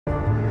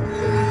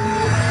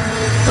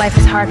Life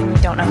is hard when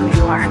you don't know who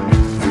you are.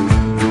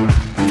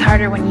 It's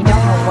harder when you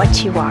don't know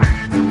what you are.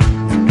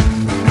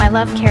 My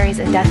love carries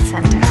a death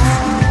sentence.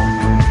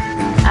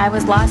 I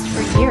was lost for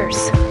years,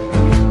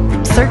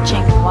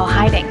 searching while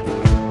hiding,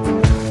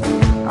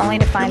 only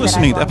to find You're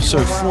listening to that I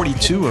belong episode to a world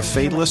 42 of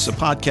Fadeless, a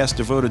podcast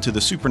devoted to the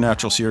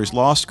supernatural series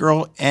Lost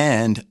Girl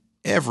and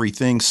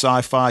everything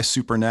sci-fi,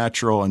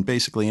 supernatural, and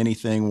basically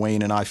anything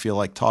Wayne and I feel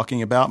like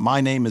talking about.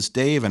 My name is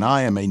Dave, and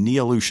I am a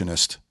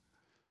Neolutionist.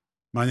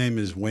 My name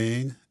is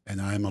Wayne, and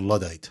I am a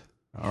Luddite.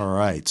 All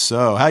right.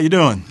 So, how you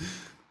doing?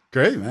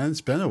 Great, man. It's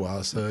been a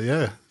while, so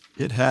yeah.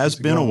 It has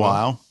been a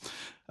while.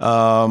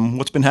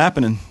 What's been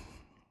happening?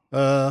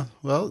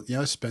 Well,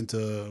 I spent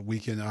a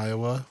week in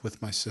Iowa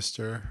with my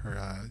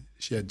sister.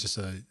 She had just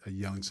a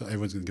young son.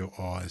 Everyone's going to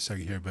go in a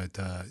second here, but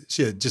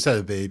she had just had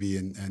a baby,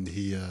 and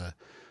he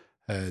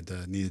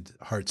had needed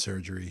heart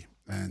surgery.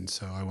 And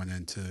so I went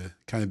in to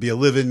kind of be a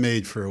live-in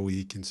maid for a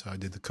week, and so I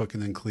did the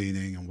cooking and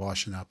cleaning and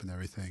washing up and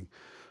everything.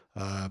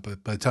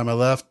 But by the time I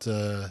left,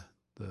 the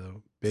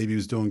baby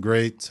was doing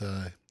great.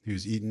 He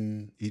was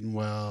eating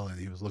well, and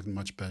he was looking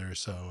much better.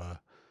 So,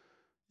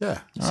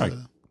 yeah. All right.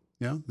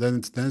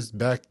 Then it's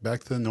back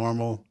to the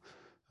normal.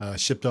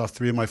 Shipped off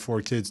 3 of my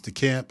 4 kids to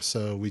camp,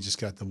 so we just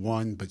got the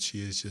one, but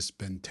she has just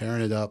been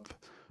tearing it up.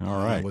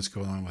 All right. What's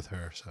going on with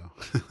her? So,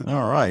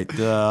 all right. It's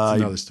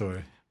another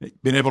story.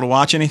 Been able to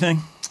watch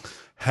anything?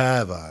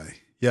 Have I?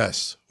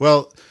 Yes.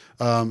 Well,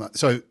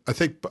 so I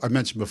think I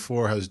mentioned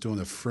before I was doing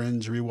a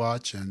Fringe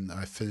rewatch, and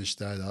I finished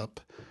that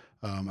up.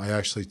 I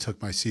actually took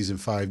my season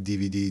 5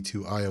 DVD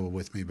to Iowa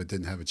with me, but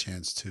didn't have a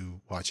chance to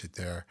watch it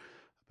there.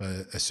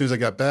 But as soon as I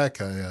got back,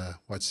 I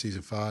watched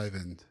season 5,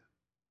 and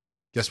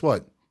guess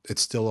what?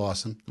 It's still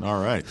awesome.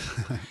 All right.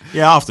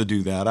 Yeah, I'll have to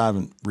do that. I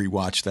haven't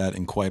rewatched that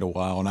in quite a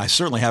while, and I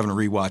certainly haven't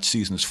rewatched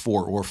seasons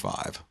 4 or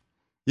 5.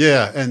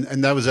 Yeah,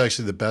 and that was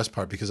actually the best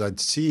part because I'd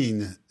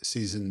seen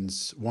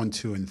seasons 1,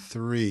 2, and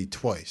 3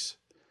 twice.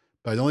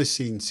 But I'd only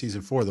seen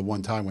season 4 the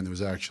one time when it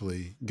was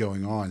actually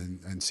going on.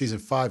 And season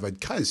 5 I'd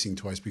kind of seen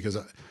twice because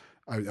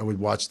I would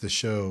watch the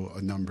show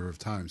a number of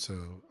times. So,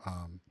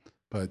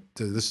 but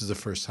this is the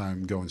first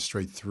time going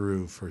straight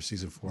through for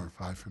season 4 and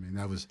 5 for me. And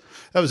that was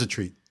a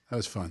treat. That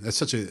was fun. That's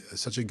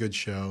such a good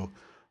show.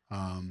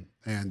 I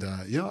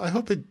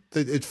hope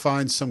it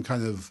finds some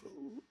kind of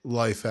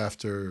life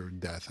after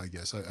death, I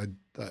guess.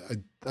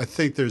 I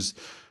think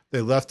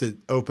they left it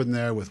open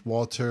there with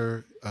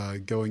Walter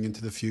going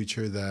into the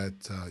future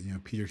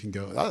that Peter can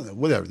go. I don't know,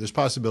 whatever. There's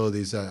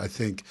possibilities that I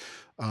think,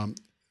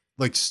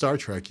 like Star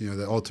Trek,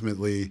 that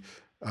ultimately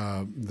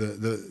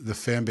the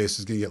fan base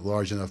is going to get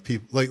large enough.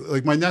 People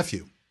like my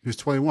nephew, who's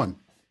 21,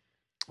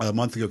 a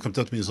month ago, comes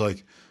up to me and is like,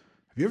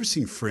 "Have you ever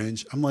seen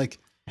Fringe?" I'm like,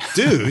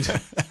 "Dude."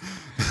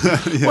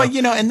 Well,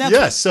 and that's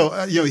yeah. So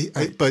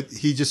but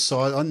he just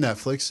saw it on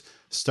Netflix,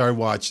 started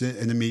watching it,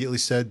 and immediately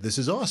said, "This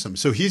is awesome."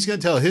 So he's going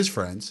to tell his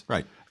friends.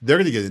 Right. They're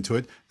going to get into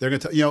it. They're going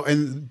to tell,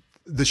 and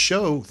the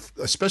show,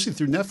 especially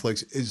through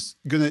Netflix, is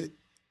going to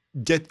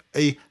get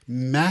a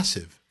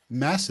massive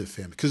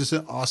fan because it's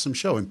an awesome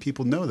show, and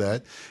people know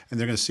that, and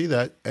they're going to see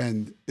that,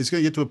 and it's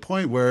going to get to a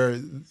point where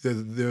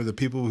the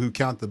people who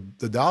count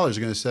the dollars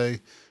are going to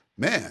say,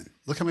 "Man,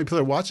 look how many people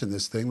are watching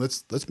this thing.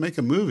 Let's make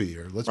a movie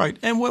or let's." Right.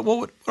 And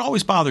what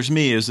always bothers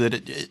me is that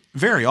it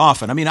very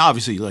often, I mean,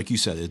 obviously, like you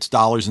said, it's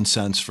dollars and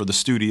cents for the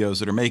studios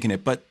that are making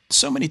it, but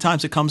so many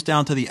times it comes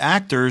down to the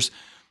actors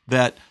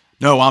that,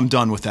 no, I'm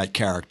done with that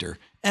character.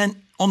 And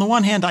on the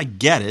one hand, I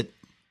get it,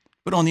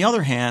 but on the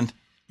other hand,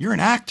 you're an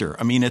actor.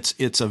 I mean,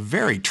 it's a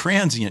very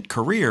transient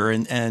career,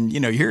 and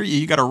here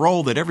you got a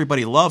role that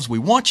everybody loves. We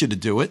want you to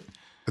do it.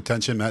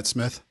 Attention, Matt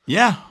Smith.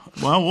 Yeah.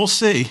 Well, we'll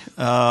see.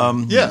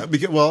 Yeah.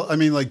 Because, I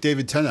mean, like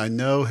David Tennant, I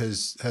know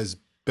has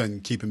been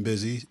keeping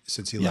busy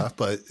since he left,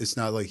 but it's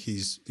not like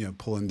he's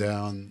pulling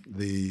down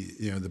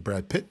the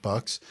Brad Pitt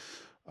bucks.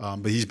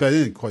 But he's been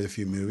in quite a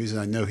few movies, and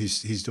I know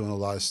he's doing a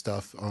lot of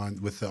stuff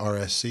with the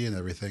RSC and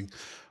everything.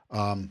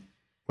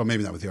 Well,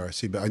 maybe not with the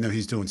RSC, but I know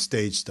he's doing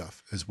stage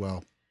stuff as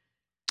well.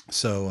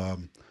 So,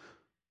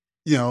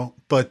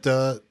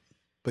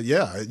 but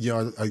yeah,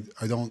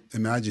 I don't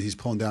imagine he's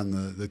pulling down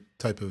the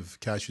type of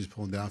cash he's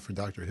pulling down for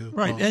Doctor Who.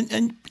 Right,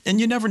 and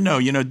you never know.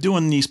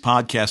 Doing these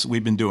podcasts that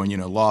we've been doing,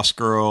 Lost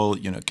Girl,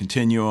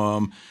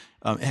 Continuum.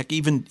 Heck,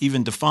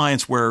 even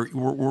Defiance, where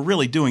we're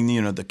really doing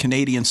the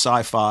Canadian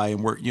sci-fi,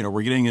 and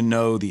we're getting to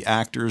know the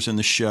actors in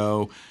the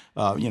show.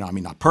 I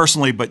mean, not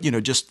personally, but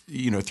just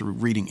through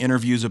reading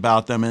interviews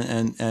about them,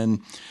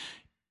 and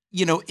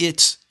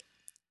it's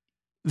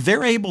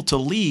they're able to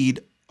lead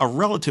a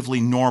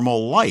relatively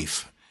normal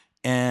life.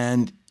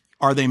 And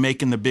are they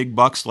making the big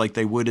bucks like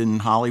they would in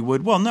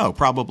Hollywood? Well, no,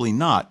 probably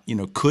not.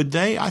 Could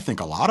they? I think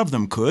a lot of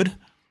them could.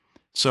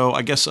 So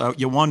I guess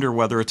you wonder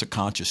whether it's a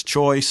conscious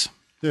choice.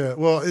 Yeah,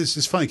 well,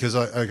 it's funny because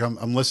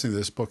I'm listening to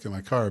this book in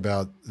my car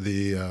about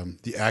the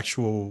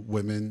actual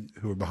women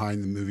who are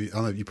behind the movie. I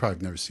don't know, you probably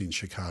have never seen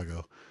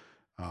Chicago.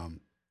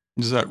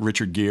 Is that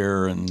Richard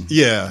Gere and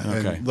yeah?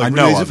 Okay, and like I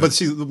know of it. But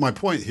see, my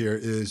point here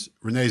is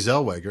Renee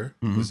Zellweger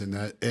was in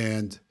that,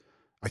 and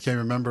I can't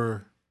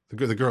remember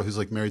the girl who's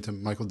like married to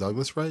Michael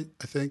Douglas, right?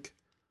 I think.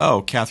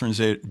 Oh, Catherine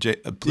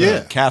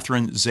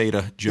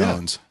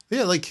Zeta-Jones.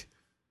 Yeah, like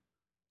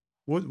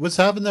what's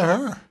happened to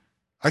her?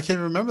 I can't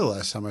remember the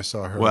last time I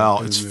saw her.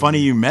 Well, it's funny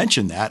you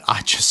mentioned that.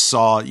 I just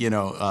saw,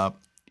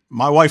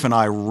 my wife and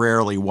I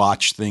rarely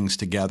watch things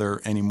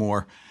together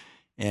anymore.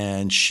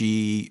 And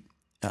she,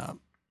 I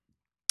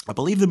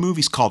believe the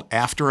movie's called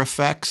After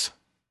Effects.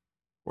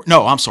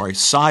 No, I'm sorry,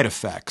 Side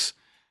Effects.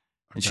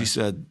 And she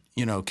said,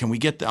 can we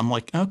get that? I'm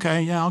like,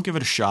 okay, yeah, I'll give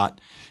it a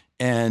shot.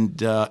 And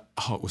it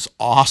was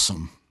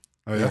awesome.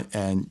 Oh, yeah?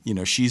 And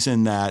she's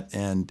in that.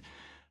 And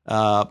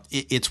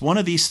it's one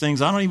of these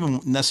things I don't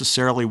even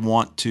necessarily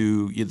want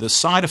to. The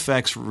side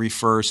effects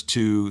refers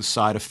to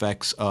side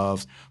effects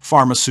of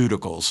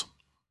pharmaceuticals.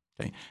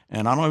 Okay,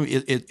 and I don't know.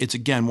 It's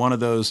again one of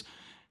those.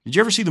 Did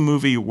you ever see the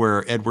movie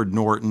where Edward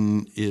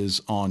Norton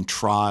is on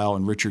trial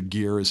and Richard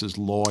Gere is his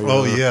lawyer?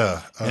 Oh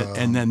yeah,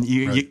 and then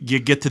you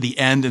get to the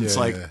end and it's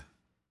like. Yeah.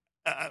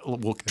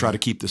 We'll try to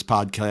keep this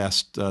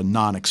podcast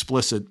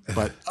non-explicit,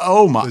 but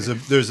oh my!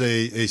 There's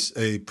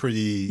a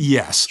pretty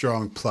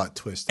strong plot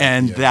twist,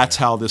 and that's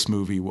how this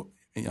movie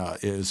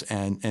is,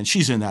 and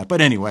she's in that.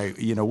 But anyway,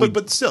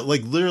 but still,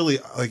 like literally,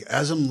 like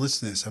as I'm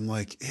listening to this, I'm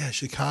like, yeah,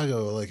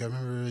 Chicago. Like I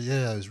remember,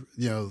 I was,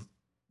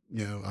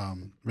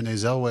 Renee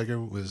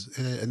Zellweger was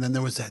in it, and then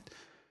there was that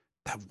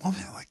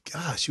woman. Like,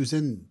 gosh, she was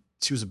a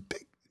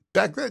big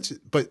back then.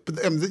 But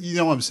what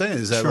I'm saying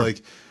is that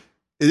like.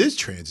 It is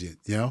transient,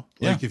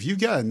 Like if you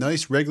got a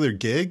nice regular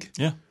gig,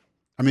 I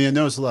mean, I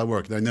know it's a lot of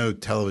work, and I know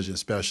television,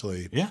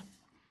 especially,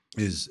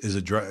 is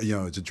a drag.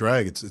 It's a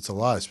drag. It's a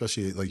lot,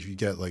 especially like if you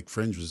get like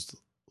Fringe was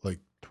like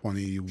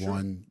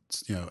 21,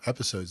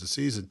 episodes a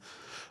season,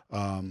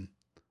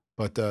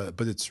 but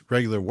it's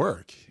regular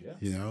work.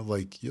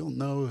 Like you'll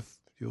know if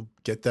you'll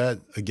get that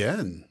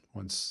again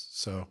once.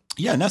 So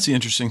yeah, and that's the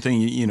interesting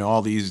thing.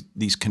 All these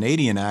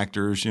Canadian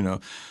actors,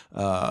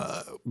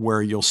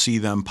 where you'll see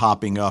them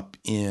popping up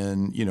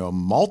in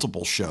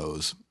multiple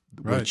shows,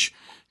 which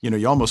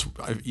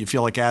you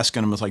feel like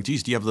asking them. It's like,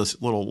 geez, do you have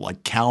this little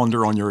like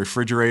calendar on your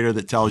refrigerator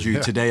that tells you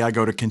today I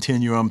go to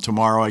Continuum,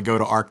 tomorrow I go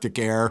to Arctic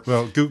Air?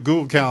 Well,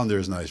 Google Calendar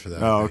is nice for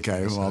that. Oh,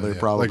 okay. Well, they're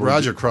probably like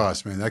Roger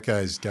Cross, man. That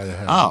guy's got to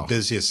have the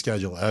busiest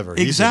schedule ever.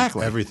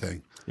 Exactly.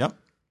 Everything.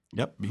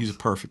 Yep. He's a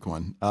perfect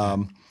one.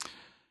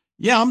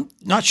 Yeah, I'm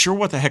not sure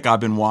what the heck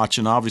I've been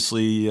watching.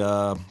 Obviously,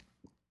 a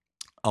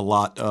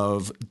lot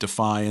of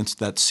Defiance.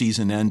 That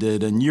season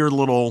ended, and you're a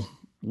little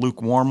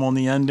lukewarm on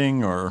the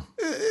ending, or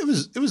it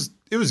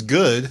was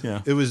good.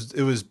 Yeah, it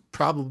was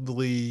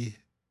probably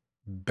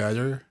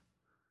better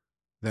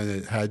than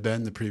it had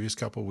been the previous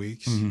couple of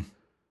weeks.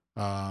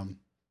 Mm-hmm.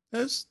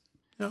 It's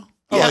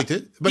I liked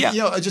it, but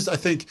I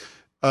think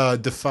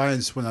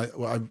Defiance. When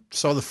I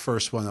saw the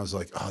first one, I was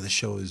like, oh, this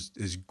show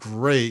is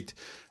great.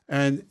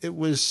 And it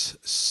was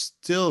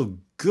still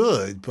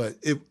good, but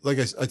it, like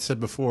I said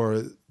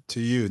before to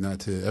you, not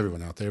to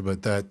everyone out there,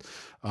 but that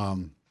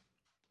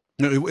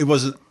it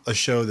wasn't a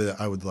show that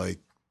I would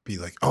be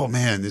like, oh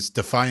man, it's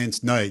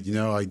Defiance night.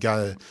 I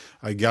gotta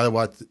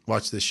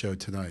watch this show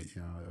tonight.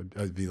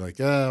 I'd be like,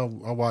 yeah,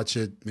 I'll watch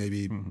it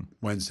maybe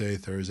Wednesday,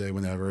 Thursday,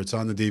 whenever it's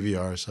on the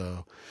DVR.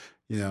 So,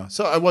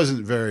 so I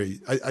wasn't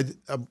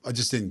I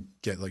just didn't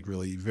get like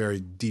really very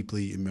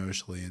deeply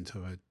emotionally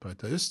into it,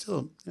 but it was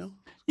still,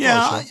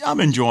 Yeah,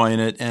 I'm enjoying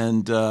it,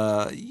 and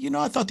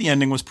I thought the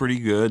ending was pretty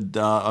good.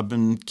 I've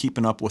been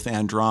keeping up with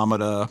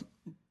Andromeda,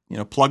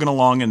 plugging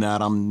along in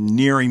that. I'm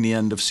nearing the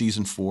end of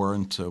season 4,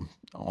 and so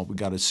we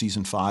got a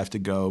season 5 to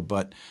go.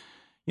 But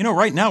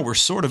right now we're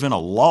sort of in a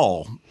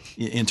lull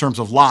in terms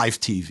of live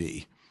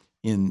TV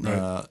in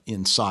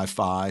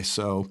sci-fi.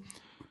 So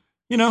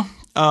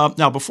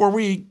now before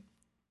we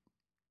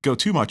go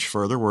too much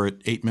further, we're at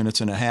 8 minutes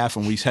and a half,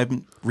 and we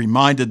haven't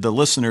reminded the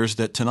listeners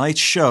that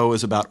tonight's show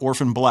is about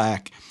Orphan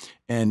Black,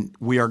 and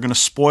we are going to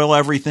spoil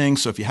everything.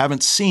 So if you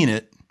haven't seen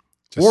it,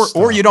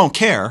 or you don't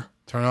care,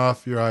 turn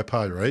off your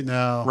iPod right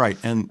now, right,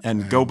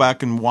 and go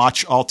back and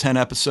watch all 10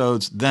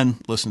 episodes, then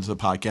listen to the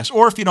podcast.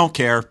 Or if you don't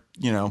care,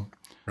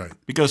 right,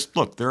 because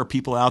look, there are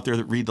people out there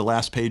that read the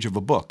last page of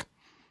a book.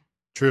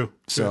 True.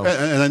 So,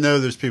 and I know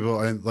there's people,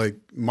 and like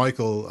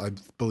Michael, I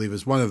believe,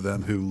 is one of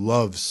them who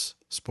loves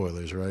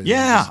spoilers, right?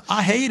 Yeah,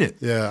 I hate it.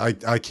 Yeah,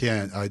 I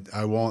can't.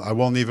 I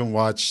won't even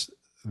watch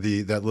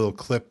that little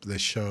clip they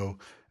show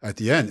at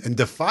the end. And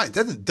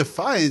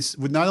Defiance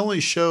would not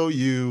only show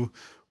you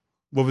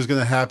what was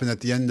going to happen at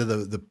the end of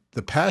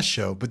the past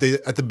show, but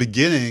at the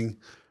beginning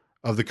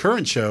of the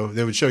current show,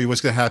 they would show you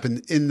what's going to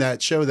happen in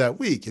that show that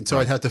week. And so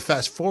I'd have to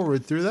fast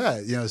forward through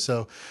that,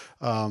 so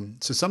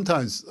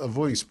sometimes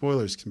avoiding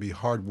spoilers can be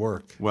hard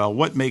work. Well,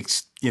 what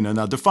makes,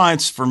 now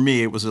Defiance for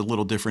me, it was a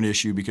little different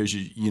issue because,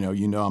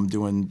 I'm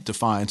doing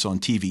Defiance on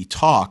TV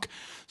Talk.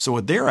 So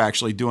what they're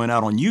actually doing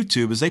out on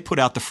YouTube is they put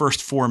out the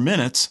first 4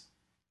 minutes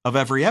of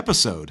every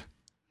episode.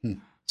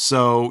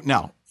 So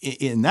now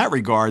in that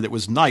regard, it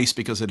was nice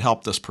because it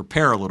helped us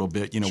prepare a little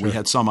bit. Sure. We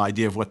had some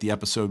idea of what the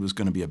episode was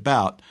going to be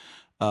about.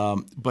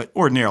 But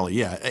ordinarily,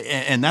 yeah.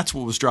 And that's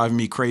what was driving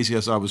me crazy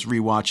as I was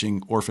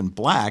rewatching Orphan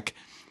Black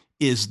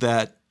is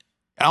that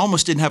I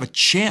almost didn't have a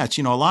chance.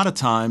 A lot of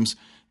times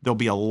there'll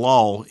be a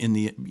lull in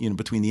the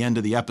between the end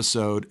of the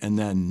episode and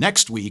then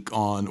next week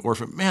on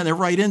Orphan. Man, they're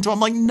right into. I'm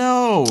like,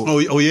 no. Oh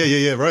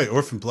yeah, right.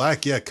 Orphan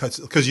Black, yeah, cuts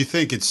because you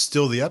think it's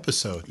still the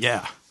episode.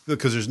 Yeah,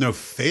 because there's no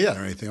fade out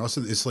or anything.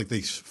 Also, it's like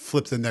they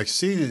flip the next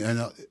scene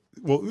and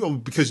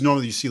because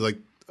normally you see like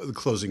the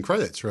closing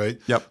credits, right?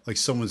 Yep. Like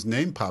someone's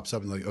name pops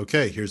up and like,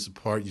 okay, here's the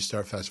part you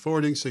start fast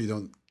forwarding so you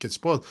don't get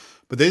spoiled.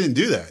 But they didn't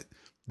do that.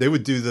 They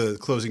would do the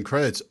closing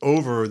credits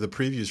over the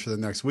previews for the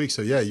next week.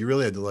 So yeah, you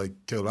really had to like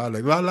go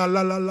like la la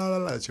la la la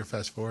la. That's your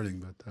fast forwarding.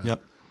 But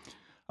yep.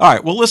 All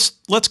right. Well,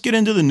 let's get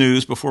into the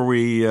news before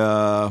we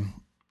go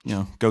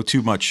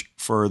too much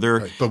further.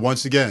 Right. But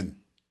once again,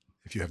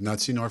 if you have not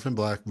seen Orphan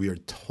Black, we are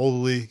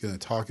totally going to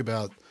talk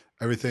about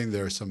everything.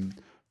 There are some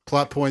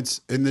plot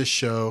points in this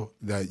show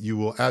that you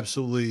will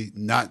absolutely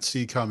not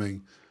see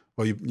coming.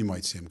 Well, you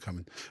might see them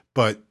coming,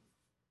 but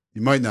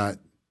you might not.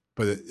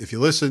 But if you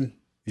listen,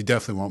 you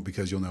definitely won't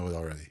because you'll know it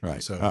already.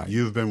 Right. So right.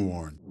 You've been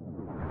warned.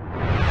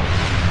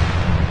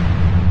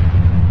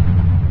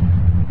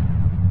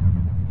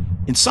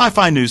 In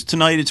sci-fi news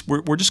tonight,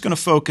 we're just going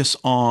to focus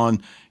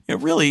on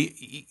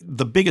really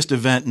the biggest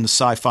event in the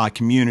sci-fi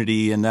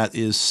community, and that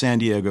is San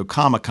Diego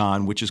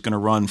Comic-Con, which is going to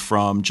run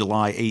from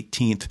July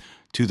 18th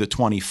to the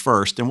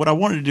 21st. And what I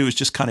wanted to do is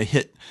just kind of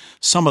hit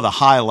some of the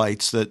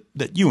highlights that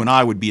you and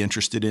I would be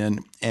interested in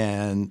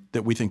and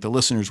that we think the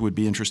listeners would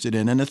be interested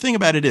in. And the thing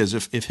about it is,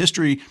 if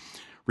history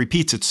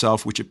repeats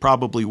itself, which it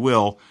probably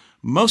will,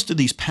 most of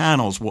these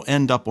panels will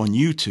end up on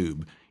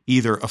YouTube,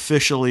 either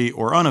officially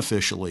or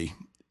unofficially.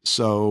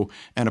 So,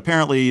 and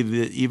apparently,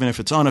 even if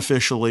it's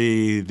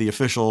unofficially, the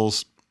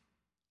officials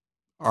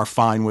are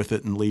fine with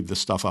it and leave the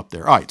stuff up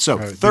there. All right, so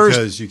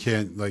Thursday, because you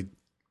can't like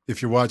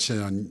if you're watching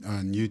it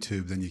on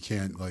YouTube, then you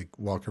can't like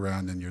walk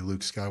around in your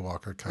Luke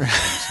Skywalker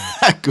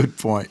costume. So. Good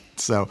point.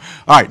 So,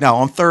 all right, now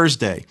on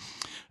Thursday,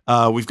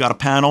 we've got a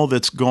panel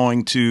that's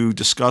going to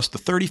discuss the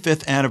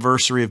 35th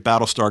anniversary of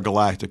Battlestar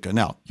Galactica.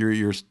 Now,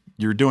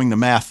 you're doing the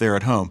math there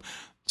at home.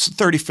 It's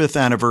the 35th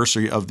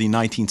anniversary of the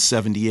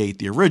 1978,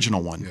 the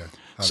original one. Yeah.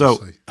 So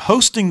Obviously.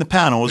 hosting the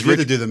panel is you had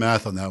to do the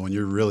math on that one.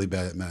 You're really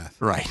bad at math.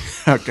 Right.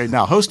 Okay.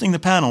 Now hosting the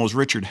panel is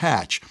Richard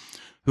Hatch,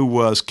 who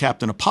was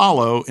Captain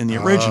Apollo in the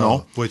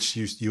original. Which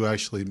you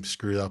actually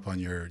screwed up on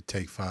your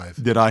take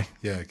 5. Did I?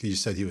 Yeah, because you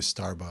said he was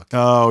Starbuck.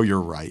 Oh,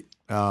 you're right.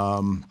 I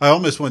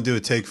almost want to do a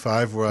take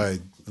 5 where I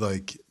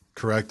like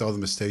correct all the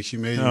mistakes you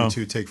made in your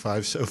 2 take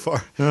 5s so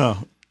far.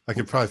 Oh. I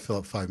could probably fill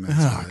up 5 minutes.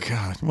 Oh,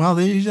 God. Well,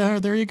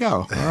 there you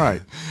go. All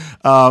right.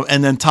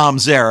 And then Tom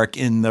Zarek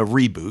in the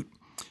reboot.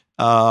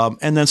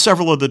 And then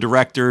several of the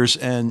directors,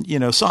 and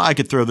so I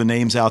could throw the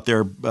names out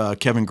there,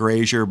 Kevin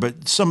Grazier,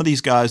 but some of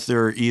these guys,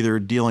 they're either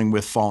dealing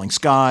with Falling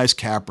Skies,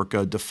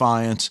 Caprica,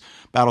 Defiance,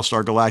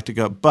 Battlestar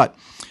Galactica. But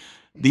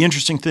the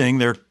interesting thing,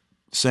 they're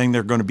saying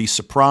they're going to be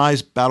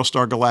surprise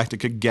Battlestar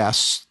Galactica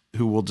guests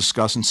who will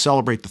discuss and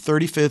celebrate the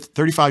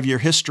 35-year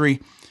history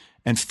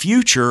and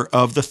future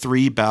of the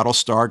 3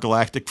 Battlestar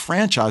Galactic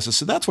franchises.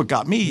 So that's what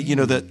got me,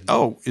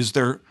 is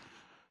there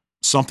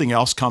something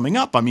else coming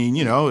up? I mean,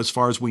 as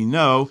far as we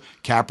know,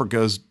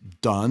 Caprica's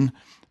done.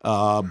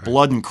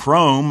 Blood and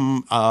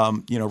Chrome,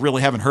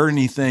 really haven't heard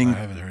anything. I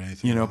haven't heard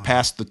anything.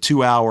 Past the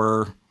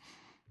 2-hour,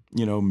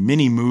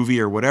 mini movie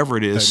or whatever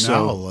it is. But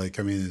now,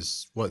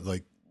 is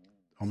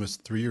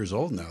almost 3 years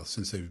old now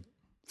since they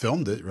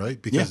filmed it, right?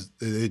 Because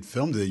they'd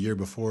filmed it a year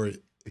before.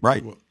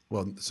 Right.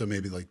 Well, so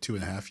maybe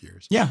 2.5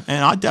 years. Yeah,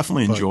 and I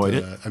definitely enjoyed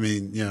it. I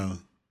mean,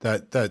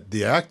 that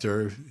the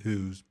actor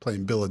who's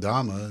playing Bill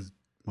Adama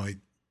might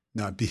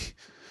not be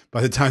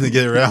by the time they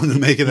get around to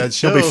making that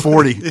show. He'll be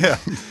 40. Yeah.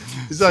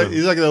 He's not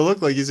going to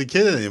look like he's a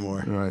kid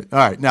anymore. Right. All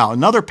right. Now,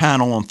 another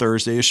panel on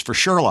Thursday is for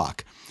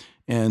Sherlock.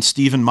 And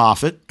Stephen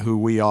Moffat, who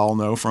we all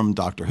know from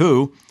Doctor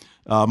Who,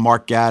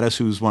 Mark Gatiss,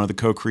 who's one of the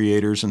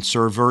co-creators, and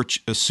Sue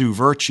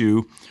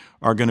Vertue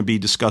are going to be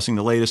discussing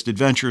the latest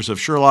adventures of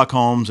Sherlock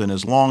Holmes and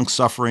his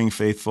long-suffering,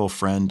 faithful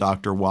friend,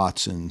 Dr.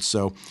 Watson.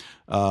 So,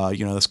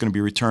 that's going to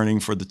be returning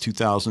for the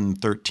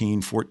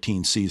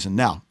 2013-14 season.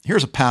 Now,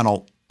 here's a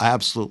panel I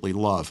absolutely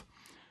love.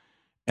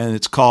 And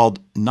it's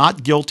called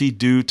Not Guilty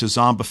Due to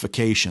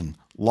Zombification,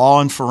 Law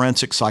and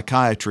Forensic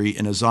Psychiatry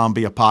in a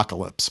Zombie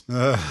Apocalypse.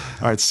 All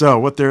right,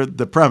 so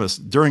the premise.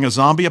 During a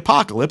zombie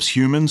apocalypse,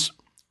 humans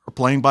are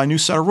playing by a new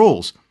set of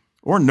rules,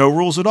 or no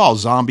rules at all.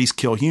 Zombies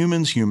kill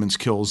humans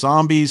kill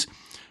zombies,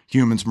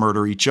 humans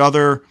murder each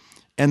other,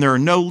 and there are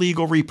no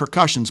legal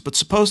repercussions. But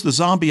suppose the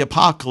zombie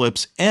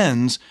apocalypse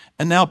ends,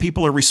 and now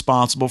people are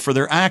responsible for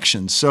their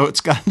actions. So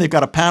they've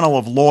got a panel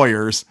of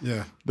lawyers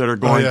that are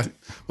going. To...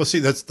 Well, see,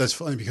 that's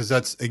funny because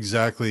that's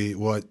exactly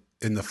what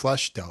In the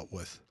Flesh dealt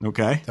with.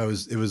 Okay, it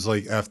was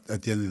like at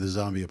the end of the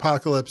zombie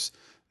apocalypse,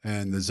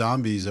 and the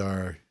zombies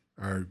are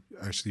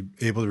actually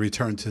able to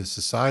return to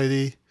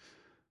society,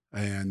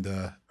 and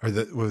what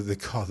do they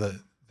call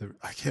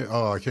I can't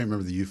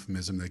remember the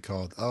euphemism they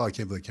called. Oh, I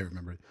can't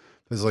remember it.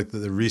 It was like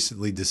the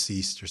recently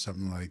deceased or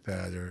something like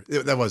that,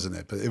 that wasn't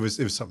it, but it was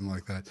something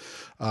like that.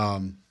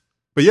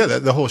 But yeah,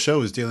 the whole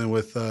show is dealing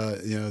with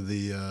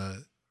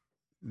the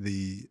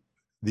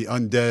the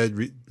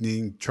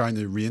undead trying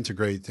to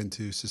reintegrate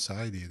into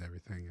society and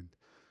everything. And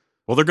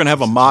well, they're going to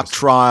have a mock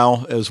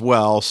trial as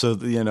well. So,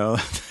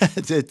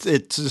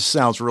 it just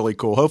sounds really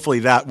cool.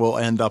 Hopefully that will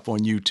end up on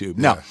YouTube.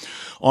 Yeah. Now,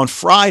 on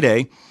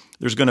Friday,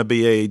 there's going to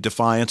be a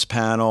Defiance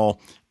panel,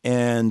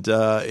 and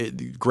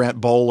Grant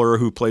Bowler,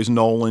 who plays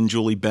Nolan,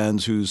 Julie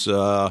Benz, who's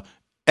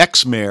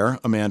ex-mayor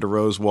Amanda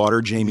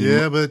Rosewater, Jamie.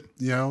 Yeah, but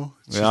I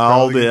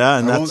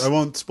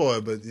won't spoil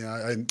it, but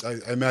I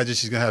imagine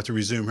she's going to have to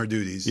resume her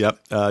duties. Yep.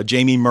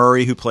 Jamie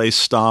Murray, who plays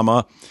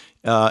Stama.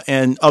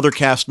 And other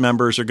cast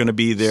members are going to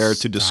be there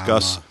to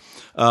discuss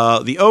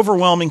the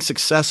overwhelming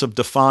success of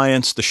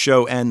Defiance, the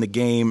show and the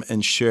game,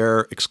 and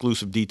share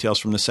exclusive details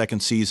from the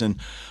second season.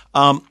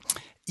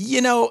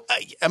 Obviously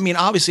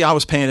I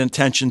was paying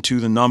attention to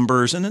the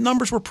numbers, and the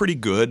numbers were pretty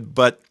good,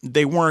 but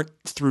they weren't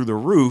through the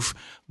roof.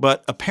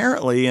 But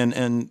apparently,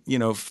 and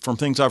from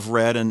things I've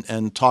read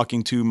and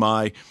talking to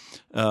my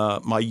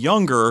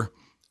younger,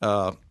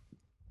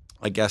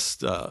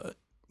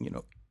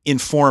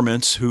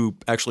 informants who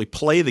actually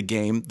play the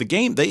game,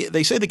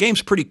 they say the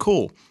game's pretty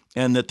cool,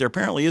 and that there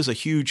apparently is a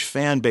huge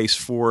fan base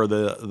for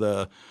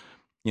the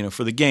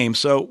game.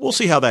 So we'll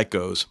see how that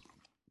goes.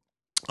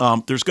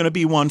 There's going to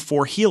be one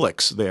for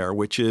Helix there,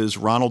 which is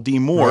Ronald D.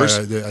 Moore's.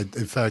 Right.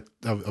 In fact,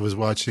 I was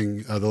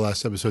watching the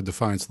last episode of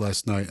Defiance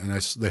last night, and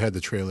they had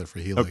the trailer for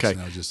Helix. Okay.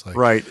 And I was just like,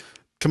 right.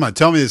 Come on,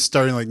 tell me it's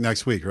starting like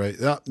next week, right?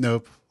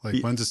 Nope.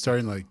 Like, when's it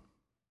starting? Like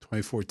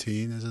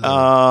 2014, is it?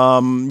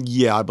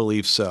 Yeah, I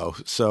believe so.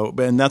 So,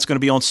 and that's going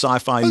to be on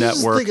Sci-Fi Network. I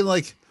was just thinking,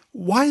 like,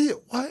 why?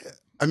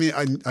 I mean,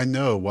 I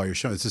know why you're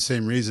showing. It's the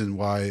same reason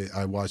why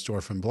I watched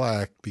Orphan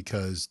Black,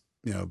 because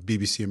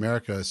BBC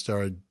America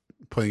started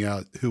putting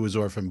out Who Was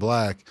Orphan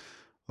Black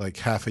like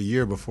half a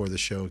year before the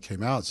show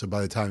came out. So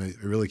by the time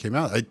it really came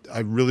out, I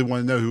really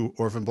want to know who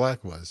Orphan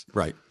Black was.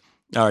 Right.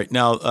 All right.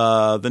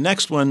 Now, the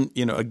next one,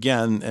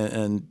 again,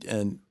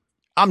 and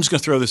I'm just going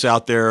to throw this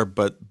out there,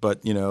 but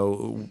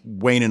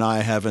Wayne and I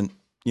haven't,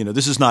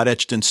 this is not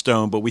etched in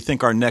stone, but we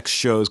think our next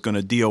show is going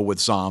to deal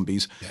with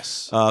zombies.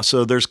 Yes.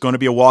 So there's going to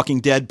be a Walking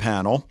Dead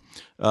panel.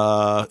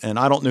 And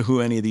I don't know who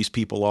any of these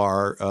people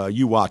are.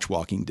 You watch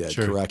Walking Dead,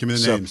 sure. Correct? Give me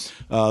the names.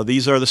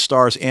 These are the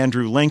stars: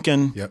 Andrew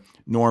Lincoln, yep.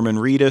 Norman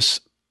Reedus,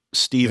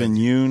 Stephen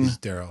Yoon,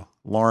 Daryl,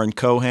 Lauren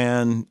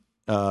Cohan,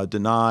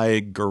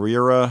 Denai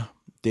Guerrera,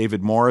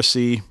 David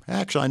Morrissey.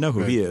 Actually, I know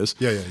who he is.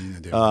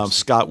 Yeah.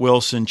 Scott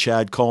Wilson,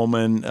 Chad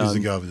Coleman. He's the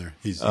governor.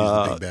 He's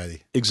the big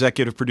baddie.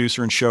 Executive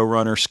producer and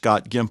showrunner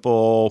Scott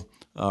Gimple,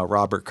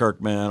 Robert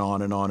Kirkman,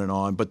 on and on and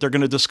on. But they're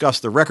going to discuss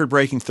the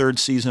record-breaking third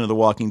season of The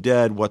Walking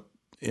Dead, what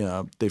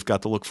they've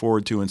got to look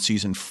forward to in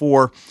season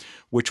 4,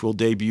 which will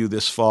debut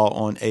this fall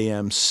on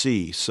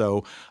AMC.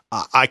 So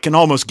I can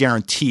almost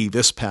guarantee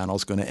this panel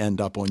is going to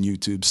end up on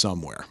YouTube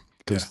somewhere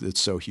because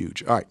it's so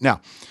huge. All right.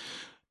 Now,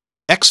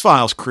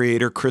 X-Files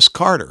creator Chris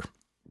Carter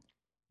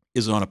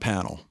is on a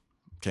panel.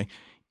 Okay.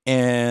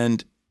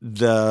 And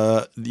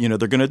they're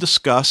going to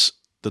discuss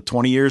the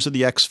 20 years of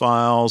the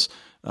X-Files,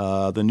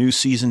 the new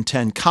season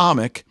 10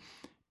 comic,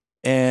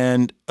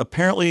 and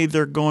apparently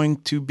they're going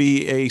to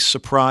be a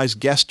surprise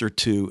guest or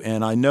two.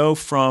 And I know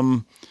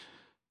from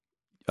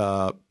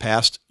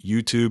past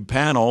YouTube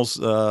panels,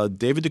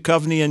 David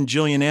Duchovny and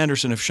Gillian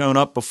Anderson have shown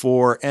up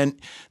before. And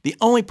the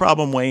only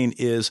problem, Wayne,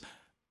 is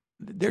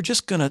they're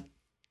just gonna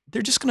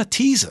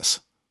tease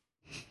us.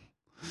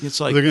 It's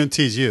like they're going to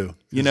tease you,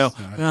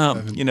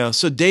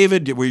 So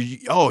David,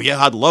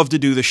 I'd love to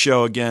do the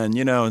show again,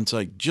 and it's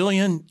like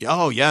Gillian,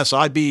 oh yes,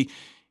 I'd be,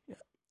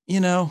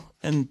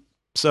 and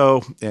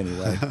so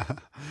anyway,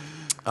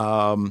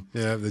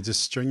 they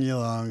just string you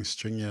along.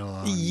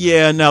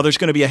 Yeah, now there's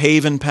going to be a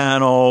Haven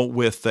panel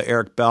with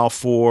Eric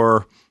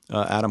Balfour,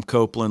 Adam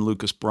Copeland,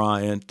 Lucas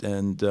Bryant,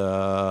 and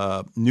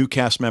new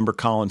cast member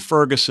Colin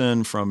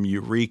Ferguson from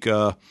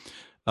Eureka.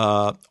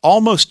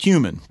 Almost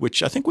Human,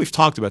 which I think we've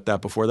talked about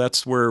that before.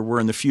 That's where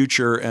we're in the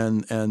future,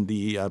 and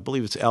the I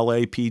believe it's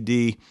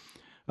LAPD.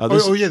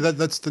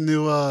 That's the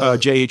new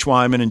J.H.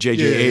 Wyman and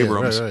J.J.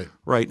 Abrams,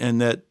 right,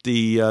 and that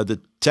the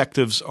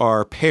detectives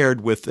are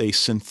paired with a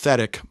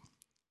synthetic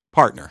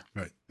partner.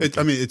 Right.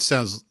 It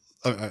sounds.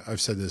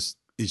 I've said this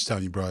each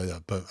time you brought it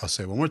up, but I'll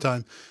say it one more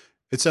time.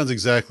 It sounds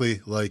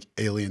exactly like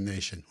Alien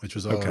Nation, which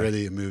was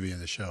already a movie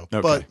and a show,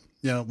 but.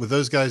 With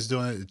those guys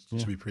doing it, it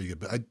should be pretty good.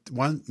 But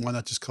why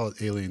not just call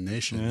it Alien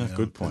Nation? Yeah,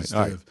 good point.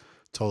 Instead of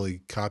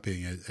totally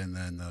copying it and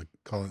then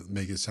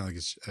make it sound like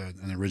it's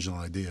an original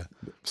idea,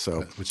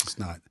 which it's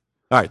not.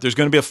 All right, there's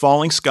going to be a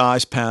Falling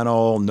Skies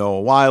panel.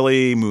 Noah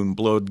Wiley, Moon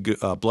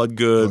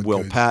Bloodgood,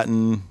 Will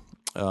Patton,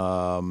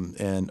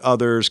 and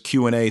others.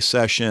 Q&A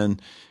session.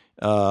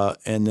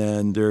 And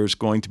then there's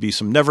going to be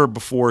some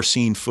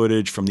never-before-seen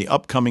footage from the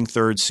upcoming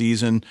third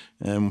season.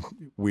 And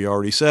we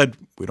already said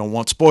we don't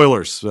want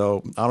spoilers,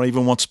 so I don't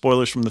even want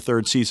spoilers from the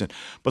third season.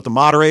 But the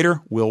moderator,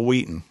 Will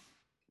Wheaton.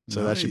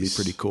 So That should be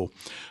pretty cool.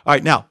 All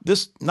right, now,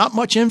 this not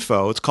much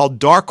info. It's called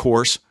Dark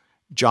Horse,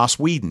 Joss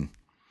Whedon.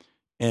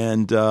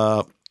 And,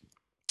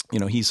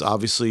 he's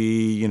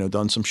obviously,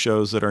 done some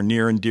shows that are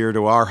near and dear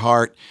to our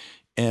heart.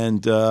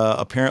 And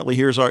apparently,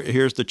 here's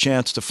the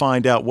chance to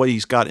find out what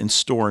he's got in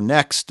store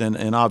next.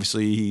 And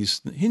obviously,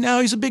 he's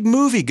a big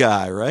movie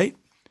guy, right?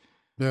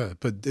 Yeah,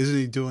 but isn't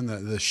he doing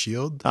the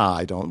Shield?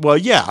 I don't. Well,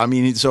 yeah. I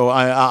mean, so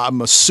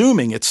I'm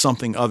assuming it's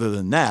something other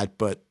than that,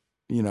 but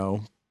you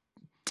know,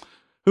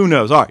 who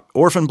knows? All right,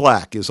 Orphan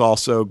Black is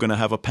also going to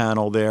have a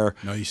panel there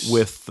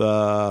with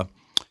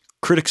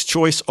Critics'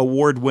 Choice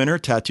Award winner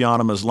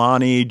Tatiana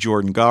Maslany,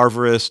 Jordan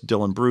Garveris,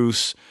 Dylan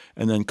Bruce,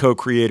 and then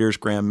co-creators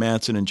Graham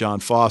Manson and John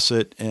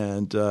Fawcett.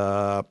 And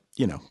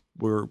you know,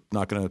 we're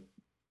not going to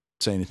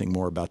say anything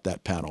more about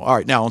that panel. All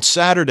right, now on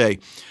Saturday,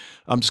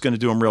 I'm just going to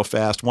do them real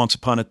fast. Once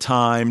Upon a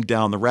Time,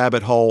 Down the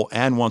Rabbit Hole,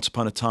 and Once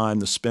Upon a Time,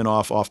 the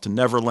spinoff Off to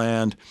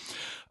Neverland.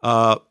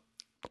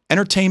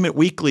 Entertainment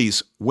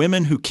Weekly's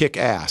Women Who Kick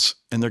Ass,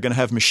 and they're going to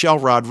have Michelle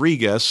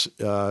Rodriguez.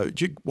 Did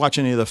you watch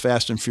any of the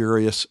Fast and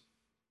Furious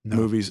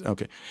movies?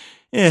 Okay.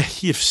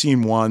 You've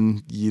seen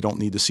one. You don't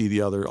need to see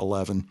the other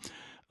 11.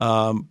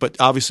 But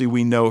obviously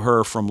we know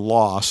her from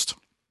Lost,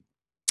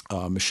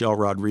 Michelle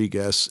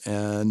Rodriguez,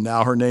 and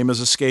now her name is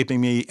escaping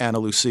me, Ana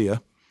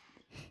Lucia.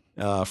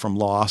 From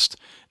Lost,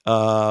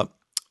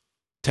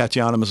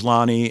 Tatiana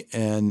Maslany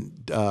and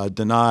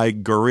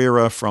Danai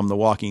Gurira from The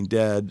Walking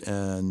Dead,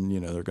 and you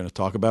know they're going to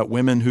talk about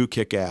women who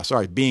kick ass. All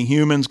right, Being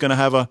Human's going to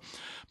have a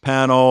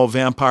panel,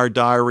 Vampire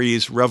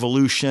Diaries,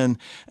 Revolution,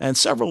 and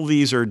several of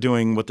these are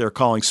doing what they're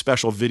calling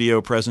special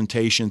video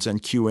presentations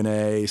and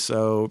Q&A.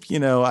 So you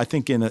know, I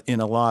think in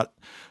a lot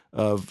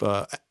of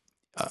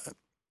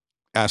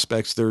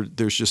aspects,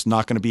 there's just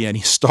not going to be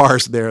any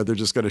stars there. They're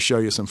just going to show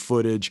you some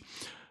footage.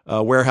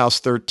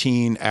 Warehouse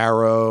 13,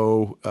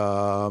 Arrow.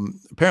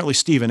 Apparently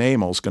Stephen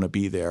Amell's going to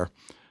be there.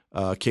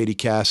 Katie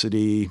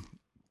Cassidy.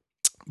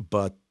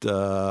 But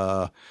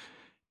and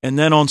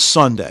then on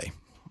Sunday,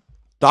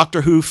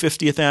 Doctor Who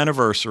 50th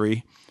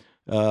anniversary.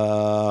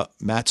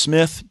 Matt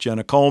Smith,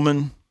 Jenna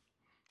Coleman,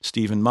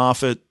 Stephen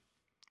Moffat.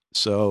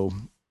 So,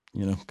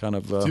 you know, kind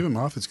of. Stephen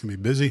Moffat's going to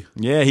be busy.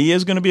 Yeah, he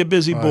is going to be a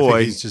busy boy. I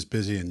think he's just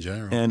busy in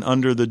general. And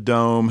Under the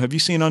Dome. Have you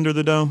seen Under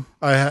the Dome?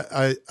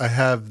 I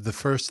have the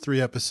first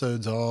 3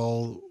 episodes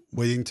all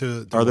waiting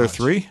to Are there watch.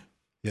 3?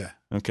 Yeah.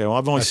 Okay. Well,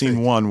 I've only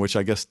seen 1, which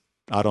I guess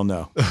I don't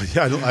know.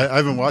 Yeah, I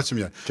haven't watched them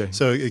yet. Okay.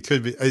 So it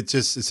could be. It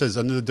says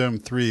Under the Dome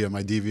 3 on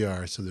my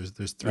DVR. So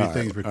there's 3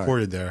 things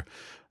recorded there.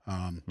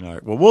 All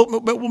right. Well,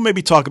 we'll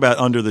maybe talk about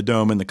Under the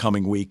Dome in the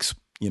coming weeks.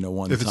 You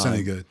know, if it's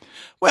any good.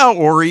 Well,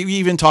 or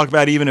even talk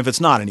about even if it's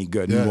not any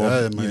good. Yeah,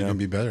 that might even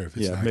be better if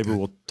it's not maybe good.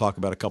 we'll talk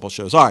about a couple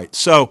shows. All right,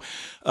 so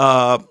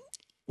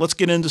let's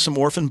get into some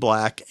Orphan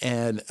Black.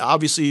 And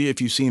obviously,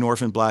 if you've seen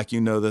Orphan Black,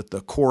 you know that the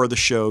core of the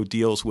show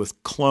deals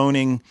with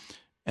cloning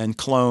and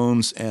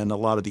clones and a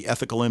lot of the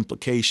ethical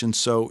implications.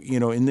 So, you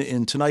know,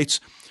 in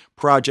tonight's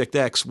Project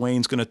X,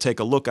 Wayne's going to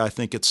take a look, I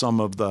think, at some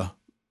of the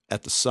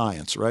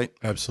science, right?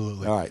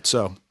 Absolutely. All right,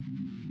 so.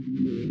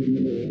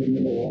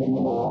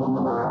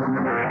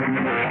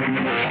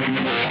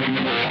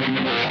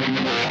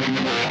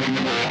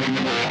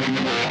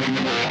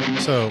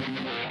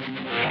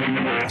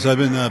 So I've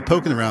been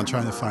poking around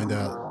trying to find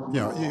out, you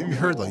know, you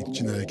heard like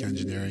genetic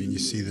engineering and you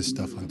see this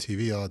stuff on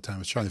TV all the time. I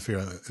was trying to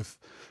figure out if,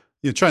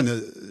 trying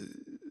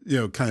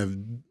to, kind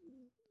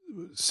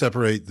of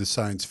separate the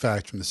science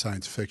fact from the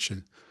science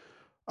fiction.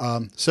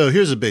 So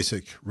here's a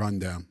basic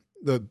rundown.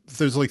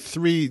 There's like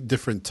 3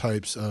 different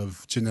types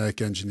of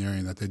genetic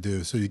engineering that they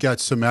do. So you got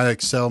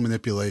somatic cell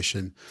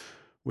manipulation,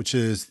 which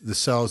is the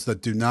cells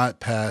that do not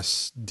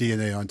pass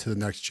DNA on to the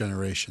next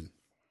generation.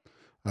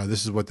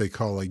 This is what they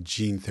call like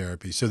gene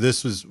therapy. So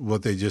this was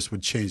what they just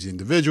would change the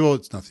individual.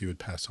 It's nothing you would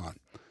pass on.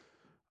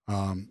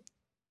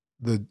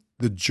 The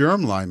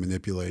germline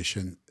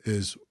manipulation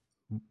is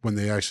when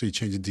they actually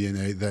change the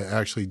DNA that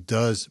actually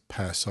does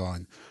pass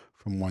on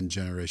from one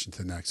generation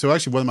to the next. So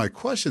actually one of my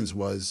questions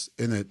was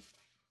in it,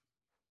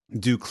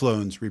 do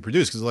clones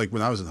reproduce? Because like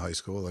when I was in high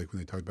school, like when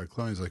they talked about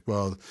cloning, it's like,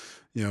 well,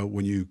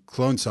 when you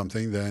clone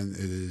something, then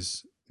it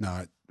is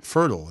not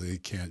fertile.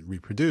 It can't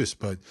reproduce.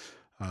 But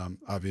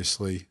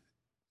obviously,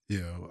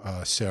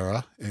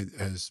 Sarah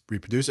has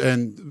reproduced.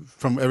 And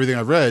from everything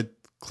I've read,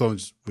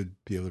 clones would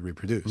be able to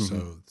reproduce.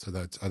 Mm-hmm. So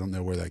that's, I don't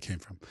know where that came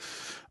from.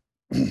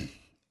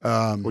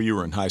 Well, you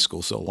were in high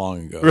school so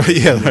long ago. Right,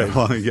 yeah, very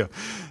long ago.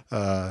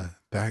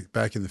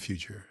 Back in the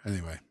future.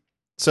 Anyway,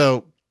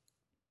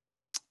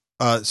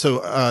 but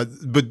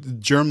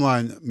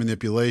germline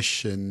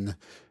manipulation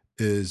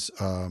is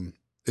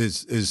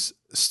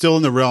still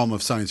in the realm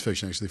of science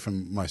fiction, actually,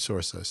 from my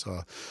source I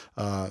saw,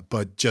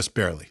 but just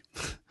barely.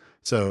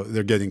 So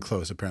they're getting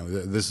close,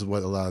 apparently. This is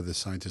what a lot of the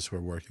scientists were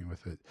working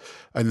with it.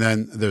 And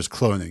then there's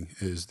cloning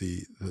is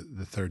the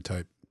third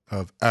type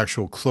of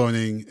actual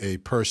cloning, a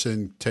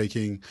person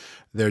taking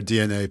their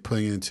DNA,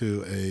 putting it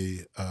into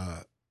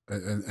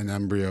an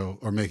embryo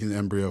or making an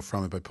embryo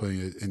from it by putting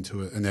it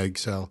into an egg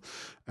cell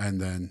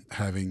and then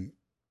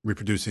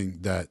reproducing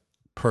that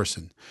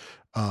person.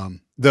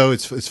 Though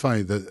it's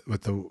funny that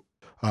with the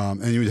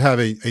and you would have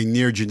a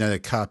near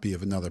genetic copy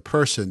of another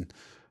person.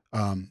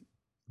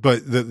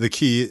 But the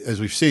key, as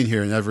we've seen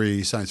here in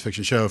every science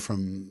fiction show,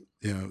 from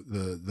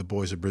the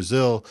Boys of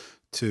Brazil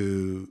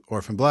to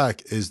Orphan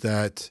Black is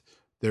that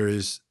there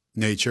is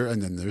nature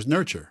and then there's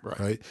nurture,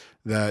 right?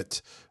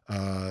 That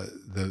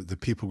the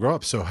people grow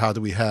up. So how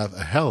do we have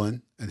a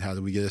Helen and how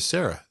do we get a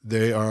Sarah?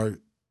 They are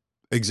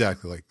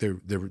exactly like they're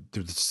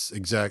the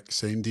exact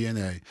same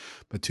DNA,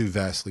 but two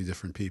vastly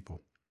different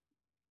people.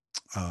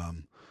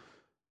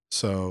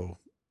 So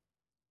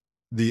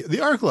the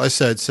article I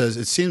says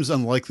it seems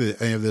unlikely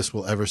that any of this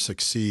will ever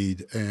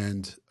succeed,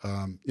 and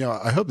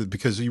I hope that,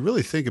 because you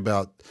really think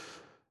about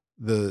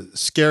the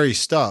scary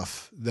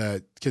stuff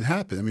that can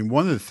happen. I mean,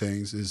 one of the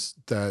things is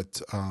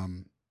that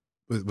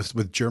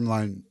with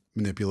germline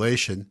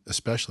manipulation,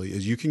 especially,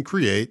 is you can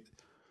create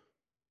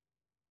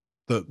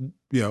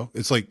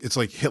it's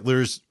like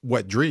Hitler's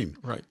wet dream.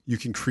 Right. You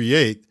can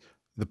create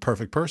the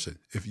perfect person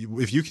if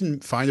you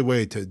can find a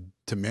way to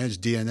manage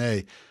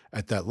DNA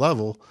at that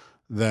level,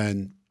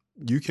 then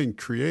you can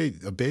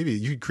create a baby.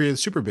 You can create a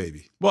super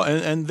baby. Well,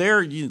 and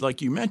there,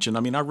 like you mentioned, I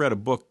mean, I read a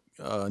book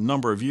a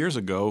number of years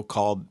ago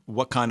called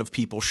 "What Kind of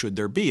People Should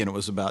There Be?" and it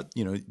was about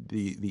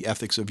the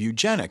ethics of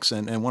eugenics.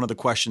 And one of the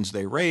questions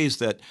they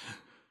raised that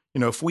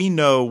if we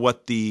know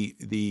what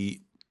the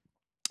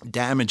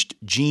damaged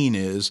gene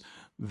is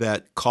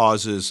that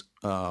causes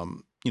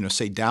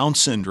say Down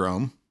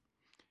syndrome,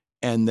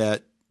 and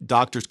that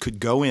doctors could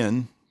go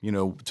in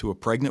to a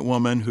pregnant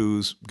woman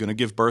who's going to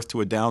give birth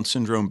to a Down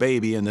syndrome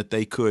baby, and that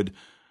they could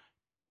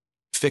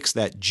fix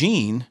that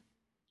gene,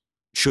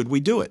 should we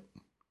do it?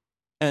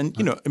 And,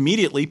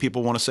 immediately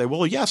people want to say,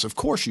 well, yes, of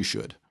course you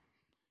should.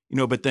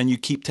 But then you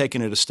keep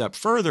taking it a step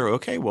further.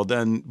 Okay, well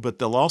then, but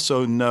they'll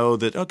also know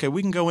that, okay,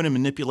 we can go in and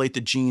manipulate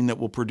the gene that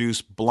will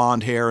produce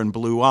blonde hair and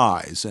blue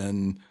eyes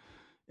and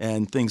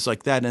things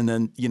like that. And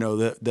then,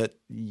 that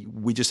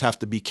we just have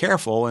to be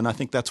careful. And I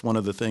think that's one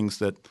of the things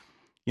that,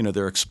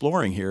 they're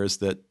exploring here, is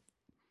that,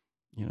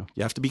 you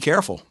have to be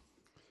careful.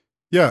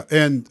 Yeah.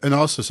 And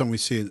also something we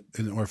see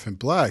in Orphan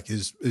Black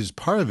is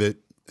part of it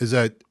is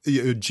that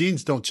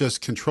genes don't just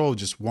control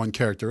just one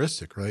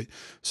characteristic, right?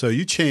 So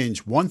you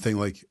change one thing,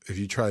 like if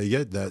you try to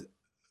get that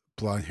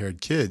blonde-haired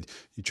kid,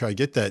 you try to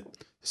get that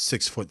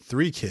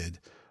 6'3" kid,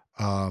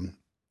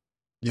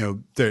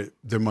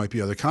 there might be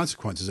other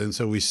consequences. And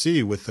so we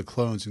see with the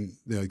clones, and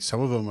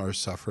some of them are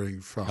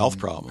suffering from health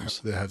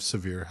problems. They have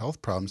severe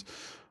health problems.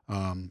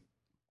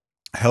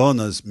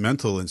 Helena's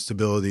mental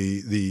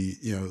instability,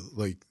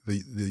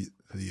 the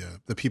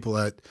people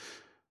at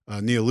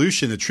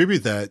Neolution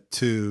attribute that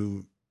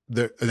to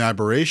an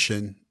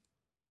aberration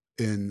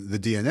in the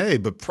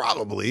DNA, but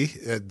probably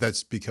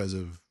that's because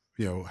of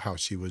how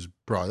she was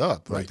brought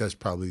up. Right? That's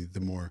probably the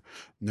more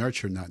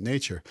nurture, not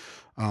nature.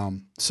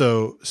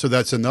 So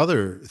that's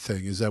another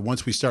thing, is that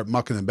once we start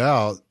mucking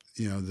about,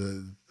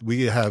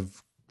 we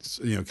have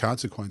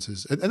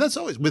consequences, and that's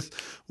always with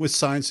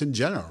science in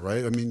general,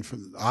 right? I mean,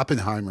 from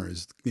Oppenheimer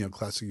is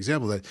classic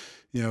example that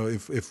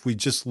if we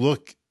just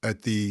look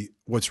at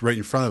what's right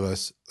in front of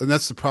us, and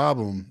that's the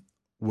problem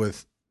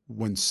with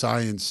when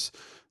science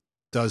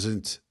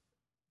doesn't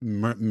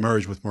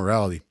merge with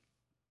morality.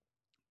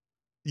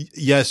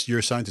 Yes, you're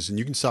a scientist and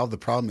you can solve the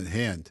problem at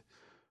hand,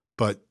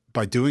 but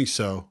by doing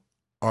so,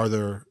 are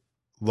there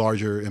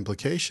larger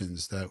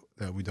implications that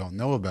we don't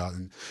know about?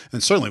 And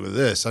certainly with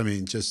this, I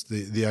mean, just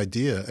the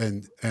idea,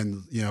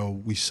 and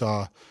we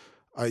saw,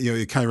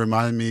 it kind of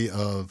reminded me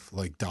of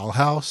like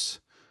Dollhouse.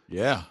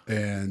 Yeah.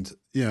 And,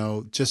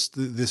 just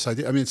this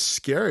idea. I mean, it's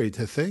scary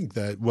to think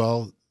that,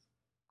 well,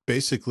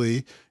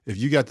 basically, if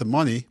you got the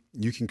money,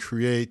 you can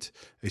create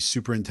a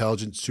super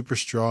intelligent, super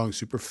strong,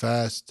 super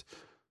fast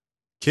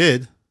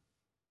kid,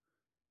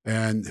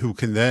 and who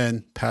can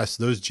then pass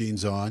those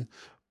genes on,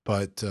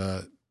 but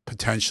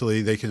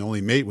potentially they can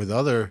only mate with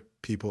other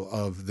people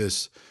of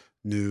this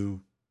new,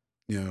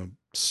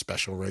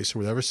 special race or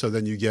whatever. So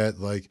then you get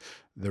like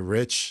the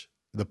rich,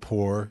 the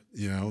poor,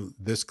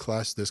 this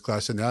class,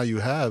 and now you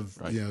have,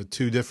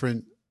 two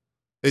different.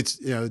 It's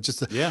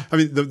just yeah. I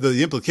mean,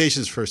 the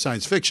implications for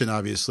science fiction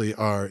obviously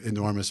are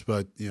enormous,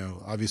 but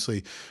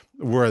obviously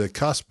we're at a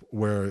cusp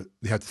where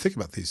you have to think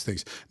about these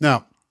things.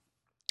 Now,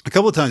 a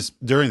couple of times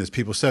during this,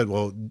 people said,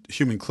 "Well,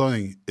 human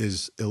cloning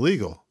is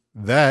illegal."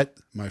 That,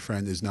 my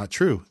friend, is not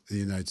true in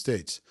the United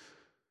States.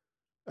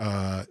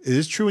 It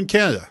is true in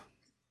Canada.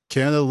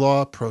 Canada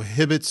law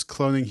prohibits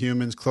cloning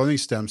humans, cloning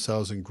stem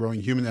cells, and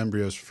growing human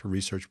embryos for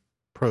research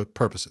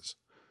purposes.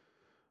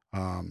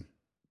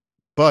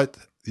 But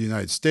the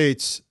United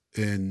States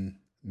in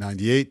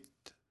 98,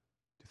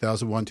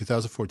 2001,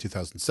 2004,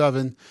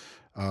 2007,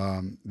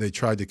 they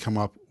tried to come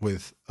up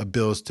with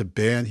bills to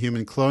ban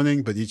human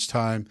cloning, but each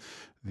time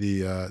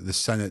the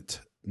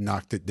Senate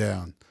knocked it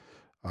down.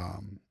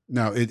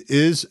 Now, it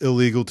is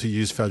illegal to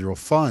use federal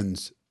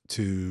funds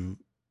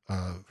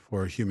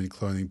for human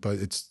cloning, but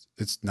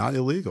it's not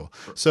illegal.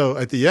 So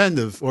at the end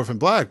of Orphan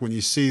Black, when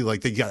you see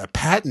like they got a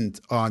patent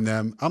on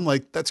them, I'm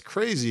like, that's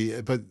crazy,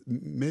 but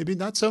maybe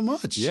not so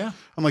much. Yeah.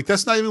 I'm like,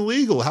 that's not even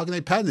legal. How can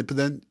they patent it? But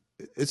then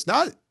it's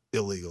not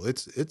illegal.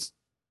 It's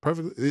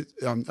perfectly.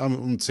 I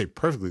wouldn't say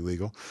perfectly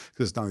legal,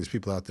 because there's not these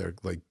people out there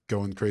like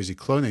going crazy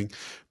cloning,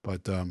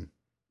 but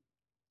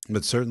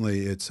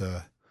certainly it's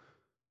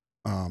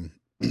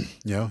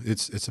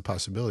it's a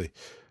possibility.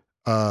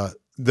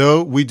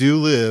 Though we do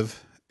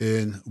live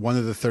in one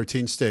of the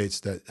 13 states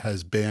that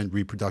has banned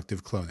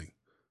reproductive cloning.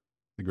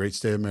 The great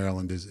state of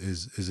Maryland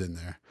is in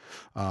there.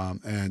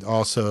 And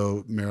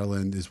also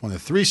Maryland is one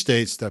of 3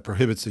 states that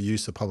prohibits the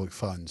use of public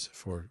funds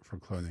for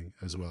cloning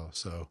as well.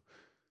 So,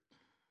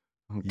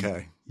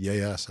 okay.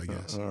 Yes, I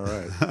guess. All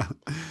right.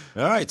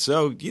 All right.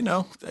 So,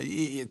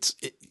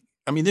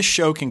 I mean, this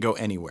show can go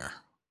anywhere,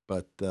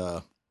 but,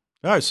 all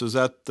right. So is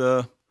that,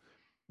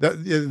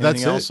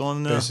 that's else it,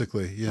 on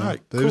basically. All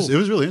right, cool. It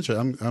was really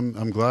interesting.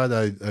 I'm glad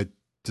I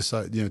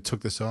decided,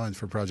 took this on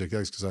for Project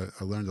X because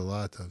I learned a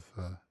lot of,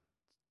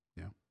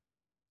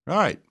 All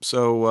right.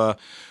 So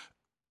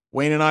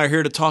Wayne and I are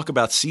here to talk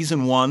about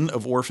season 1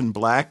 of Orphan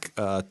Black,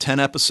 10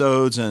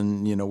 episodes.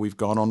 And, we've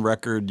gone on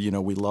record,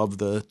 we love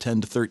the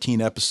 10 to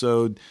 13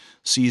 episode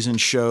season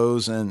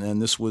shows.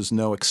 And this was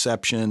no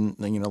exception.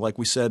 And, like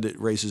we said, it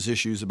raises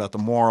issues about the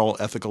moral,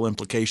 ethical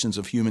implications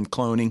of human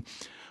cloning.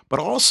 But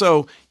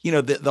also,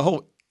 the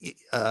whole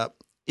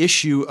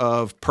issue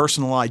of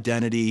personal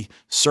identity,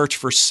 search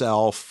for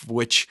self,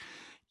 which,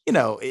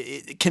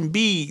 it can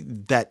be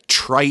that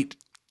trite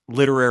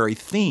literary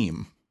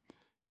theme,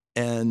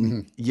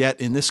 and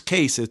yet in this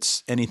case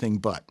it's anything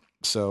but.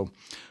 So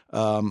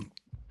all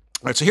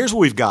right, so here's what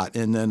we've got,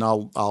 and then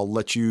I'll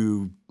let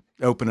you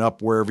open it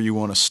up wherever you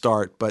want to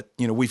start. But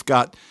we've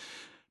got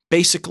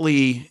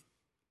basically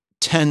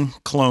 10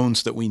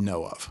 clones that we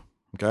know of.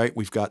 Okay,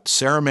 we've got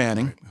Sarah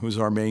Manning, who's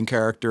our main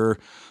character,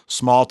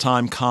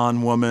 small-time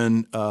con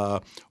woman,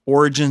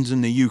 origins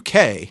in the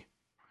UK,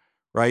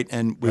 right,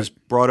 and was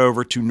brought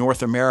over to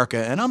North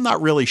America. And I'm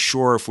not really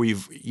sure if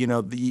we've,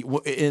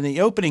 in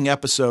the opening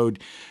episode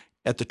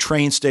at the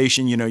train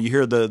station, you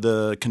hear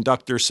the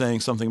conductor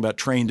saying something about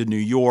train to New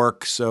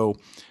York. So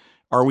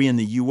are we in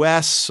the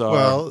U.S.?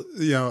 Well,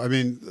 I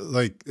mean,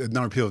 like a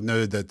number of people have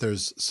noted that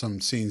there's some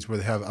scenes where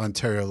they have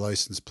Ontario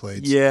license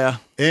plates. Yeah.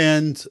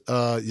 And,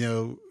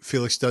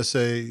 Felix does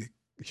say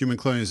human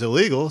cloning is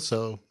illegal,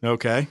 so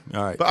okay,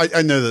 all right. But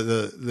I know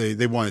that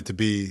they want it to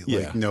be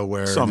like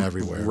nowhere and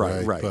everywhere,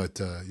 right? But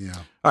all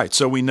right.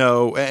 So we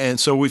know, and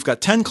so we've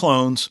got 10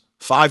 clones,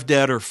 5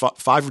 dead or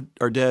 5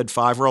 are dead,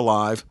 5 are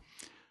alive.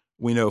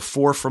 We know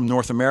 4 from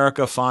North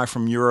America, 5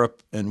 from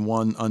Europe, and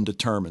 1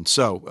 undetermined.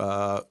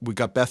 So we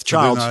got Beth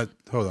Childs.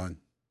 Hold on,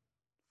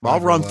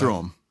 I'll run through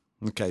them.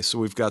 Okay, so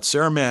we've got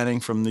Sarah Manning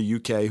from the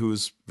UK, who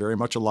is very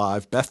much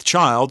alive. Beth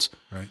Childs,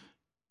 right,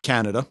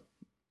 Canada,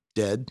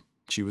 dead.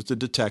 She was the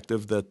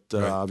detective that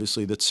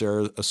obviously that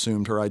Sarah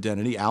assumed her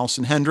identity.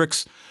 Allison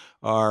Hendricks,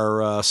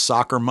 our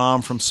soccer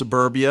mom from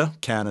suburbia,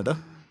 Canada.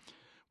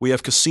 We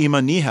have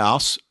Cosima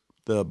Niehaus,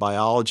 the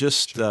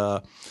biologist.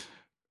 Sure.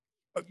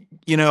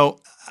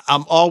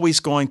 I'm always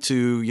going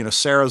to,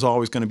 Sarah's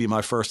always going to be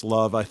my first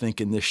love, I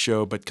think, in this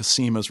show, but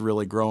Cosima's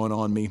really growing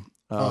on me.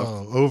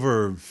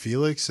 Over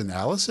Felix and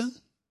Allison?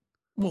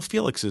 Well,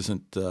 Felix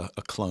isn't a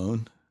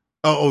clone.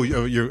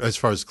 You're as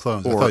far as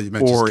clones. I thought you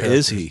meant or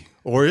is he?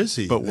 Or is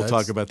he? But we'll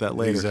talk about that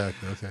later.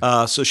 Exactly.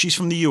 Okay. So she's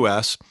from the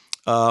U.S.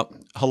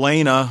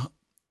 Helena,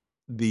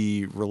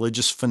 the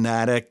religious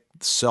fanatic,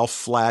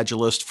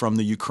 self-flagellist from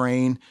the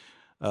Ukraine,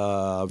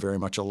 very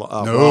much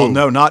alive.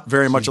 Not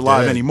very much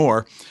alive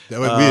anymore. That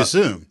would we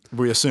assume.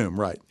 We assume,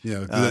 right?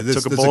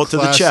 Took a bullet to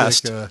the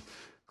chest.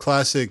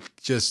 Classic,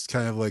 just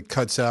kind of like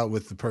cuts out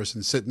with the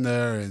person sitting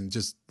there and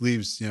just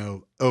leaves,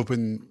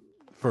 open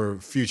for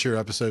future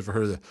episode for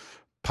her to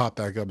pop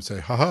back up and say,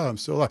 haha, I'm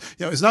still alive.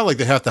 It's not like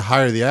they have to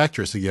hire the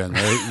actress again,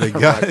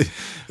 right?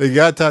 They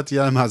got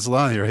Tatiana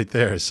Maslany right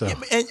there. So,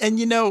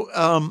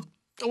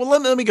 well,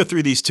 let me go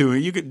through these two.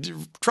 You could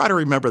try to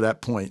remember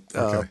that point.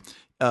 Okay.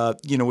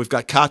 We've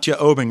got Katja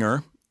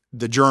Obinger,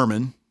 the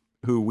German,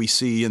 who we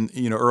see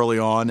early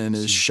on and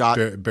is shot.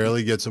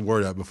 Barely gets a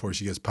word out before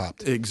she gets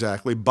popped.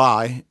 Exactly,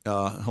 by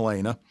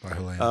Helena. By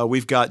Helena.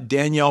 We've got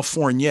Danielle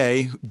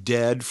Fournier,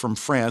 dead, from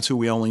France, who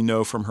we only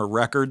know from her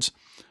records.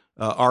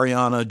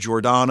 Ariana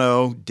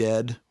Giordano,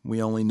 dead.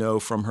 We only know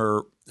from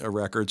her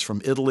records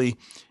from Italy.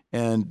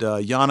 And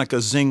Janneke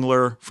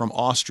Zingler from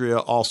Austria,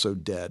 also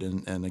dead.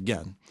 And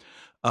again.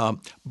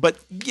 But,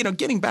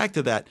 getting back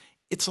to that,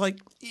 it's like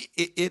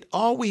it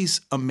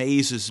always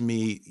amazes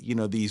me,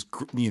 these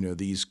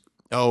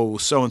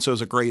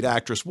so-and-so's a great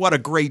actress. What a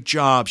great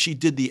job. She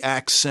did the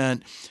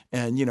accent.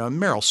 And,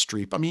 Meryl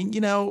Streep. I mean,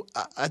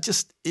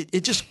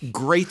 it just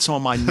grates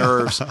on my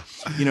nerves.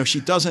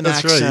 She does an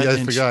accent. That's right.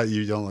 I forgot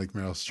you don't like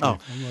Meryl Streep. Oh.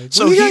 I'm like,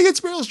 so what do you got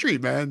against Meryl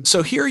Streep, man?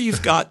 So here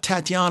you've got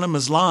Tatiana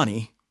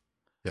Maslany.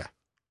 Yeah.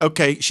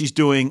 Okay, she's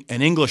doing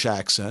an English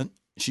accent.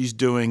 She's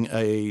doing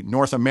a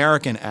North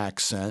American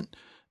accent.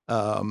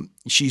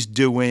 She's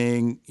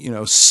doing,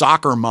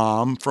 soccer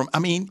mom from,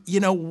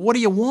 what do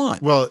you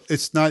want? Well,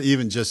 it's not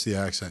even just the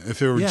accent.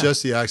 If it were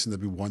just the accent,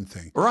 that'd be one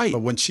thing. Right. But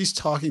when she's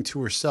talking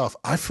to herself,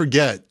 I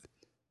forget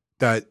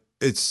that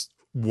it's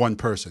one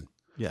person.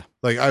 Yeah.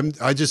 Like I'm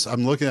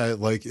looking at it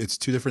like it's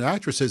 2 different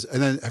actresses.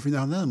 And then every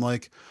now and then I'm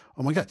like,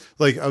 oh my God.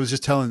 Like I was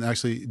just telling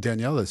actually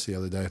Danielle this the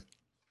other day.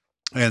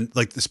 And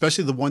like,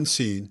 especially the one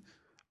scene,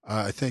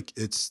 I think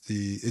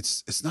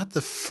it's not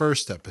the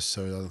first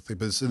episode, I don't think,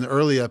 but it's an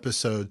early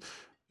episode.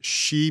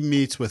 She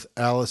meets with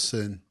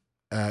Allison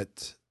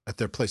at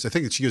their place. I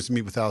think that she goes to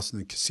meet with Allison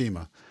in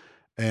Cosima,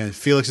 and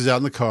Felix is out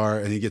in the car,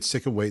 and he gets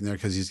sick of waiting there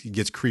because he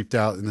gets creeped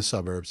out in the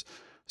suburbs.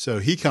 So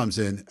he comes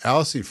in.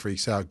 Allison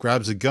freaks out,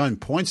 grabs a gun,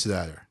 points it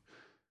at her.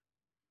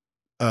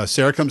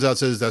 Sarah comes out,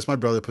 says, "That's my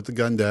brother. Put the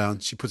gun down."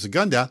 She puts the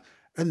gun down,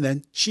 and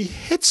then she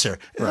hits her.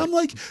 And I'm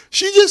like,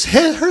 she just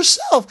hit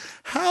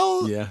herself.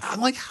 How? Yeah.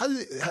 I'm like, how?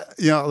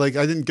 Like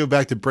I didn't go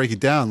back to break it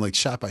down like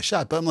shot by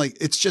shot, but I'm like,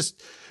 it's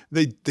just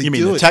they You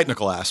mean do the it.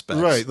 technical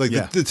aspects. Right? Like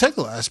yeah. the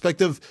technical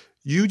aspect of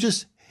you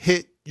just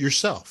hit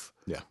yourself.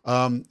 Yeah.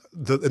 In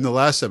the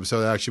last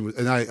episode, I actually was,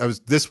 and I was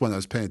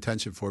paying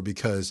attention for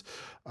because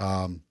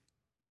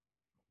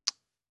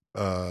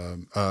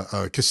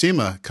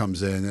Cosima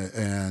comes in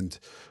and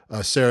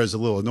Sarah's a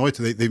little annoyed.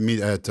 They meet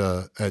at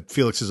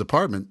Felix's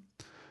apartment,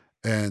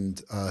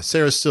 and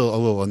Sarah's still a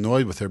little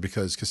annoyed with her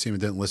because Cosima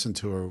didn't listen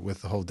to her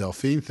with the whole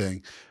Delphine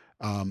thing,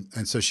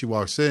 and so she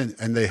walks in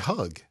and they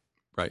hug.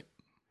 Right.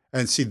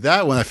 And see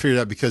that one I figured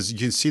out because you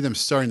can see them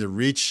starting to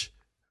reach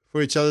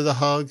for each other to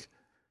hug.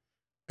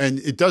 And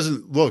it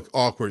doesn't look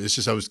awkward. It's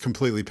just I was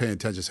completely paying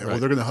attention. Saying, "Oh,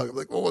 they're going to hug." I'm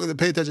like, "Oh, we're going to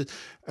pay attention."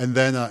 And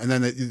then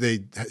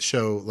they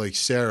show like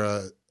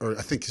Sarah, or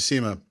I think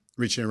Cosima,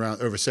 reaching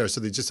around over Sarah. So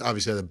they just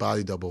obviously had a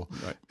body double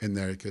in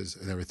there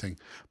and everything.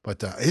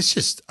 But it's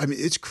just, I mean,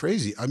 it's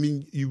crazy. I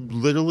mean, you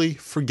literally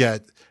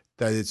forget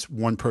that it's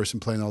one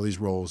person playing all these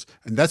roles,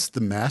 and that's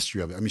the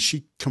mastery of it. I mean,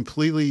 she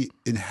completely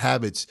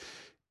inhabits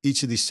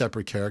each of these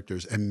separate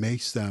characters and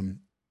makes them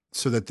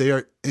so that they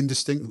are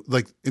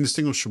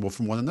indistinguishable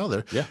from one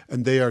another. Yeah.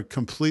 And they are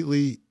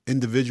completely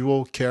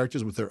individual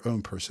characters with their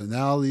own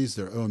personalities,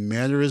 their own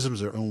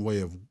mannerisms, their own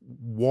way of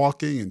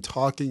walking and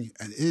talking.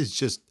 And it is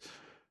just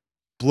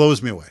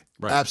blows me away.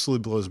 Right.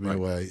 Absolutely blows me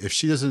away. If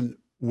she doesn't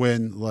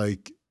win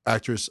like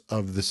Actress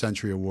of the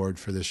Century Award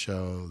for this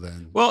show,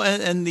 then. Well,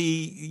 and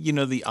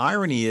the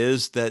irony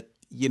is that,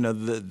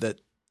 that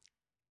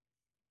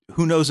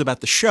who knows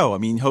about the show? I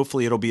mean,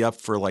 hopefully it'll be up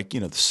for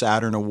the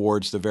Saturn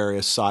Awards, the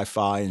various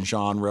sci-fi and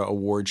genre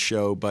award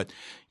show. But,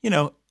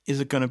 is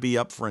it going to be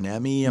up for an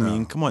Emmy? I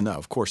mean, come on. No,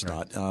 of course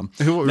not.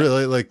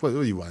 Really? Like, what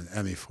do you want an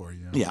Emmy for?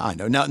 Yeah, I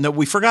know. Now,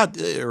 we forgot,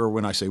 or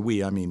when I say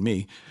we, I mean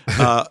me,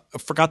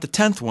 forgot the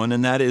 10th one.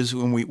 And that is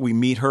when we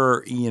meet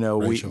her,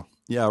 Rachel.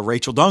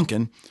 Rachel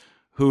Duncan,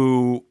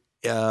 who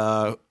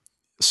Sarah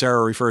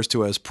refers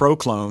to as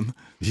Proclone.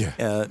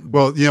 Yeah.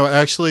 Well,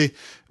 actually,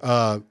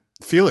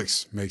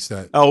 Felix makes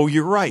that. Oh,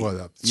 you're right. What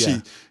up? Yeah.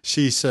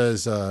 She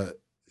says,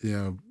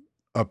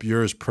 up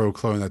yours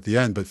Proclone at the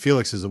end, but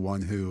Felix is the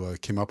one who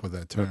came up with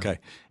that term. Okay.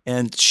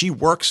 And she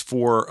works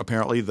for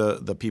apparently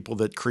the people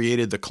that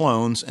created the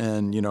clones,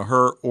 and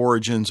her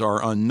origins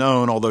are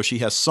unknown, although she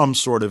has some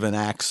sort of an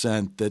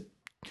accent that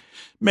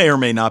may or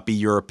may not be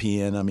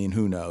European. I mean,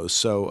 who knows?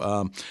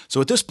 So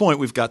at this point,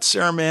 we've got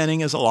Sarah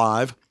Manning is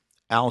alive,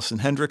 Allison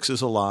Hendricks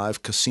is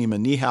alive, Cosima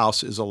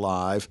Niehaus is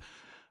alive,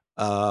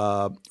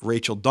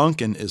 Rachel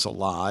Duncan is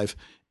alive,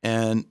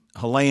 and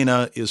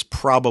Helena is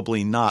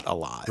probably not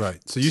alive. Right.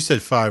 So you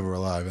said 5 were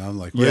alive, and I'm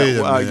like, wait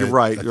a minute. You're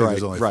right. I think You're right.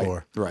 there's only right.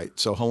 4. Right.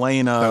 So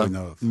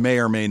Helena may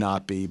or may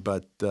not be,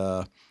 but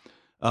now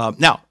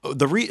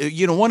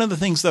one of the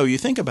things though you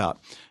think about,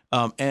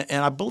 and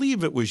I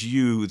believe it was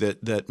you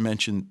that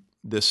mentioned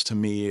this to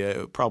me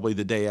probably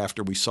the day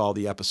after we saw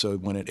the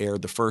episode when it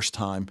aired the first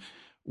time,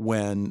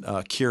 when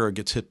Kira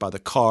gets hit by the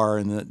car,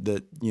 and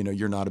that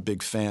you're not a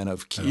big fan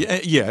of.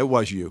 Yeah, it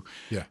was you.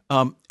 Yeah.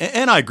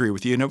 And I agree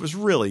with you. And it was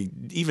really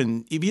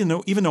even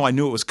though I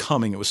knew it was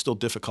coming, it was still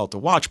difficult to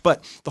watch.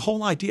 But the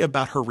whole idea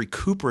about her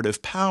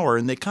recuperative power,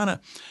 and they kind of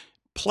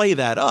play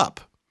that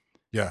up.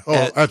 Yeah.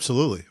 Oh,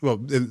 absolutely. Well,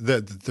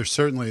 there's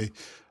certainly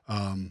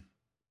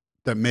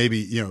that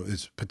maybe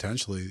is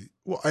potentially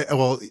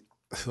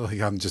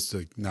I'm just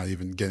not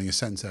even getting a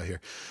sentence out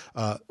here.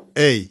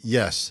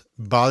 Yes,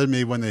 bothered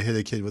me when they hit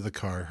a kid with a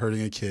car,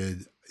 hurting a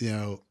kid.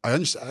 I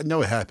understand. I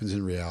know it happens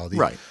in reality.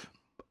 Right.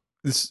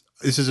 This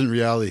isn't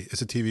reality.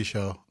 It's a TV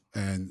show,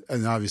 and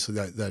obviously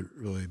that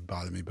really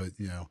bothered me. But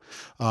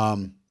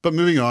but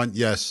moving on.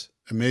 Yes,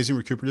 amazing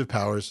recuperative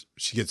powers.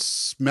 She gets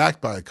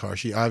smacked by a car.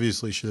 She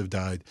obviously should have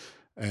died.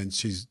 And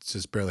she's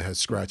just barely has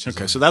scratches.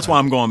 Okay, so that's why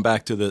I'm going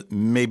back to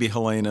maybe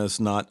Helena's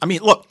not. I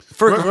mean, look,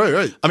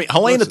 right. I mean,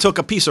 Helena took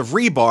a piece of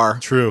rebar.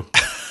 True.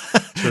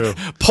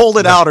 Pulled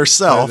it out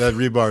herself. That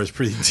rebar is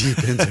pretty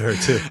deep into her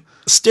too.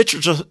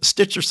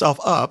 Stitch herself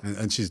up,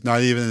 and she's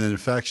not even an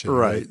infection.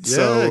 Right. Yeah,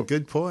 so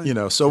good point.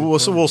 So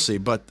we'll see.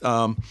 But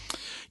now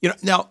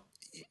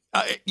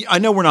I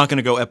know we're not going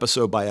to go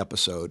episode by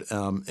episode.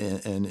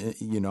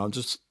 And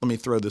just let me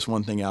throw this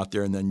one thing out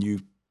there, and then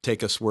you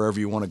take us wherever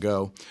you want to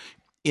go.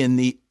 In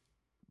the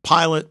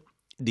pilot,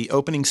 the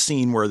opening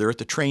scene where they're at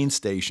the train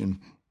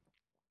station,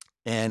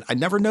 and I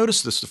never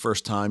noticed this the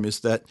first time, is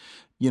that,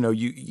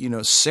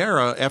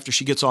 Sarah, after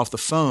she gets off the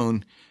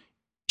phone,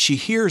 she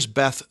hears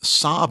Beth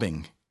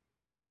sobbing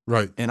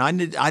Right. And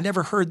I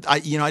never heard, I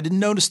didn't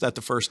notice that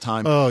the first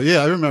time. Oh yeah,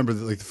 I remember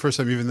that, like the first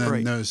time, even then,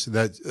 Right. noticed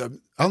that.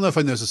 I don't know if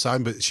I noticed the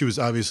sign, but she was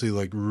obviously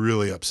like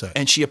really upset.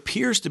 And she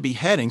appears to be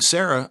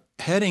Sarah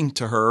heading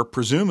to her,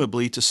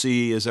 presumably to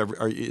see is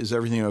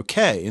everything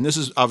okay. And this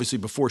is obviously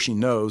before she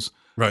knows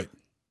Right.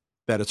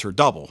 that it's her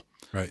double.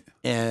 Right.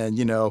 And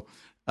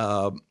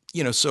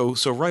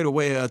so right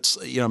away, it's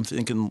I'm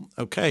thinking,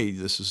 okay,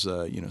 this is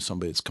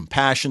somebody that's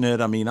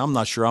compassionate. I mean, I'm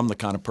not sure I'm the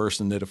kind of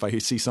person that if I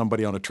see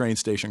somebody on a train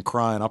station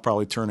crying, I'll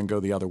probably turn and go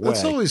the other way.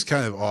 That's always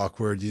kind of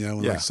awkward,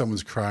 when Yeah. like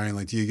someone's crying.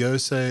 Like, do you go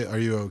say, "Are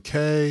you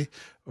okay,"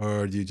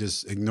 or do you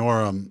just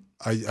ignore them?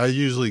 I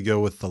usually go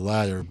with the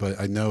latter, but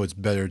I know it's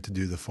better to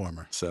do the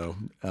former. So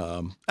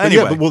But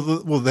anyway, yeah,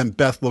 but well, then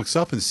Beth looks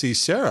up and sees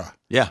Sarah.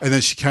 Yeah. And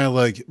then she kind of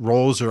like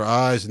rolls her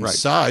eyes and Right.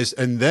 sighs,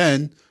 and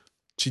then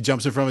she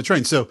jumps in front of a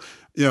train. So,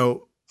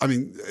 I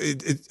mean,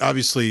 it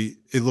obviously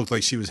it looked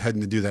like she was heading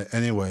to do that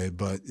anyway,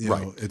 but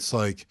Right. it's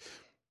like,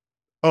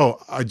 oh,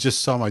 I just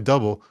saw my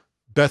double.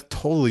 Beth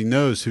totally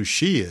knows who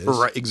she is.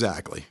 right,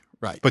 exactly,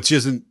 right, But she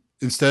doesn't,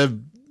 instead of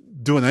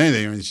doing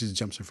anything, I mean, she just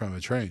jumps in front of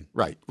a train.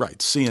 right,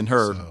 seeing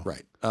her, So-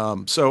 right.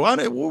 So I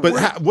don't.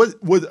 But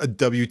what would a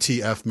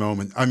WTF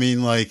moment? I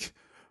mean, like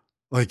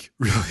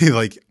really,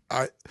 like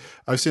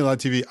I've seen a lot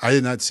of TV. I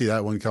did not see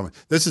that one coming.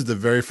 This is the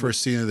very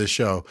first scene of the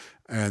show,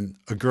 and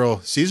a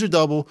girl sees her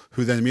double,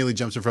 who then immediately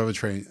jumps in front of a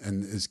train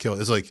and is killed.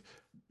 It's like,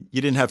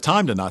 you didn't have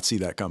time to not see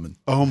that coming.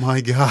 oh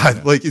my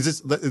god! Like, is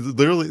this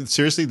literally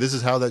seriously? This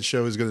is how that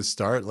show is going to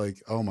start?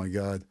 Like, oh my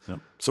god! Yep.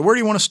 So where do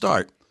you want to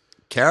start?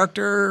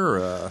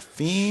 Character,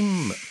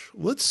 theme?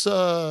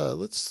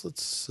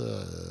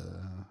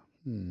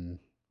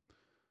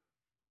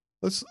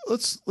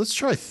 Let's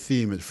try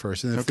theme at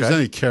first, and if there's Okay.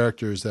 any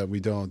characters that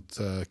we don't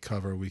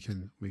cover, we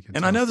can.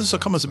 And I know talk this will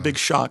about, come as a so. big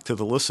shock to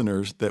the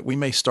listeners that we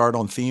may start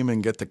on theme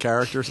and get the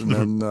characters and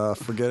then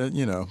forget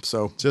it.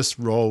 So Just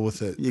roll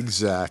with it.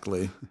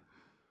 exactly.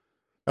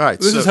 All right.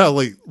 This so, is how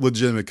like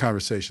legitimate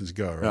conversations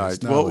go, right? all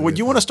It's right. not Well, like would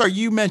you a- want to start?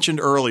 You mentioned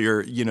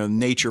earlier,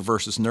 nature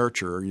versus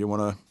nurture. You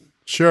want to?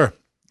 Sure.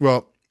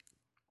 Well,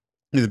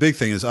 the big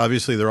thing is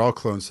obviously they're all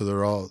clones, so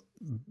they're all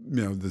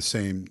the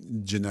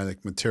same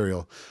genetic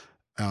material,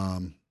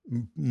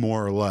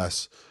 more or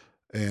less,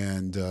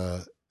 and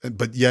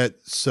but yet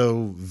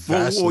so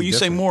vastly. Well, you say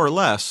different. more or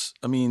less.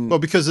 I mean, Well,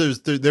 because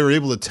they were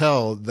able to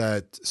tell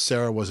that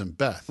Sarah wasn't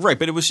Beth. right,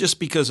 but it was just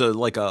because of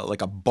like a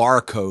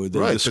barcode that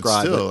Right, but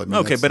described still, it. I mean,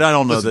 okay, that's- but I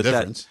don't know that's a that.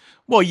 difference.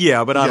 Well,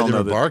 yeah, but I Yeah, don't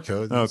know different that.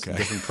 barcode. It's Okay. a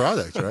different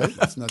product, right?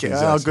 It's not Okay, the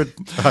well, exact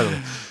same. good. I don't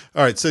know.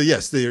 All right, so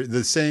yes, they're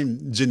the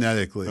same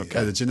genetically. Okay.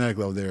 At the genetic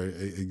level, they're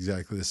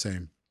exactly the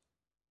same.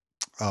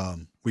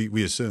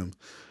 We assume,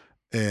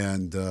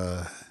 and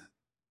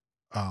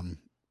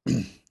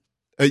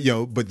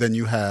but then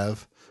you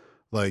have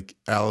like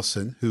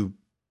Allison, who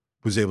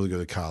was able to go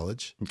to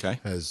college, Okay.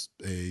 has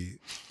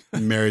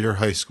married her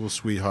high school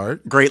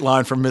sweetheart. Great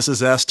line from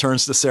Mrs. S.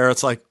 Turns to Sarah.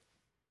 It's like,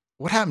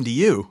 what happened to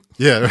you?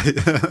 Yeah,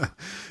 right.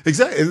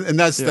 Exactly, and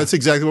that's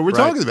exactly what we're Right,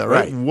 talking about,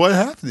 right? right. What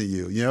happened to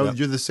you? Yep.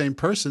 You're the same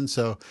person,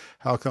 so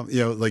how come?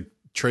 Like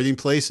Trading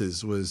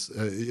Places was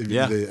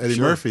Eddie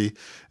sure. Murphy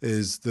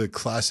is the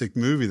classic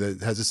movie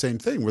that has the same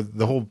thing, where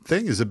the whole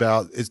thing is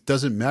about it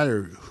doesn't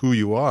matter who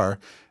you are.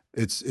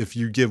 It's if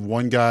you give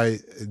one guy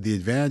the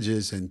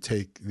advantages and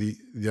take the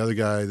other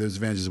guy those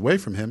advantages away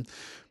from him,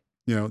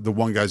 the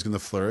one guy's going to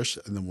flourish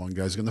and the one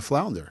guy's going to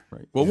flounder.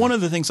 Right. Well, one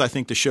of the things I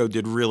think the show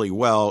did really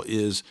well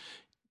is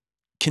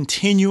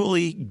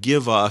continually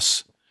give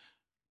us,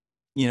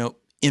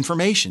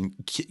 information,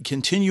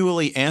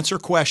 continually answer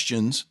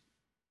questions.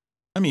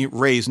 I mean,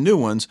 raise new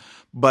ones,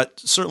 but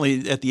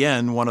certainly at the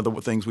end, one of the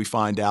things we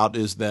find out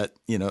is that,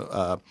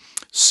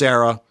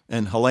 Sarah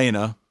and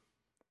Helena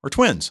are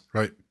twins.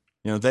 Right.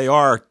 They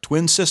are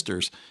twin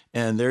sisters.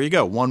 And there you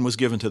go. One was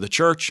given to the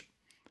church.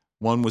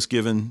 One was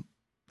given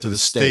to the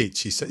state.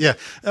 She said, yeah.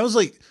 That was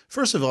like,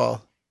 first of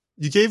all,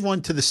 you gave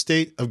one to the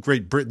state of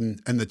Great Britain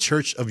and the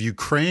Church of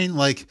Ukraine.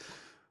 Like,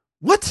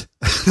 what?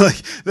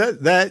 Like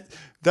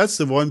that's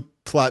the one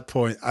plot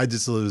point I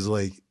just was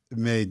like, it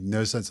made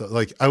no sense.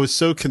 Like, I was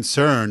so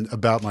concerned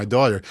about my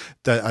daughter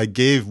that I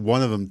gave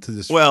one of them to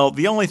this. Well,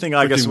 the only thing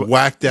I guess freaking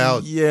whacked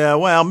out. Yeah,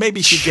 well,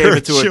 maybe she gave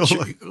it to a.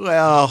 church.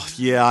 Well,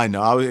 yeah, I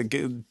know.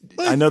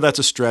 I know that's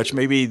a stretch.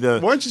 Maybe Why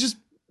don't you just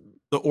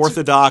the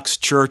Orthodox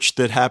church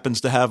that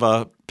happens to have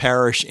a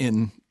parish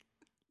in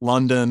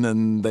London,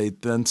 and they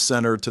then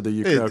sent her to the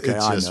UK. Okay,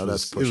 I know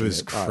that's pushing it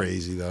was All right.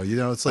 crazy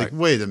though. It's like,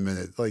 wait a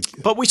minute, like,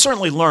 But we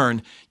certainly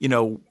learn,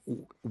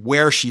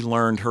 where she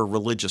learned her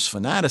religious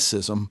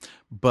fanaticism.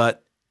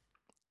 But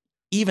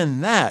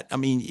even that, I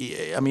mean,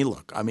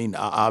 look,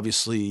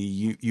 obviously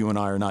you and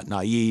I are not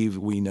naive.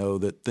 We know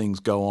that things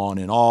go on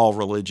in all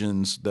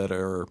religions that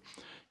are,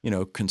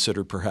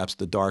 considered perhaps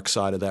the dark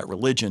side of that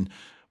religion.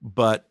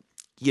 But,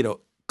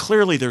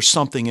 clearly there's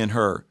something in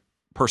her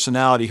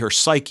personality, her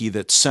psyche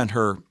that sent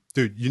her.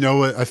 dude, you know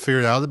what I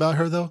figured out about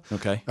her though?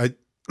 Okay.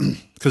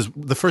 Because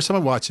the first time I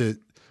watched it,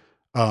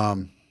 I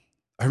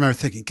remember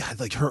thinking, God,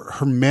 like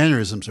her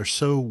mannerisms are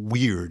so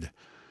weird.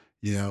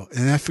 you know.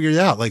 And I figured it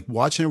out, like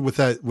watching her with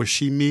that, where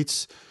she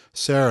meets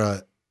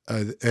Sarah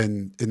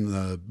and in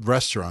the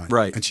restaurant,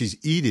 Right. and she's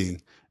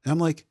eating, and I'm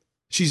like,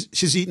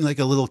 she's eating like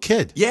a little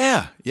kid.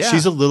 Yeah. Yeah.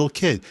 She's a little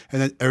kid,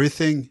 and then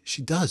everything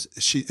she does,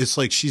 it's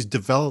like she's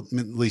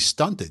developmentally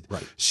stunted.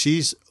 Right.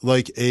 She's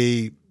like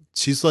a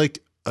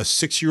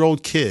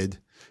 6-year-old kid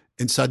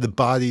inside the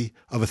body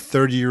of a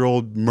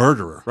 30-year-old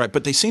murderer. Right.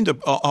 But they seem to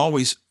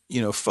always,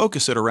 you know,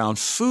 focus it around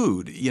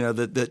food, you know,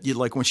 that you,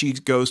 like when she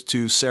goes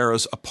to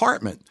Sarah's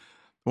apartment,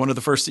 one of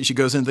the first things, she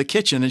goes into the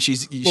kitchen and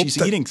she's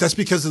eating. That's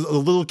because the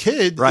little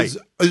kid, Right.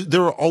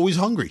 They're always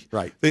hungry.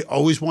 Right. They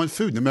always want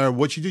food, no matter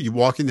what you do. You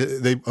walk into,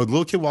 a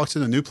little kid walks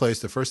in a new place,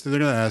 the first thing they're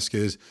going to ask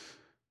is,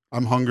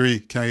 "I'm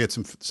hungry. Can I get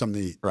something to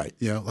eat?" Right.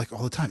 You know, like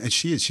all the time. And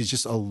she's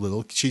just a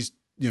little. She's,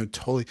 you know,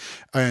 totally.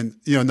 And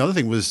you know, another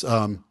thing was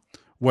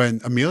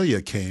when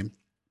Amelia came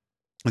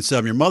and said,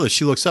 "I'm your mother."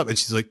 She looks up and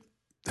she's like,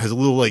 has a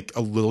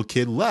little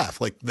kid laugh,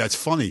 like, "That's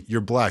funny.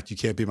 You're black. You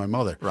can't be my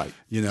mother." Right.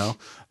 You know.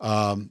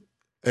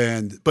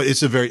 But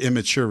it's a very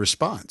immature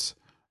response,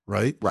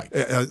 right? Right.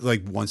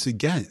 Like, once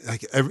again,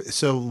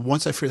 so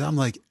once I figured out, I'm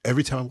like,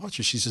 every time I watch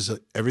her, she's just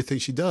like, everything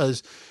she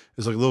does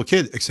is like a little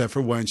kid, except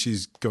for when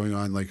she's going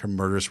on like her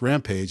murderous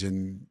rampage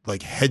and like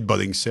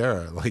headbutting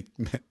Sarah. Like,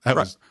 man, that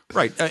was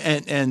Right.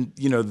 And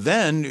you know,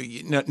 then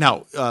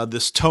now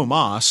this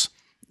Tomas,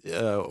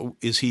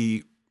 is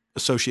he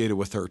associated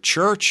with her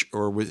church,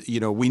 or with, you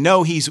know, we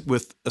know he's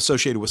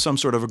associated with some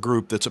sort of a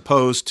group that's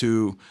opposed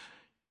to,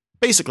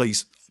 basically,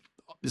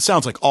 it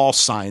sounds like all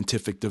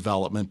scientific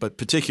development, but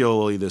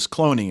particularly this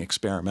cloning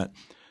experiment.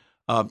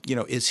 You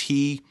know, is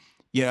he,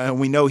 you know, and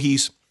we know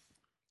he's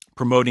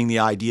promoting the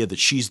idea that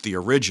she's the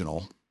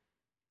original,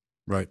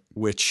 right.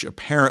 which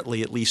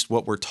apparently, at least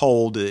what we're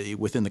told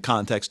within the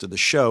context of the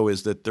show,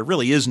 is that there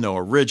really is no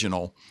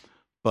original,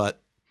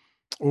 but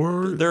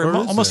there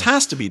almost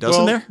has to be,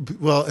 doesn't there?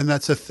 Well, and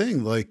that's a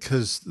thing, like,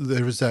 because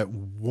there was that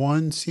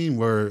one scene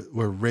where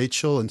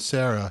Rachel and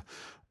Sarah,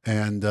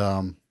 and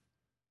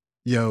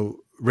you know,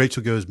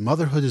 Rachel goes,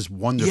 "Motherhood is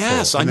wonderful."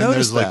 Yes, and I then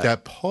noticed there's like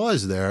that. that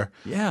pause there,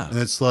 Yeah. and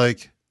it's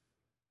like,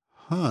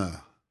 huh,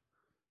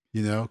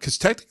 you know, because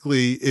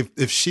technically,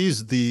 if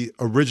she's the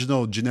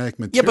original genetic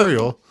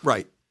material,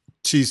 Right.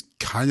 she's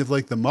kind of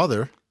like the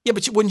mother. Yeah,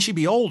 but wouldn't she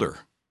be older?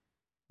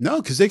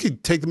 No, because they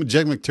could take the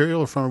genetic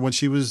material from her when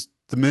she was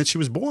the minute she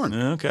was born.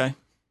 Okay.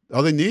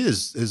 All they need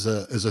is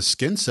a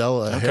skin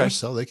cell, a hair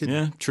cell. They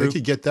could true. They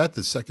could get that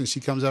the second she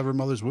comes out of her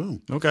mother's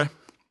womb. Okay.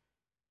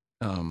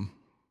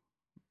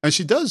 And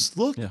she does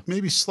look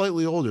maybe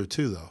slightly older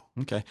too, though.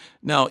 Okay.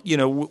 Now, you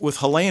know, with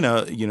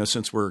Helena, you know,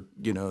 since we're,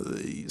 you know,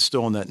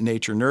 still in that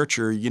nature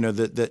nurture, you know,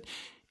 that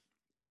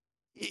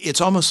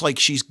it's almost like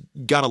she's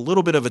got a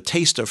little bit of a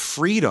taste of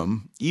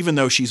freedom, even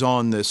though she's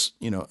on this,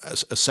 you know,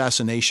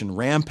 assassination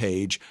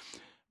rampage.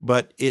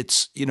 But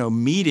it's, you know,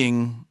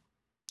 meeting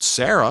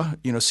Sarah,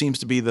 you know, seems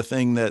to be the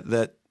thing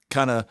that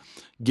kind of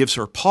gives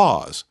her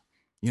pause.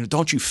 You know,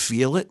 don't you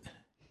feel it?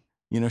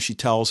 You know, she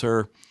tells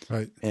her,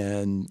 right.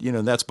 And, you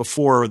know, that's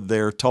before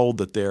they're told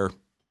that they're,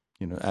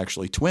 you know,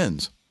 actually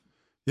twins.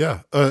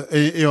 Yeah. And,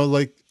 you know,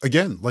 like,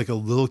 again, like a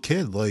little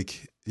kid,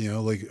 like, you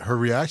know, like her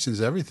reactions,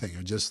 everything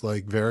are just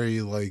like very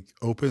like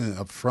open and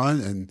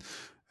upfront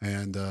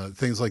and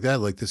things like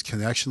that. Like this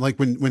connection, like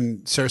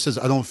when Sarah says,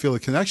 "I don't feel a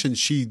connection,"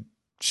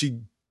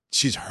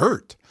 she's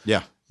hurt.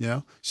 Yeah. You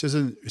know, she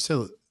doesn't,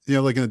 you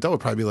know, like an adult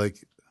would probably be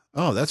like,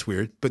 "Oh, that's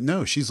weird." But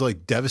no, she's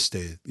like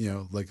devastated, you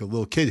know, like a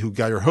little kid who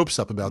got her hopes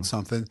up about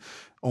something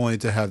only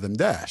to have them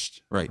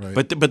dashed. Right.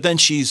 But then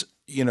she's,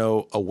 you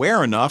know,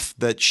 aware enough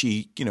that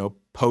she, you know,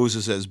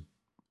 poses as,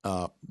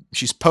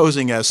 she's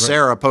posing as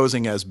Sarah,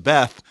 posing as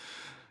Beth,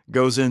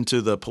 goes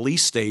into the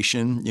police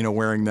station, you know,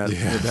 wearing that,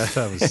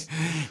 that was...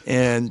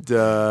 and,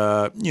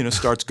 you know,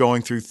 starts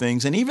going through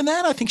things. And even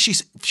that, I think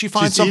she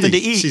finds something to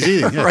eat. She's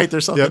eating. Yeah. Right.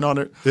 There's something on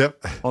her,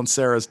 on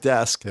Sarah's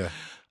desk.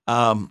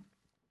 Yeah.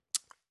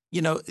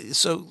 You know,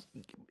 so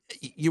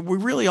we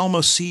really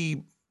almost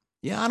see,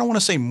 I don't want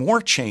to say more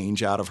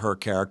change out of her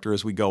character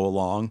as we go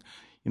along,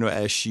 you know,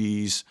 as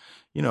she's,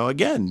 you know,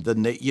 again,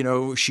 you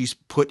know, she's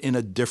put in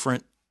a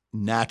different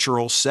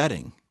natural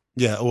setting.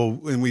 Yeah. Well,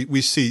 and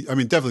we see, I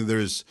mean, definitely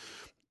there's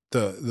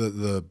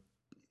the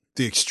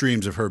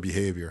extremes of her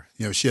behavior.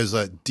 You know, she has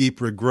that deep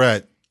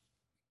regret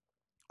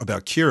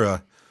about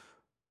Kira,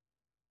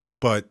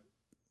 but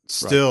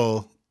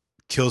still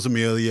kills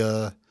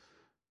Amelia,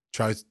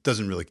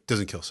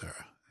 doesn't kill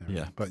Sarah.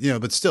 Yeah. But, you know,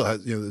 but still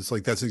has, you know, it's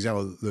like, that's an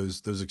example of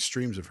those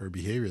extremes of her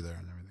behavior there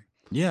and everything.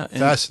 Yeah.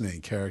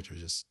 Fascinating character.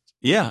 Just.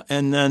 Yeah.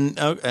 And then,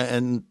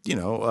 and you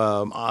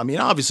know, I mean,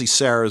 obviously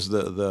Sarah's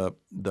the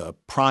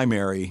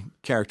primary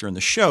character in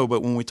the show,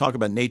 but when we talk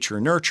about nature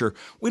and nurture,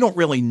 we don't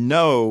really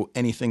know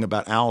anything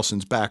about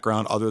Allison's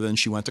background other than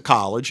she went to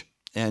college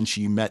and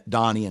she met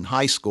Donnie in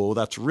high school.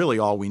 That's really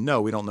all we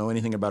know. We don't know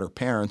anything about her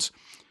parents,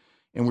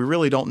 and we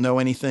really don't know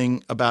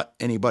anything about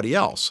anybody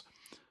else.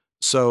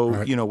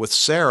 So, you know, with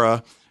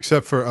Sarah,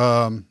 except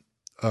for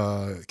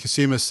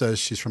Cosima says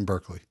she's from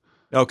Berkeley.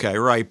 Okay,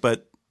 right,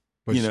 but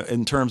you know,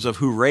 in terms of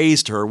who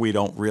raised her, we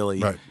don't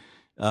really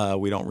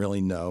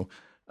know.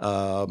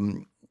 Yeah,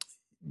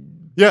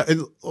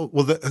 and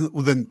well,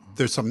 then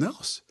there's something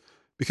else,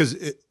 because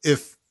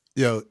if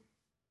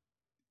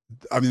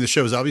I mean, the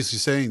show is obviously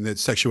saying that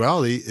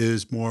sexuality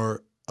is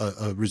more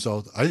a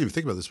result. I didn't even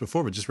think about this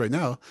before, but just right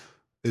now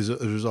is a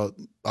result,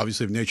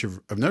 obviously,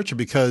 of nurture,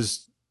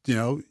 because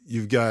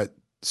you've got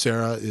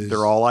Sarah is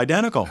They're all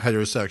identical.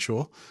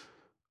 heterosexual,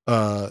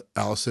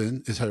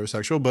 Allison is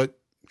heterosexual, but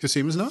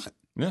Cosima's not.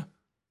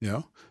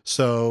 Yeah.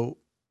 So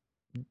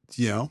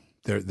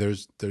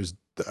there's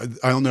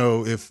I don't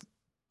know if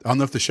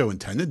the show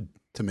intended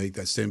to make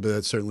that statement, but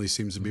that certainly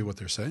seems to be what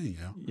they're saying.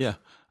 Yeah.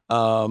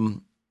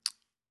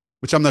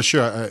 Which I'm not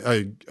sure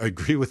I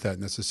agree with that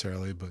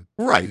necessarily, but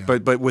right.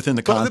 But within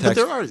the context,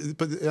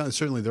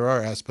 certainly there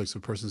are aspects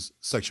of a person's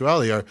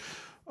sexuality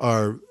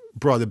are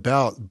brought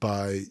about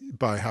by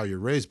how you're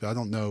raised. But I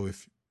don't know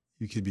if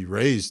you could be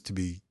raised to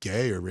be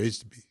gay or raised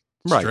to be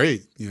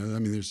straight. I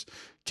mean, there's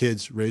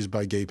kids raised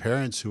by gay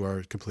parents who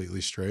are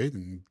completely straight,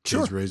 and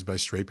kids raised by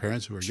straight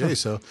parents who are gay.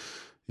 So,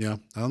 I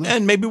don't know.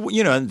 And maybe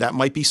that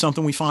might be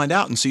something we find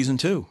out in season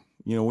 2.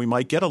 We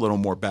might get a little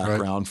more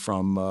background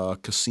from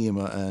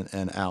Cosima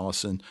and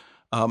Allison.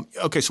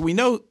 Okay, so we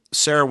know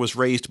Sarah was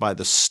raised by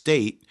the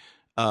state,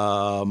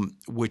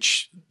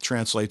 which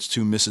translates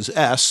to Mrs.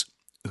 S,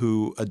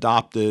 who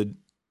adopted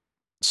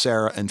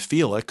Sarah and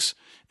Felix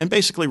and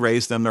basically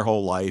raised them their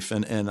whole life.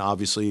 And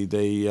obviously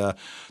they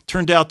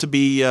turned out to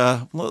be,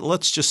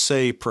 let's just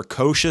say,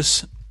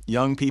 precocious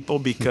young people,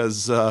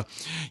 because,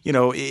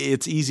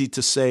 it's easy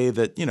to say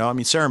that,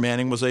 Sarah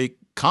Manning was a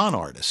con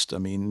artist.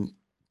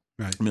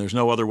 Right. There's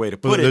no other way to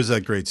put it. There's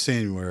that great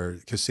scene where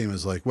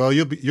Cosima's like, "Well,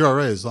 you're all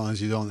right as long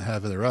as you don't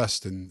have an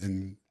arrest,"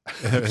 and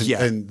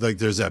like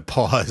there's that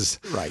pause,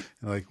 right?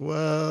 Like,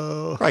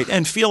 well, right.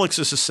 And Felix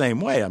is the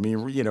same way. Right.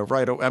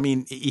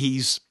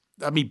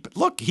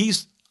 Look,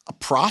 he's a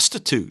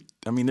prostitute.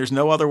 There's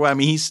no other way.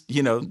 He's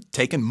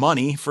taking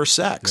money for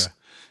sex.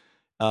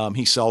 Yeah.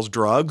 He sells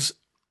drugs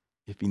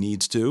if he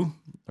needs to,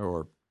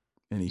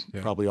 and he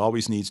probably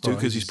always needs to,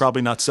 because he's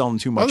probably not selling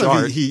too much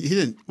art. He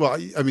didn't. Well,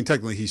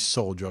 technically he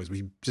sold drugs, but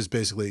he just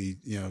basically,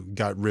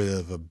 got rid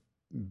of a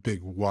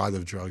big wad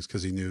of drugs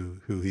because he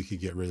knew who he could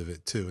get rid of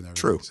it to, and everything.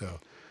 True.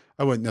 So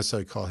I wouldn't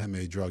necessarily call him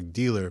a drug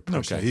dealer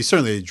per se. He's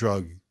certainly a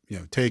drug,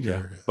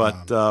 taker.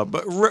 Yeah.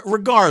 But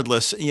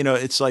regardless,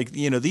 it's like,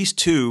 these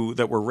two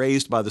that were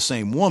raised by the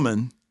same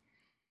woman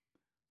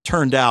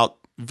turned out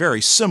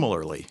very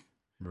similarly.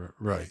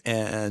 Right.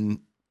 And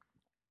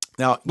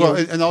now,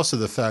 and also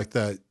the fact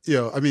that,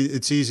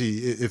 it's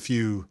easy if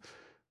you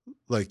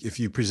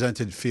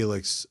presented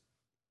Felix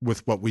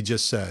with what we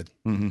just said,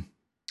 mm-hmm.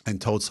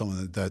 and told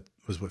someone that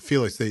was what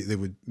Felix, they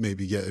would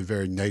maybe get a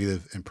very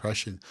negative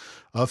impression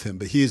of him.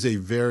 But he is a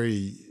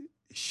very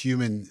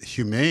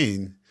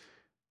humane,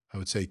 I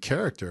would say,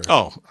 character.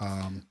 Oh,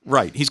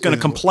 right. He's going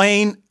to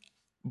complain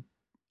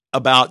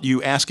about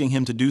you asking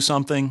him to do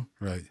something,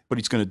 right? But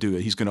he's going to do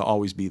it. He's going to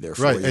always be there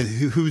for you. Right, and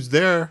who's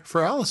there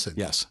for Allison?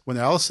 Yes. When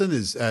Allison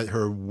is at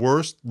her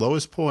worst,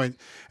 lowest point,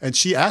 and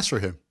she asks for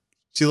him.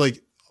 She,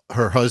 like,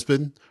 her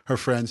husband, her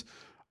friends,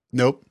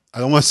 nope, I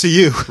don't want to see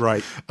you.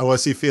 Right. I want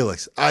to see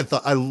Felix. I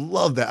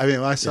love that.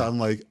 When I saw it, I'm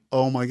like,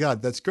 oh my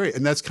God, that's great.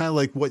 And that's kind of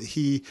like what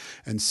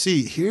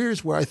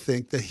here's where I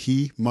think that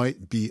he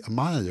might be a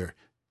monitor,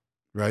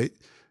 right?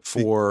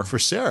 For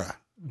Sarah.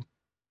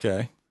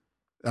 Okay.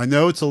 I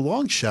know it's a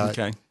long shot,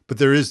 but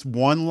there is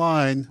one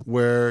line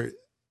where,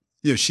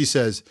 she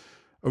says,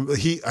 I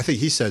think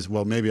he says,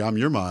 well, maybe I'm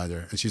your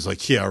monitor. And she's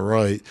like, yeah,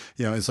 right.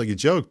 It's like a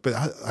joke. But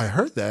I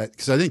heard that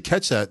because I didn't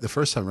catch that the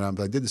first time around,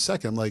 but I did the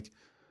second. I'm like,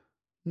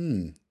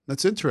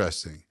 that's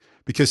interesting,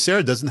 because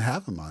Sarah doesn't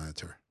have a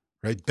monitor,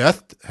 right?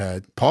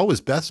 Paul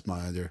was Beth's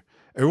monitor.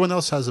 Everyone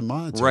else has a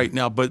monitor. Right.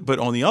 Now, but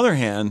on the other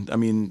hand,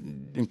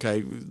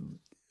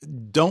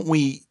 don't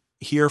we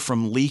hear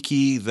from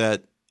Leakey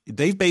that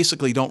they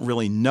basically don't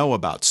really know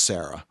about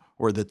Sarah,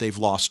 or that they've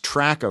lost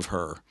track of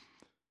her,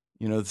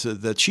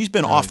 that she's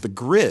been off the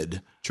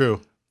grid.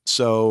 True.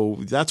 So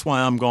that's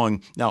why I'm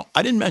going. Now,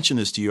 I didn't mention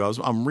this to you.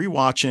 I'm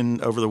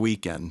rewatching over the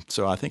weekend.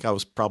 So I think I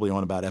was probably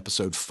on about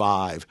episode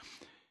 5.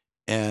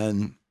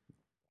 And,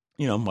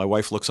 my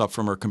wife looks up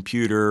from her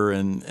computer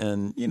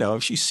and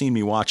she's seen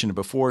me watching it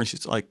before, and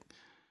she's like,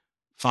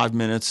 5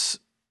 minutes.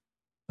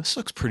 This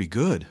looks pretty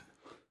good.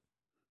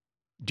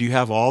 Do you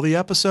have all the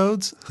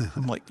episodes?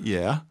 I'm like,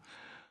 yeah.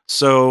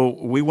 So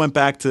we went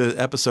back to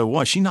episode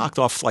 1. She knocked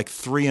off like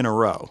 3 in a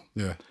row.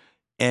 Yeah.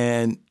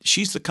 And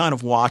she's the kind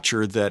of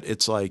watcher that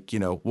it's like,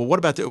 well, what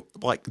about do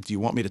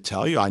you want me to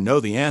tell you? I know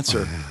the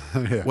answer.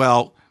 Yeah.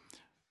 Well,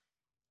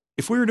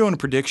 if we were doing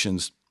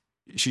predictions,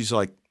 she's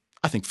like,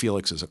 I think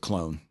Felix is a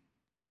clone.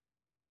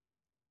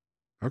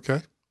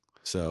 Okay.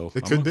 So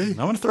it could be. I'm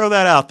going to throw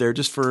that out there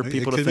just for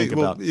people to think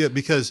about. Yeah,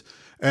 because,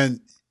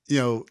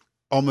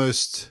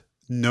 almost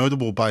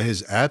notable by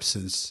his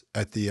absence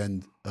at the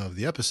end of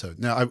the episode.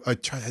 Now, I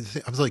tried to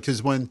think, I was like,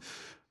 because when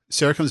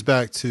Sarah comes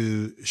back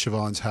to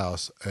Siobhan's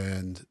house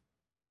and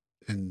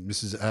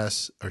Mrs.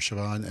 S or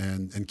Siobhan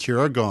and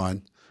Kira are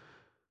gone,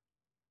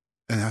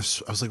 and I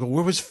was like, well,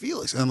 where was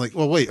Felix? And I'm like,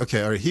 well, wait,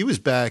 okay, all right, he was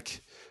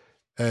back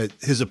at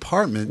his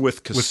apartment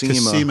With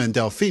Cosima. And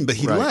Delphine, but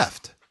he Right.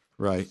 left,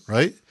 Right.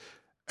 right?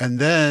 And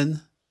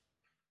then,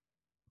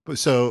 but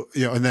so,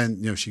 and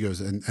then, she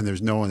goes, and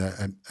there's no one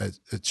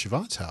at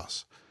Siobhan's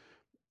house.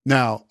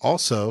 Now,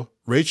 also,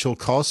 Rachel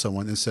calls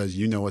someone and says,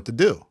 you know what to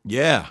do.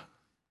 Yeah.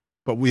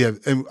 But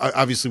and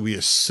obviously we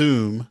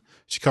assume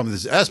she called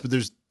Mrs. S, but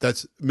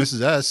that's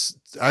Mrs. S.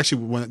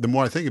 Actually, the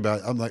more I think about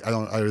it, I'm like, I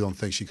don't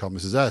think she called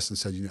Mrs. S and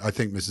said, I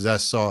think Mrs.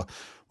 S saw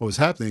what was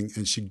happening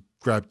and she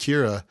grabbed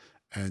Kira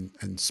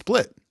and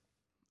split.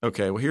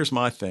 Okay. Well, here's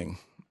my thing.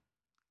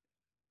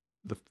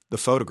 The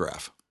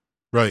photograph,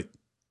 Right.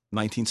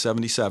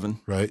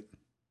 1977, Right.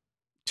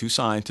 2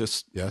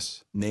 scientists,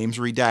 Yes. names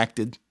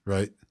redacted.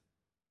 Right.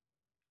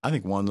 I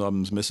think one of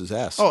them's Mrs.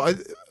 S. Oh,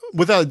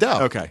 without a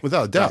doubt. Okay.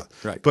 Without a doubt.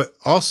 Right. But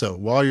also,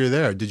 while you're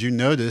there, did you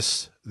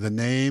notice the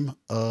name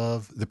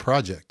of the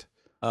project?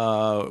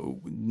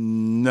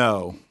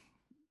 No.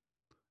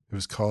 It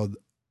was called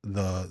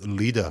the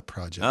Leda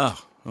Project.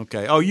 Oh,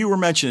 okay. Oh, you were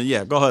mentioning.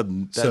 Yeah, go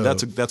ahead. So-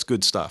 That's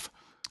good stuff.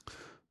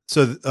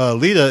 So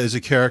Leda is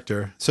a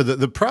character. So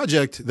the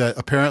project that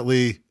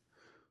apparently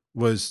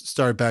was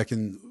started back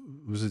in,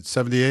 was it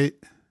 78?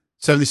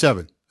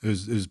 77. It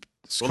was it's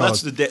Well, called,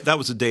 that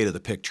was the date of the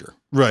picture.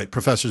 right.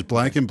 Professors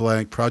blank and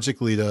blank,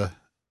 Project Leda,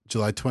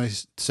 July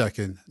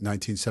 22nd,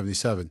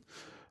 1977.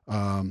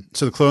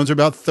 So the clones are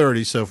about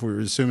 30. So if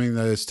we're assuming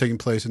that it's taking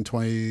place in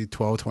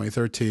 2012,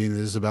 2013, this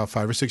is about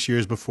 5 or 6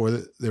 years before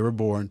they were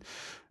born.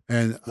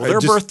 And Well,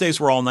 their birthdays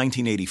were all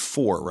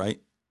 1984,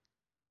 right?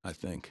 I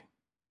think.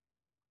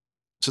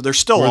 So they're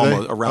still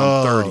almost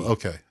around 30.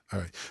 Okay. All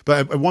right.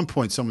 But at one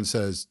point, someone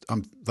says,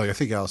 I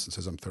think Allison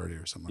says I'm 30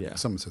 or something. Yeah.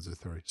 Someone says they're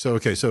 30. So,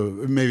 okay. So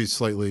maybe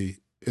slightly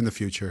in the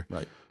future.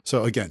 Right.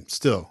 So again,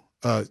 still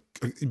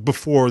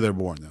before they're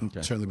born, though.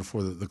 Okay. Certainly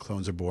before the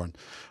clones are born.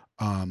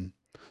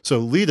 So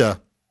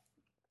Leda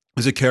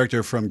is a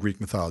character from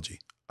Greek mythology.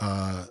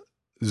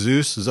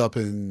 Zeus is up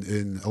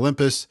in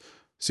Olympus,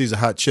 sees a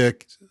hot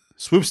chick,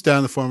 swoops down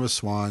in the form of a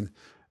swan,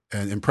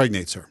 and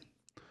impregnates her.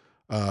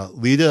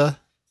 Leda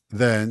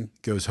then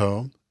goes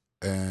home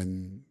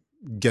and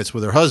gets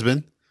with her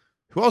husband,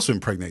 who also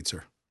impregnates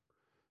her.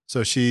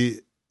 So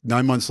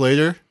 9 months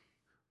later,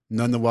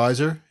 none the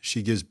wiser,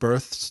 she gives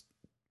birth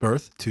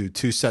to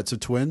 2 sets of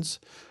twins.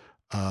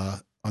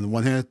 On the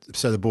one hand, a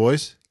set of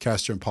boys,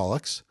 Castor and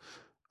Pollux.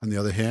 On the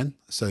other hand,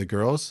 a set of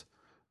girls,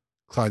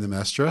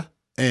 Clytemnestra,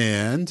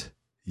 and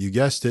you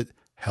guessed it,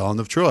 Helen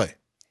of Troy.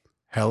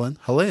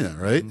 Helena,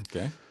 right?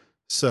 Okay.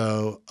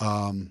 So,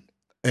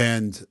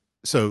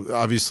 so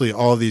obviously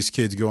all these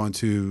kids go on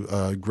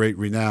to great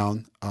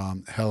renown.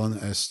 Helen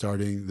as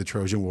starting the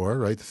Trojan War,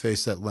 right? The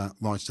face that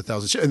launched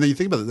 1,000 ships. And then you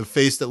think about it, the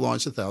face that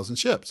launched 1,000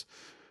 ships.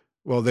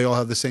 Well, they all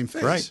have the same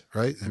face,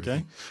 right?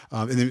 Okay.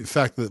 And in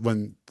fact, that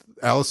when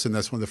Allison,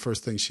 that's one of the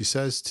first things she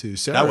says to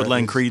Sarah. That would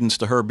lend credence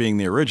to her being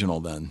the original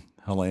then,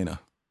 Helena.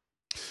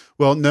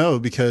 Well, no,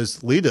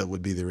 because Leda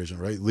would be the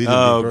original, right? Leda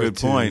Oh, would give good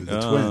birth to point.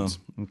 the twins.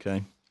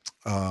 Okay.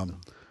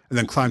 And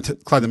then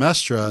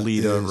Clytemnestra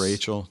Leda, is-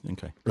 Rachel.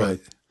 Okay. Right.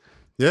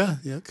 Yeah,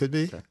 could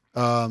be. Okay.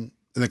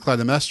 And then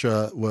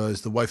Clytemnestra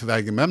was the wife of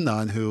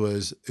Agamemnon, who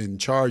was in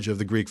charge of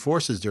the Greek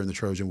forces during the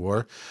Trojan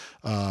War.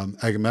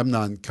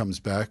 Agamemnon comes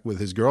back with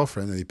his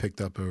girlfriend that he picked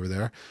up over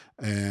there,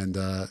 and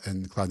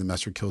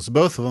Clytemnestra kills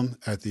both of them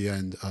at the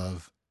end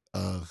of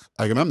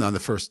Agamemnon, the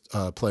first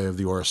play of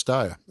the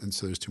Oresteia. And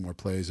so there's 2 more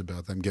plays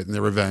about them getting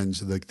their revenge.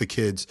 The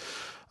kids,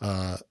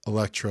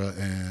 Electra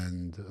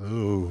and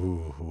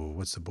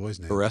what's the boy's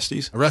name?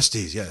 Orestes?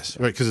 Orestes, yes,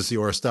 right, because it's the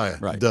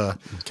Oresteia. Right. Duh.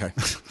 Okay.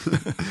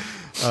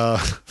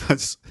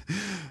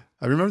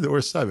 I remember the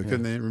Oresteia, but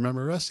couldn't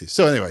remember Orestes.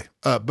 So anyway,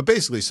 but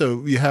basically,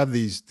 so you have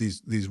these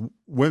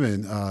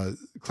women,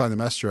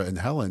 Clytemnestra and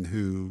Helen,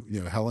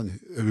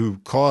 who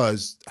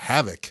caused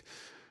havoc,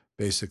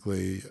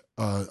 basically,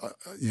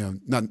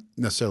 not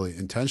necessarily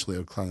intentionally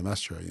of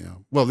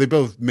Clytemnestra. Well, they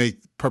both make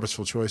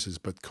purposeful choices,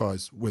 but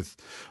cause with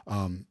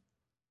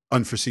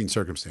unforeseen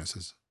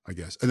circumstances, I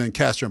guess. And then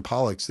Castor and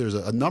Pollux, there's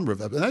a number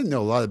of, and I didn't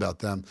know a lot about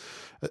them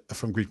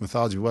from Greek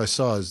mythology. What I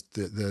saw is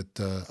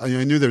that I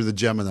knew they were the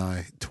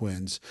Gemini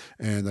twins,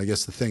 and I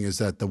guess the thing is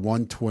that the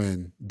one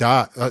twin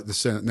died.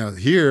 Now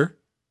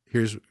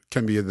here's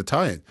can be the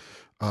tie-in.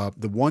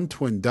 The one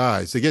twin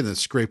dies. They get in a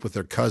scrape with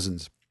their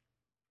cousins.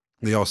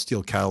 They all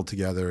steal cattle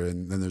together,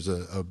 and then there's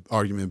a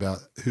argument about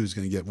who's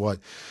going to get what.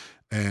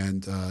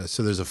 And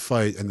so there's a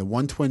fight, and the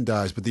one twin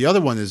dies, but the other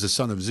one is the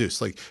son of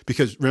Zeus.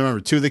 Because remember,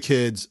 2 of the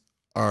kids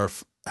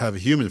have a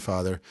human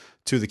father,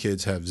 2 of the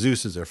kids have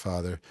Zeus as their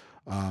father,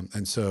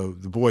 and so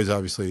the boys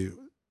obviously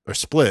are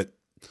split.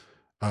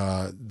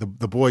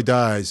 The boy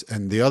dies,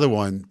 and the other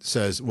one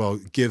says, "Well,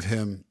 give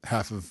him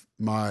half of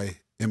my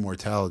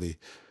immortality,"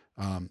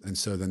 and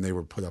so then they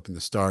were put up in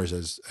the stars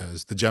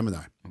as the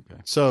Gemini.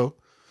 Okay. So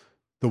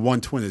the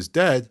one twin is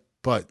dead,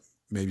 but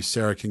maybe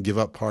Sarah can give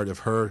up part of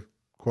her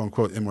 "quote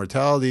unquote"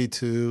 immortality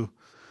to.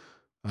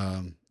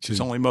 She's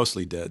only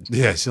mostly dead.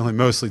 Yeah, she's only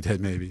mostly dead,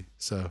 maybe.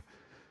 So,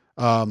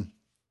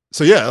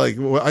 yeah,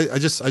 I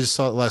just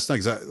saw it last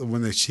night because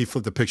when she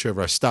flipped the picture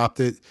over, I stopped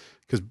it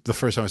because the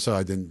first time I saw it,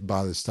 I didn't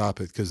bother to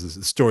stop it because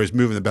the story's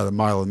moving about a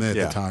mile a minute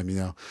at the time, you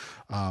know.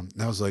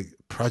 And I was like,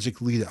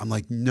 Project Lita. I'm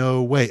like,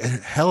 no way.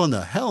 And Helen,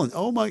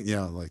 oh my,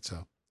 yeah, like,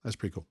 so that's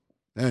pretty cool.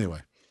 Anyway.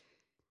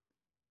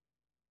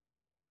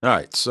 All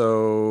right.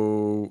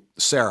 So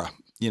Sarah,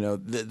 you know,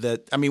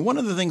 I mean, one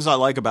of the things I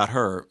like about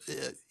her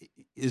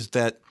is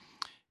that,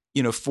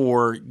 you know,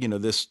 for, you know,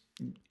 this,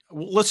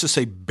 let's just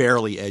say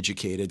barely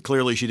educated.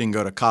 Clearly she didn't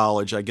go to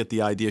college. I get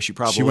the idea. She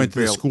went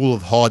to the school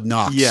of hard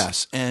knocks.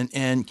 Yes.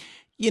 And,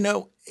 you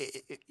know,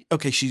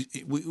 okay.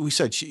 We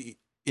said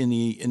in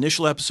the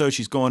initial episode,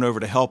 she's going over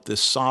to help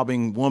this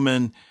sobbing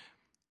woman.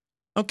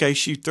 Okay.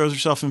 She throws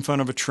herself in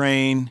front of a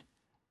train.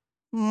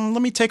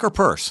 Let me take her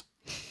purse.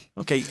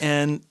 Okay.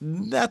 And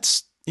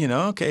that's, you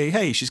know, okay.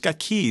 Hey, she's got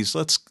keys.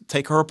 Let's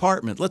take her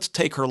apartment. Let's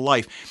take her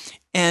life.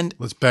 And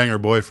let's bang her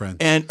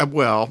boyfriend. And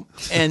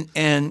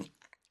and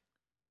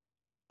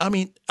I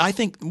mean, I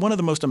think one of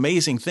the most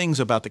amazing things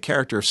about the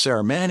character of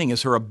Sarah Manning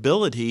is her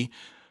ability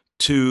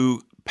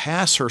to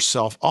pass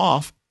herself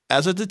off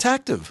as a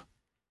detective.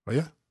 Oh,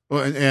 yeah.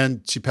 Well,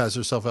 and she passed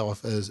herself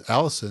off as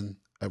Allison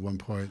at one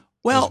point.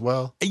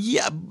 Well.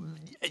 Yeah.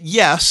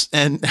 Yes.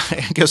 And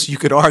I guess you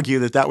could argue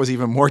that was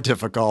even more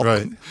difficult.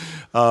 Right.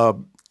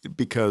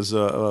 Because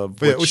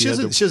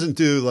she doesn't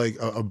do like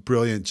a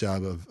brilliant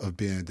job of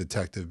being a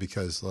detective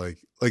because like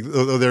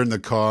they're in the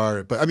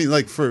car, but I mean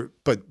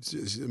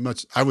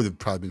much I would have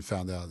probably been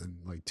found out in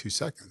like 2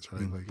 seconds,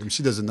 right? Like, I mean,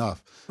 she does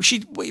enough.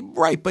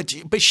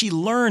 But she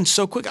learns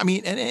so quick. I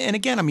mean, and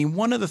again, I mean,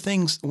 one of the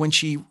things when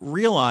she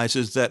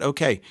realizes that,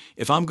 okay,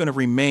 if I'm going to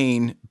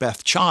remain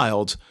Beth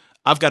Childs,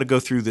 I've got to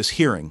go through this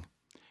hearing,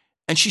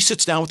 and she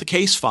sits down with the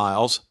case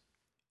files.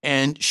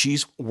 And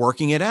she's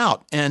working it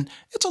out. And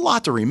it's a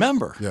lot to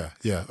remember. Yeah,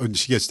 yeah. And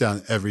she gets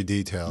down every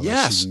detail.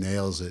 Yes. She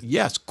nails it.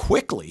 Yes,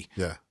 quickly.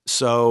 Yeah.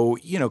 So,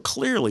 you know,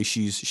 clearly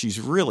she's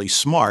really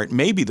smart.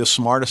 Maybe the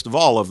smartest of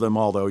all of them,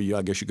 although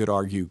I guess you could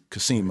argue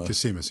Cosima.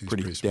 Cosima seems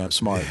pretty damn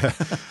smart.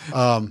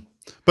 Yeah.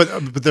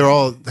 But they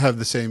all have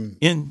the same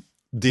DNA.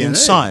 In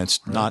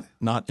science, right?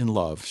 not in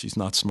love. She's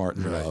not smart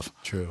in love.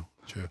 True.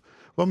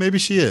 Well, maybe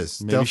she is.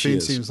 Delphine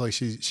seems like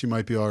she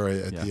might be all right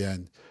at the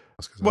end.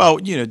 Well,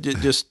 you know,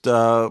 just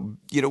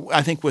you know,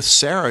 I think with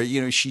Sarah,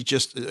 you know,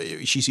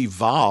 she's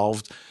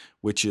evolved,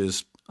 which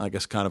is, I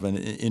guess, kind of an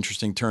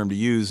interesting term to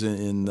use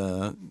in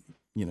the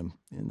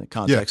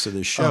context of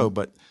this show.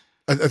 But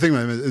I think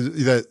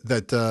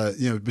that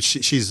you know, but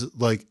she's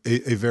like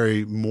a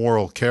very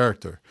moral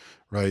character,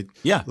 right?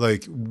 Yeah,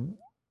 like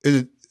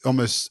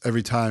almost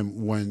every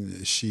time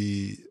when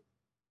she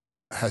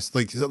has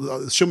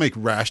she'll make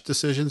rash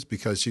decisions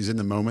because she's in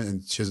the moment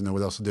and she doesn't know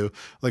what else to do.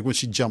 Like when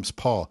she jumps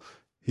Paul.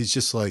 He's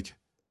just like,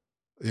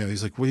 you know,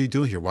 he's like, what are you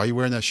doing here? Why are you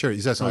wearing that shirt?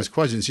 He's asking all these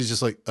questions. She's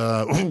just like,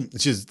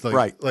 she's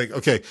like,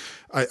 okay,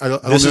 I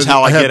don't this know. Is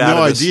how I have get out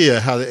no of this. idea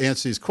how to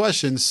answer these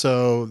questions.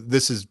 So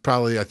this is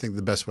probably, I think,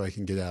 the best way I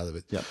can get out of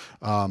it. Yeah.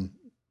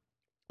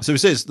 So we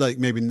say it's like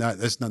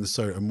that's not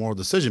necessarily a moral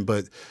decision,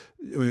 but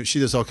I mean,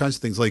 she does all kinds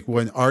of things. Like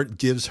when Art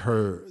gives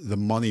her the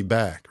money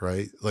back,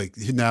 right? Like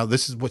now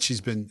this is what she's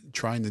been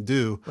trying to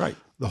do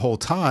the whole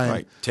time.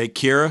 Right. Take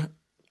Kira.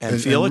 And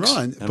Felix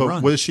run.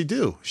 What does she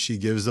do? She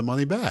gives the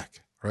money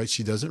back, right?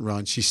 She doesn't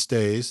run. She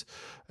stays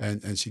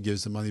and she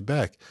gives the money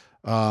back.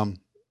 And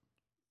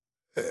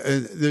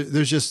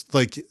there's just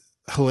like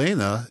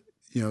Helena,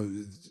 you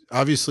know,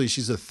 obviously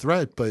she's a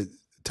threat, but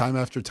time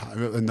after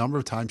time, a number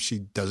of times she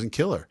doesn't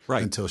kill her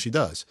until she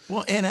does.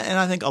 Well, and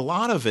I think a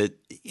lot of it,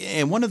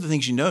 and one of the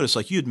things you notice,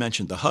 like you had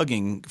mentioned the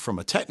hugging from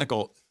a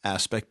technical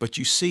aspect, but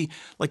you see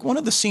like one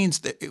of the scenes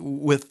that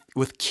with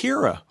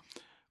Kira,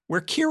 where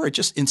Kira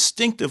just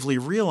instinctively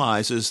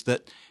realizes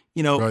that,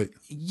 you know,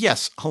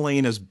 yes,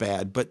 Helena's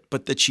bad, but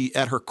that she,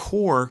 at her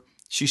core,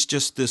 she's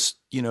just this,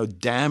 you know,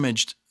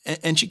 damaged,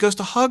 and she goes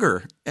to hug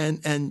her,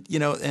 and you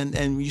know,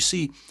 and you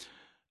see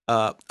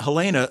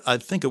Helena, I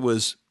think it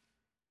was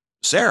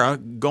Sarah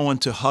going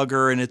to hug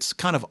her, and it's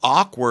kind of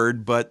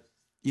awkward, but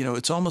you know,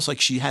 it's almost like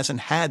she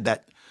hasn't had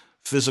that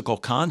physical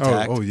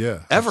contact. Oh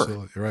yeah, ever.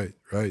 Absolutely.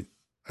 Right,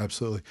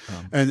 absolutely,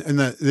 and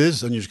that it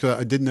is unusual.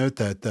 I did note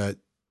that.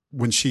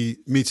 When she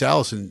meets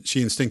Allison,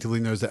 she instinctively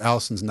knows that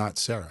Allison's not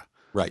Sarah.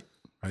 Right.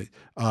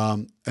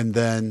 And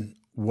then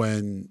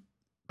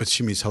but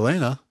she meets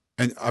Helena,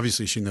 and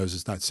obviously she knows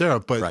it's not Sarah,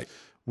 but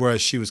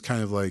whereas she was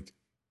kind of like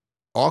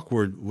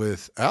awkward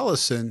with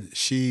Allison,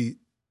 she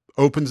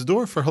opens the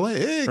door for Helena.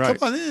 Hey, come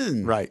on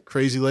in. Right.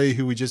 Crazy lady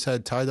who we just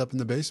had tied up in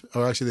the basement.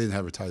 Oh, actually, they didn't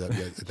have her tied up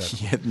yet at that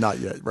point. Yeah, not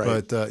yet.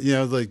 Right. But, you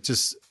know, like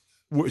just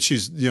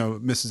she's, you know,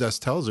 Mrs. S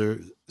tells her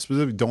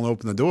specifically, don't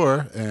open the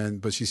door.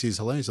 But she sees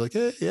Helena. She's like,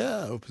 hey,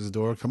 yeah, opens the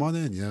door. Come on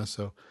in. Yeah.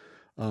 So,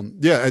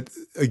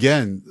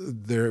 again,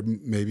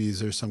 maybe is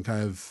there some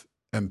kind of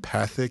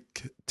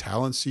empathic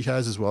talents she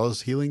has as well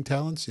as healing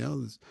talents? You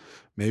know,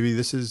 maybe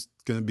this is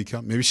going to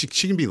become, maybe she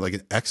can be like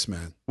an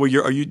X-Man. Well,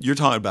 you're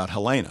talking about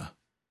Helena.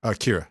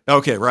 Kira.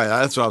 Okay, right.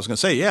 That's what I was going to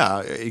say.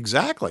 Yeah,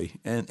 exactly.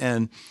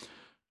 And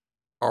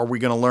are we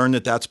going to learn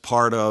that that's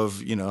part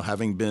of, you know,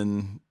 having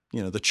been,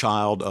 you know, the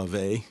child of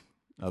a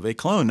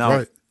clone?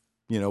 Now,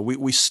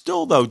 We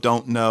still, though,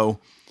 don't know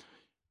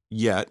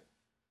yet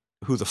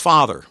who the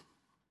father.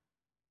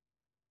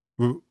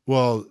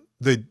 Well,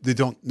 they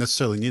don't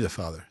necessarily need a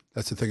father.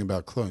 That's the thing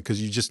about clone,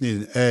 because you just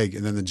need an egg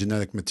and then the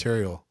genetic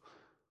material.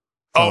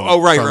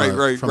 Right.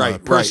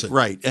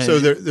 And so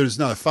there's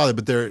not a father,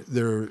 but there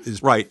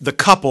is. Right. The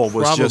couple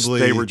was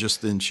probably,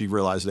 then she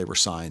realized they were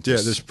scientists.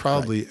 Yeah, there's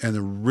probably an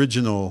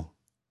original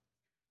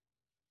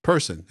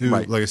person who,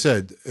 like I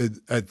said,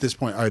 at this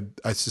point,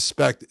 I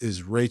suspect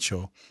is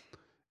Rachel,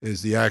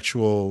 is the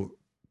actual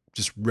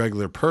just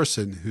regular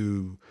person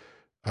who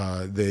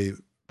they,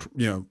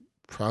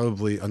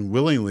 probably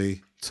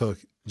unwillingly took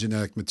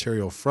genetic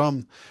material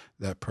from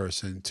that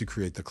person to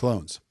create the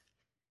clones.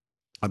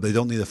 They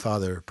don't need a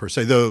father per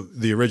se, though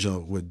the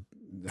original would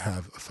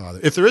have a father.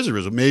 If there is an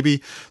original,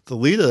 maybe the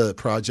Leda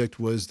project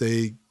was but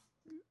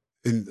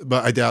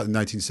I doubt in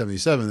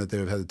 1977 that they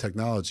would have had the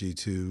technology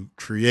to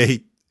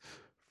create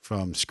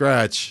from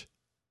scratch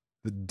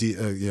the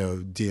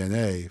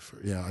DNA.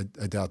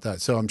 I doubt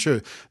that. So I'm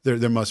sure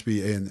there must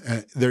be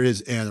there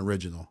is an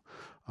original,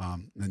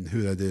 and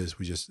who that is,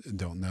 we just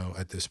don't know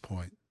at this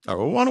point. All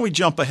right, well, why don't we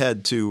jump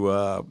ahead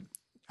to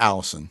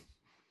Allison?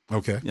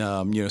 Okay.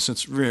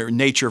 Since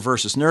nature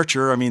versus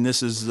nurture, I mean,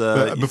 this is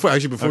before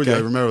we do, I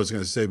remember what I was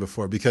going to say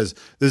before, because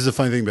this is the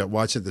funny thing about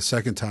watching it the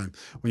second time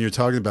when you're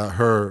talking about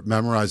her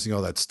memorizing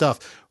all that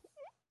stuff.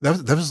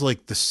 That was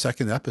like the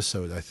second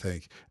episode, I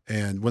think.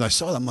 And when I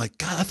saw it, I'm like,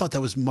 God, I thought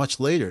that was much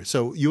later.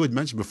 So you had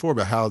mentioned before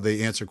about how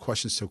they answer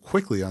questions so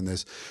quickly on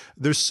this.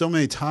 There's so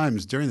many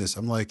times during this,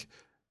 I'm like,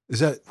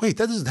 that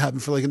doesn't happen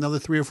for like another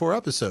 3 or 4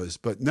 episodes.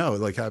 But no,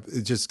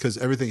 it's just because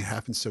everything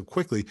happens so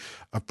quickly,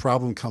 a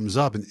problem comes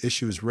up, an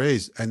issue is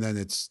raised, and then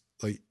it's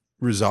like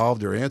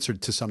resolved or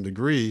answered to some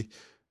degree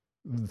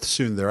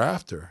soon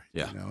thereafter.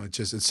 Yeah.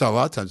 It's a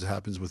lot of times it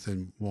happens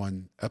within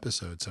one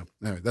episode. So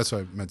anyway, that's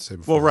what I meant to say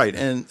before. Well, right.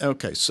 And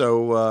okay.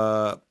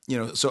 So,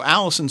 so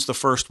Allison's the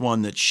first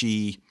one that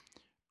she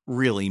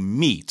really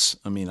meets.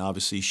 I mean,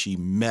 obviously she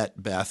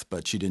met Beth,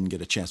 but she didn't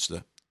get a chance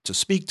to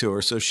speak to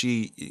her. So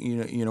she,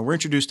 we're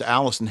introduced to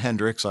Allison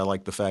Hendricks. I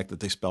like the fact that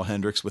they spell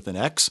Hendricks with an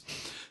X.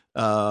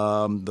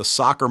 The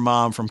soccer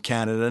mom from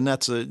Canada. And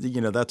that's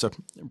a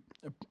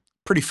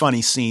pretty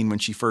funny scene when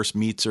she first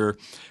meets her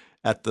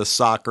at the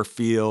soccer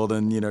field,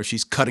 and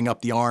she's cutting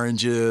up the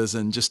oranges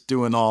and just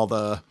doing all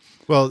the.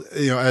 Well,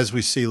 as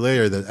we see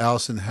later, that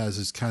Allison has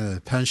this kind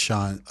of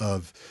penchant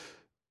of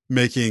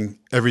making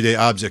everyday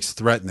objects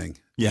threatening.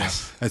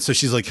 Yes, and so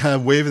she's like kind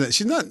of waving that.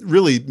 She's not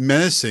really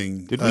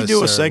menacing. Did we do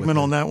Sarah a segment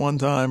on that one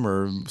time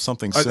or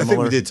something similar? I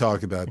think we did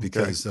talk about it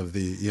because of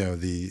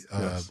the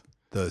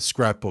the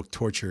scrapbook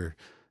torture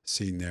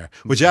scene there,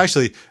 which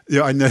actually,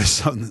 I noticed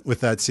something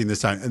with that scene this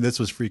time, and this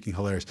was freaking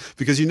hilarious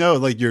because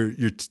like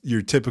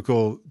your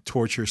typical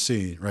torture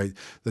scene, right?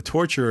 The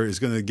torturer is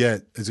going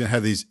to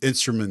have these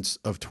instruments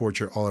of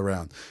torture all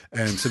around,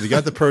 and so they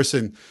got the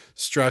person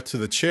strapped to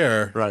the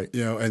chair, right?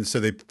 And so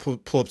they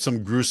pull up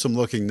some gruesome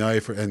looking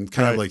knife and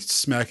kind of like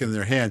smack it in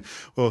their hand.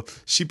 Well,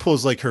 she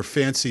pulls like her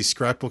fancy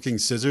scrapbooking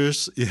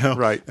scissors,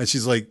 right? And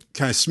she's like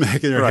kind of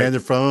smacking her hand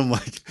in front of him,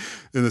 like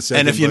in the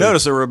second. And if you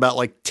notice, there were about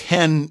like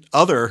 10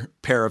 other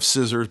pair of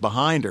scissors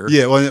behind her.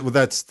 Yeah, well,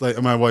 that's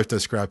like my wife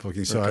does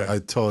scrapbooking, so I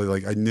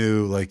totally I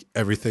knew like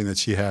everything that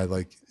she had,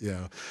 but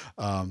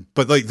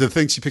like the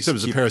thing she picks up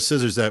is a pair of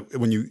scissors that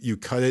when you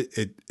cut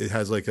it, it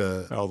has like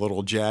a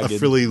little jagged, a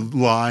frilly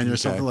line or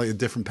something, like a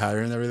different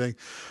pattern and everything.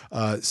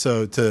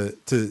 So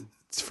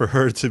for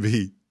her to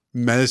be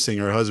menacing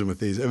her husband with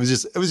these, it was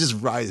just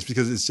riotous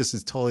because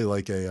it's totally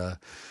like a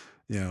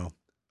no,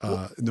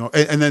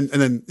 and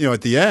then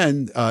at the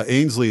end,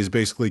 Ainsley is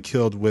basically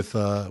killed with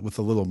a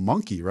little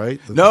monkey, right?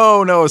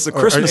 No, it's a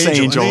Christmas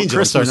angel. An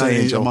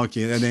angel. A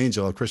monkey, an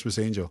angel, a Christmas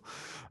angel,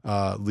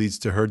 leads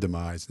to her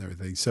demise and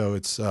everything. So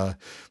it's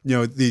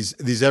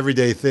these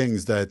everyday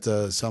things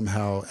that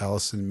somehow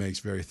Allison makes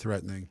very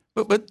threatening.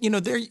 But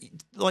there,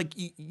 like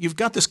you've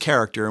got this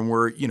character, and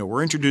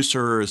we're introduced to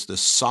her as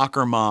this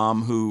soccer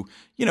mom who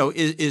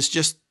is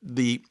just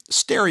the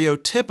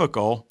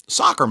stereotypical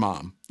soccer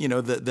mom.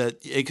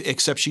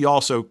 Except she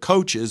also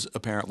coaches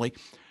apparently,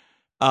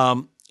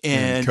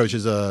 and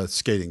coaches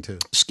skating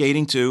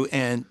too.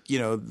 And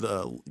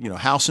the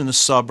house in the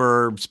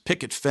suburbs,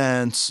 picket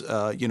fence,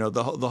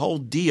 the whole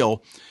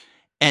deal,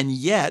 and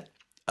yet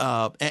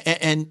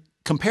and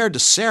compared to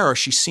Sarah,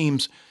 she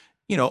seems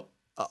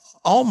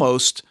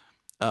almost.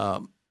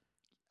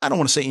 I don't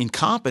want to say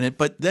incompetent,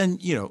 but then,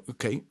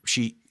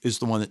 she is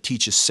the one that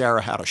teaches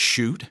Sarah how to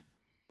shoot.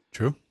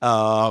 True.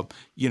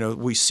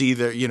 We see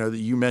that,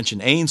 you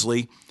mentioned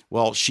Ainsley.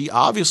 Well, she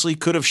obviously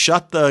could have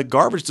shut the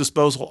garbage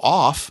disposal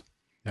off.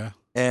 Yeah.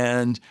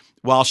 And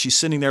while she's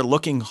sitting there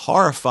looking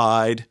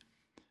horrified,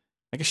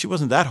 I guess she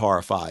wasn't that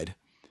horrified.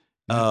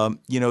 Yeah.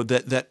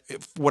 That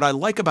what I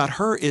like about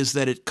her is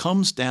that it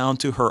comes down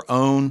to her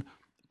own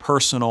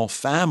personal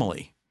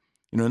family.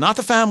 Not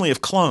the family of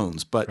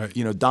clones, but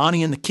right.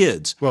 Donnie and the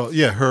kids. Well,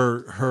 yeah,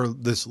 her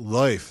this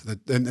life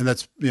and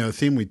that's a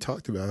theme we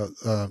talked about.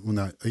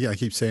 I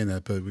keep saying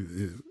that, but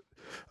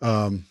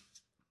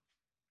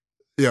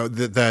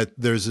that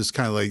there's this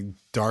kind of like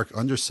dark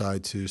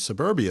underside to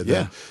suburbia.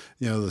 That,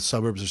 the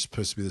suburbs are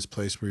supposed to be this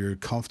place where you're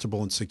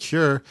comfortable and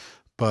secure,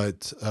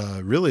 but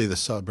really the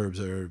suburbs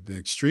are an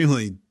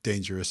extremely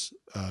dangerous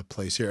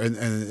place here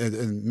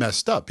and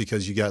messed up,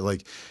 because you got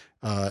like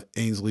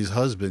Ainsley's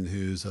husband,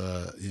 who's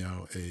a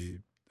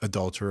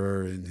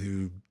adulterer and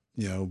who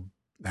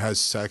has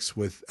sex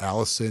with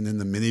Allison in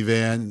the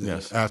minivan.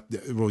 Yes.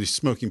 He's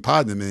smoking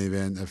pot in the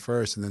minivan at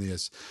first, and then he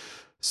has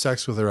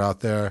sex with her out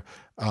there.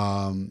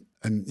 And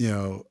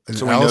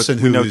So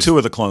Allison, we know two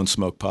of the clones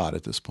smoke pot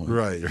at this point.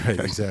 Right,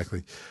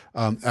 exactly.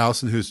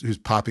 Allison, who's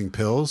popping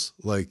pills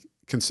like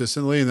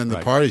consistently, and then the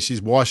party,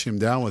 she's washing him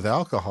down with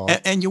alcohol.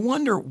 And you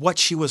wonder what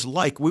she was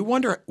like. We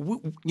wonder,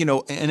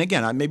 and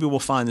again, maybe we'll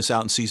find this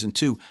out in season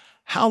 2.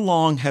 How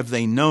long have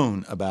they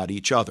known about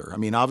each other? I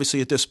mean,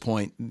 obviously at this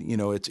point,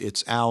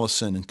 it's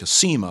Allison and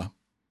Cosima,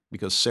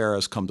 because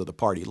Sarah's come to the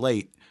party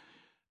late.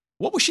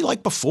 What was she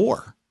like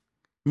before?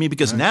 I mean,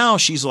 because now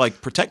she's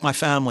like, protect my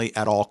family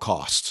at all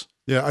costs.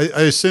 Yeah,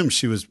 I assume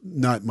she was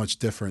not much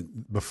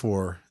different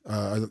before.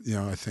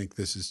 I think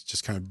this is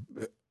just kind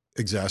of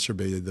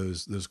exacerbated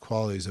those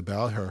qualities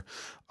about her.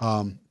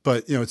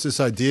 But it's this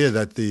idea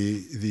that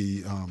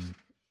the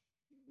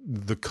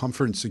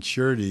comfort and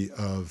security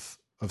of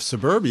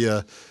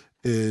suburbia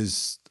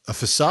is a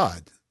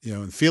facade.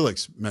 And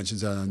Felix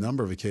mentions that on a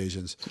number of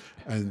occasions,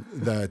 and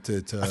that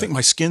it. I think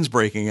my skin's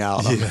breaking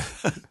out. Yeah,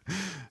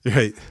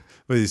 right.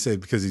 What do you say?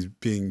 Because he's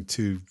being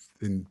too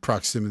in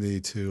proximity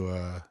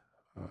to.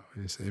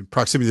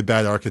 Proximity to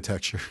bad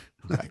architecture.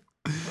 Right.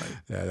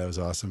 Yeah, that was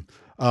awesome.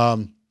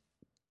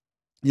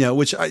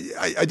 Which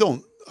I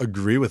don't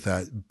agree with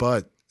that,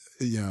 but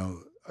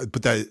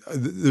that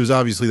there's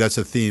obviously, that's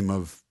a theme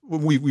of,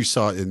 we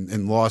saw it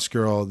in Lost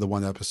Girl, the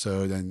one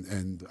episode,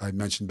 and I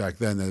mentioned back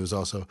then that there was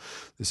also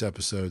this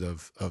episode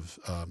of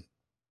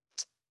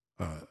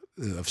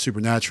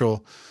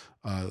Supernatural,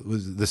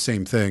 was the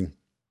same thing,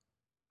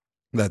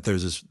 that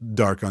there's this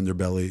dark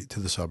underbelly to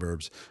the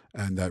suburbs,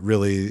 and that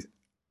really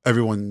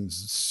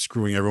everyone's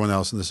screwing everyone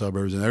else in the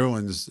suburbs, and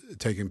everyone's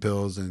taking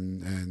pills,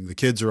 and the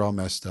kids are all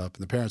messed up,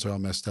 and the parents are all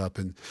messed up,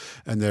 and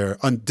they're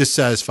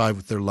dissatisfied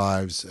with their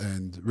lives,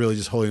 and really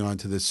just holding on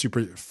to this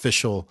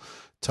superficial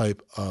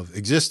type of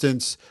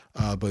existence,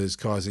 but is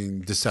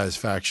causing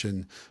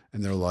dissatisfaction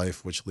in their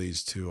life, which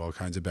leads to all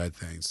kinds of bad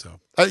things. So,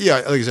 like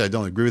I said, I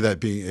don't agree with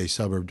that, being a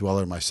suburb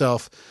dweller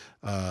myself,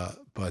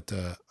 but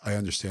I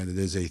understand it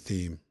is a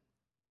theme.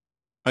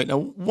 Right, now,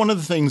 one of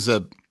the things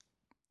that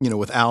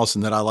with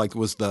Allison that I liked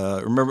was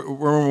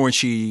remember when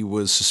she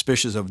was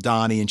suspicious of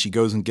Donnie, and she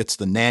goes and gets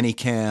the nanny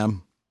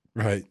cam,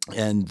 right?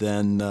 And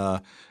then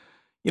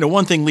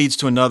one thing leads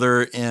to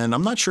another, and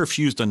I'm not sure if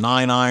she used a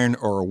 9-iron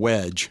or a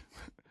wedge,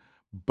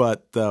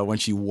 but when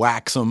she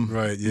whacks him,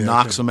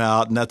 knocks him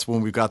out, and that's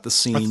when we've got the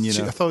scene. I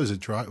thought it was a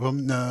dry. Well,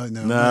 no,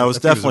 it was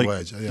definitely a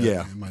wedge.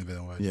 Yeah, it might have been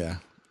a wedge. Yeah.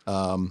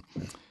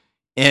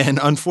 And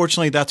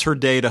unfortunately, that's her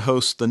day to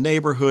host the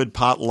neighborhood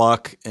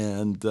potluck,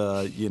 and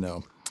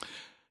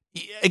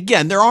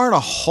again, there aren't a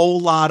whole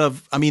lot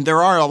of. I mean,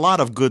 there are a lot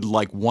of good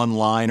like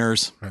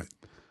one-liners, right?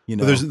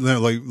 But there's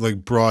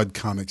like broad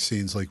comic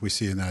scenes like we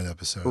see in that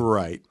episode,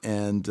 right?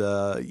 And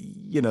so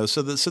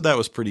that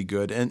was pretty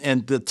good.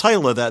 And the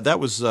title of that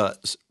was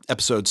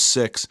episode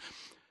 6,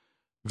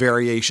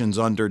 Variations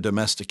Under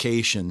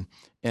Domestication.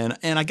 And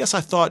I guess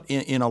I thought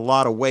in a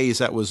lot of ways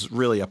that was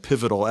really a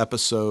pivotal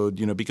episode,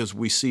 because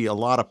we see a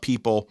lot of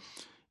people,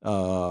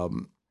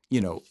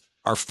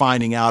 are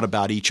finding out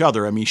about each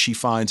other. I mean, she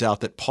finds out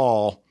that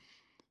Paul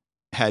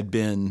had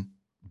been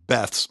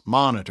Beth's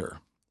monitor,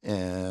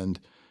 and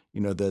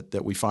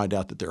that we find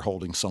out that they're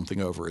holding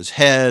something over his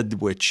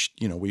head, which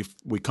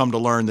we come to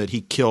learn that he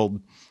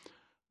killed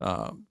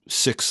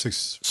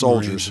 6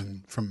 soldiers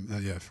from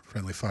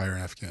friendly fire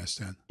in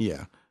Afghanistan.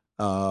 Yeah.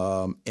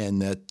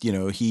 And that,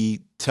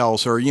 he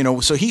tells her,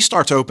 so he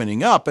starts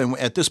opening up, and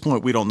at this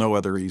point we don't know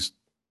whether he's,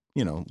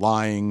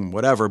 lying,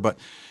 whatever, but,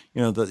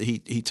 that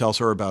he tells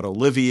her about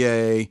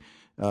Olivier,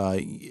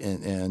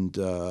 and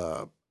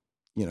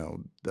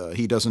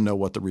he doesn't know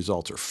what the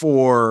results are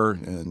for,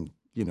 and,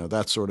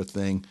 that sort of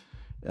thing.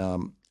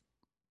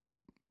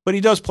 But he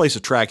does place a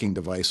tracking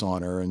device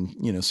on her,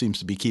 and, seems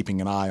to be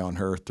keeping an eye on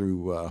her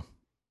through,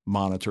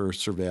 monitor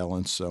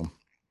surveillance. So.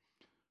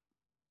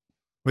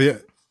 Well, yeah.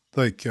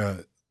 Like,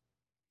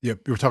 you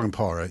were talking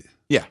Paul, right?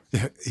 Yeah.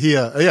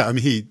 I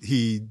mean,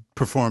 he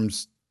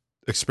performs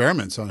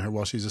experiments on her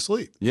while she's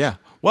asleep. Yeah.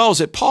 Well, is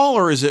it Paul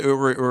or is it?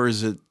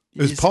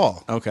 It's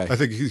Paul. Okay. I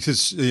think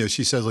because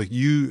she says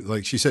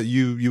she said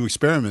you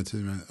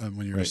experimented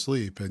when you were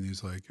asleep, and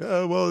he's like,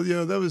 oh well,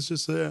 that was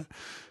just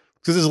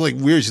because it's like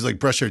weird. She's like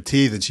brush her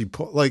teeth, and she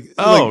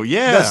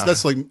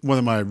that's like one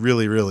of my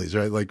reallies,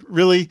 right? Like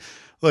really.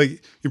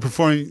 Like you're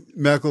performing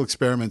medical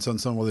experiments on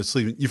someone while they're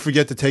sleeping. You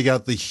forget to take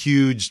out the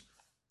huge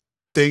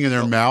thing in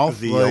their mouth.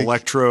 The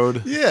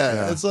electrode.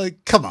 Yeah. It's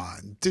like, come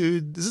on,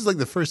 dude. This is like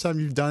the first time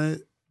you've done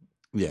it.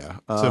 Yeah.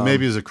 So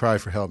maybe it was a cry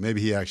for help. Maybe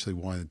he actually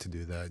wanted to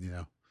do that,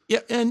 Yeah,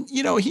 and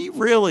he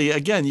really,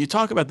 again, you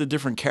talk about the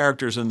different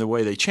characters and the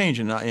way they change,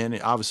 and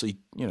obviously,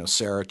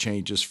 Sarah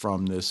changes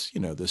from this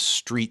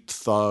street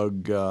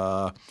thug.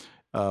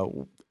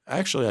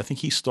 Actually, I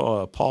think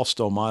Paul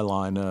stole my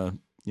line.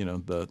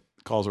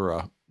 Calls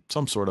her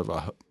some sort of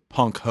a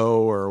punk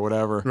hoe or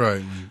whatever.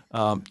 Right.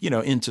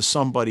 Into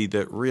somebody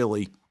that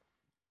really,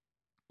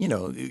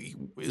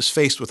 is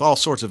faced with all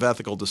sorts of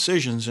ethical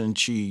decisions, and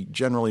she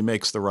generally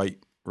makes the right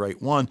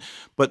one.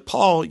 But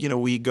Paul,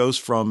 he goes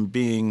from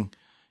being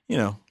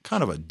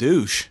kind of a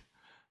douche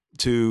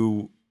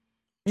to,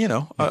 we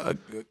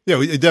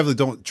definitely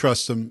don't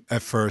trust him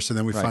at first, and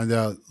then we find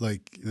out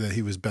like that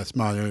he was Beth's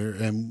monitor,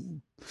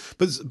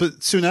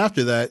 but soon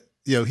after that,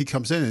 he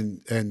comes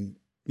in and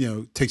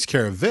takes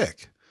care of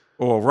Vic.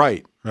 Oh,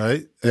 right, yeah.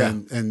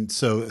 And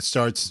so it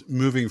starts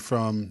moving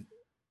from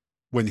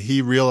when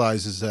he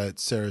realizes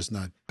that Sarah's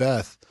not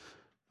Beth,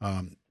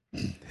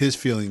 his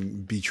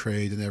feeling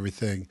betrayed and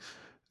everything,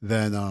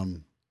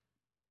 then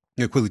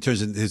quickly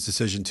turns into his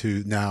decision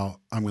to now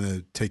I'm going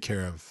to take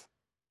care of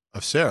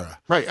Sarah.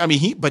 Right. I mean,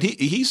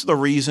 he's the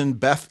reason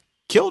Beth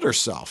killed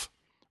herself.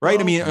 Right.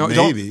 Well, I mean,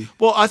 maybe.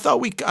 Well, I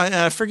thought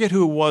I forget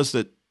who it was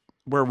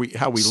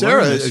how we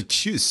Sarah learned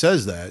this.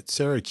 says that.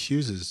 Sarah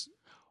accuses.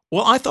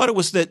 Well, I thought it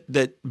was that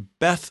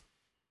Beth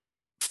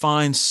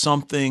finds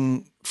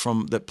something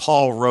from that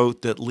Paul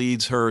wrote that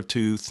leads her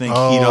to think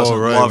he doesn't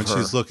love her. When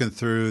she's looking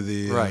through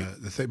the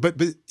thing.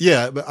 But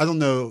I don't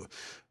know.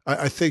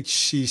 I think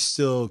she's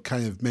still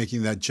kind of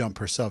making that jump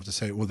herself to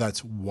say, well,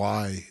 that's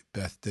why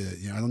Beth did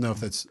it. I don't know if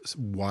that's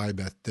why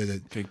Beth did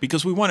it. Okay,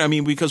 because we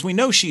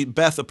know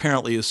Beth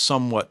apparently is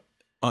somewhat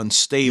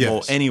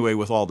unstable anyway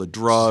with all the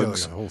drugs.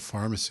 She's got like a whole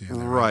pharmacy in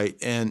there. Right.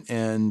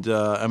 And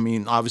I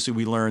mean, obviously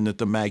we learned that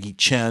the Maggie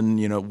Chen,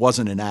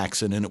 wasn't an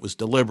accident. It was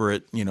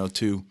deliberate,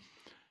 to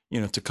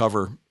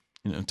cover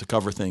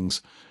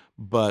things.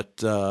 But,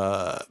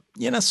 but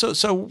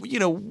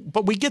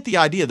we get the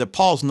idea that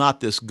Paul's not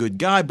this good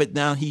guy, but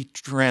now he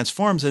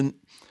transforms. And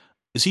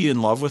is he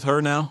in love with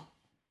her now?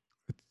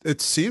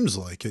 It seems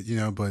like it,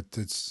 but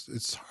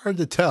it's hard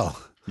to tell.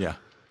 Yeah.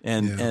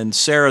 And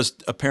Sarah's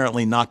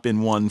apparently not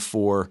been one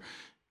for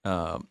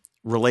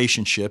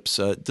relationships.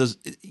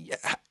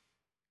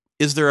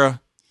 Is there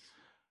a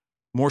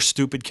more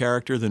stupid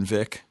character than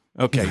Vic?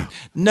 Okay.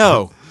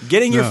 No.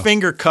 Getting your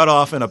finger cut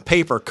off in a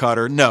paper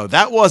cutter. No,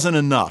 that wasn't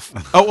enough.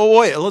 Oh,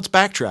 wait. Let's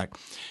backtrack.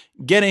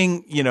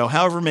 Getting,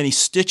 however many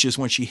stitches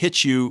when she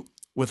hits you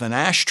with an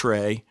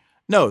ashtray.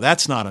 No,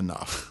 that's not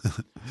enough.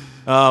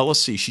 Let's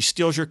see. She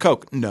steals your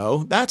Coke.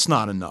 No, that's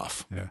not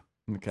enough. Yeah.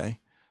 Okay.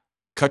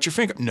 Cut your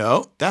finger.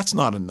 No, that's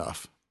not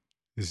enough.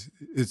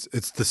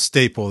 It's the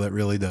staple that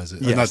really does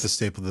it. Yes. Not the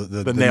staple,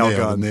 the nail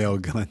gun. The nail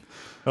gun.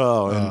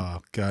 Oh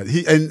God.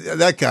 And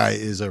that guy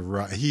is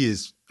he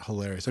is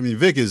hilarious. I mean,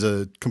 Vic is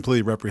a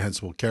completely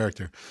reprehensible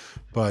character,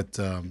 but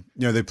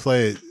they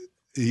play it.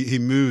 He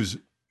moves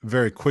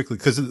very quickly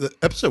because in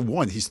episode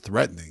 1 he's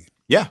threatening.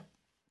 Yeah,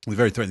 he's a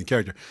very threatening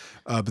character,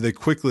 but they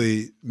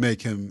quickly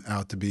make him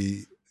out to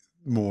be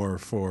more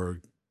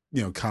for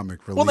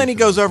comic relief. Well, then he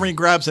goes over and he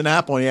grabs an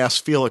apple and he asks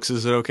Felix,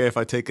 "Is it okay if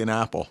I take an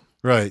apple?"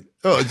 Right.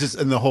 Oh,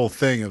 and the whole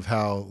thing of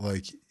how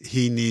like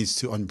he needs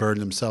to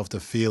unburden himself to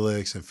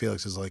Felix, and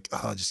Felix is like,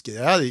 "Oh, just get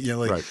out of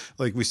it."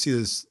 Like we see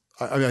this.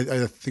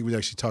 I think we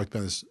actually talked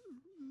about this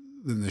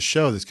in the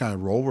show. This kind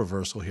of role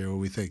reversal here, where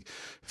we think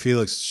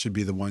Felix should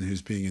be the one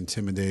who's being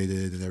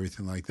intimidated and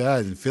everything like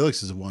that, and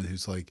Felix is the one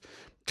who's like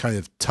kind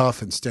of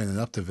tough and standing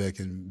up to Vic,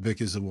 and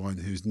Vic is the one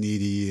who's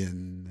needy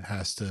and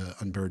has to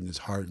unburden his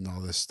heart and all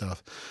this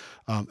stuff.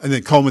 And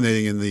then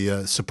culminating in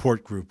the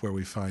support group where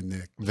we find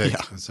Vic,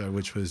 so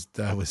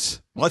that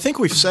was. Well, I think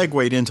we've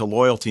segued into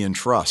loyalty and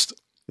trust.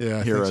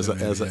 Yeah, here as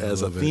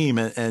a theme,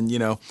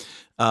 and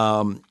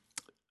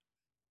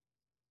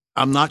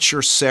I'm not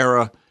sure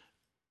Sarah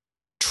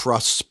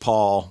trusts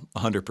Paul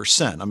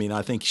 100%. I mean,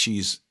 I think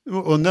she's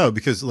well, no,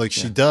 because like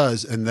she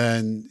does, and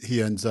then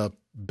he ends up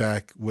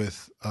back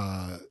with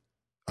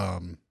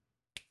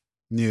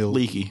Neil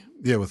Leakey.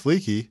 Yeah, with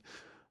Leakey,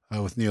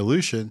 with Neil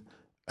Lucian,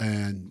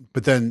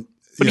 but then.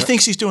 But he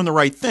thinks he's doing the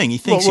right thing. He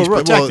thinks he's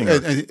protecting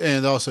her.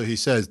 And also he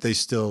says they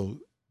still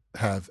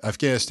have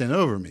Afghanistan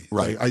over me.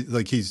 Right.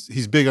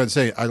 He's big on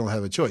saying I don't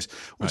have a choice,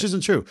 which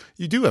isn't true.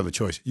 You do have a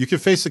choice. You can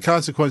face the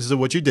consequences of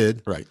what you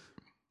did. Right.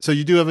 So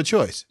you do have a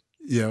choice.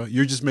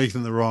 You're just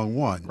making the wrong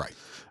one. Right.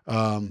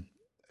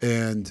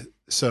 And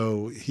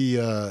so he,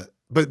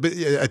 but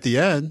at the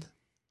end,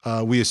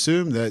 we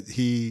assume that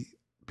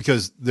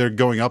because they're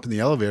going up in the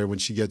elevator when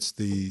she gets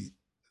the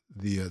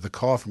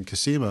call from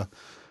Cosima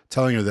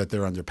telling her that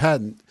they're under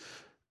patent,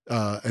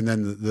 and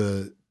then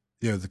the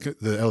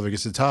elevator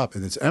gets to the top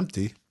and it's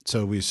empty.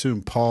 So we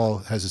assume Paul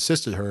has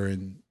assisted her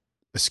in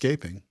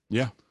escaping.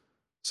 Yeah.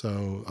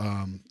 So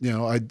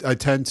I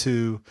tend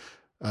to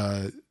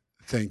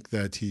think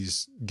that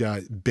he's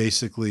got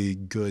basically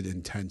good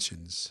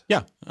intentions.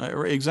 Yeah,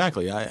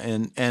 exactly.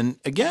 And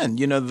again,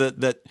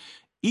 that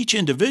each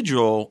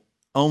individual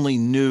only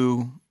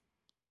knew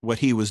what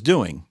he was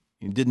doing.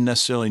 He didn't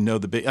necessarily know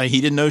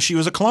he didn't know she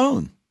was a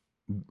clone.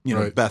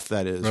 Right. Beth,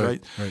 that is,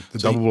 right? Right. The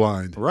So double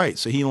blind. Right.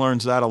 So he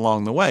learns that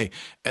along the way.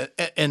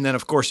 And then,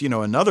 of course,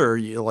 another,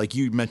 like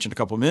you mentioned a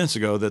couple of minutes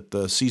ago, that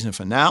the season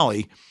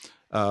finale,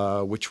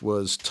 which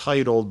was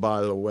titled,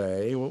 by the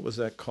way, what was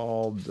that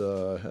called?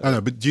 I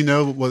know, but do you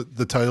know what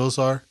the titles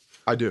are?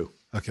 I do.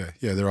 Okay.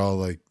 Yeah, they're all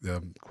like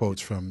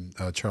quotes from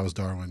Charles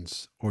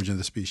Darwin's Origin of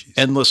the Species.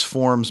 Endless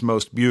Forms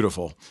Most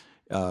Beautiful.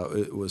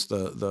 It was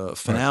the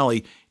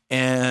finale. Right.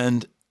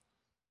 And,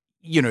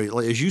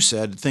 as you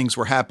said, things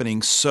were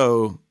happening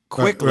so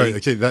quickly. Right.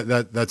 Okay.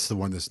 That's the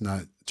one that's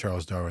not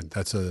Charles Darwin.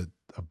 That's a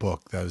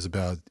book that was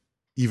about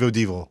Evo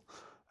Devil,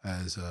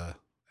 as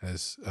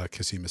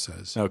Cosima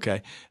says.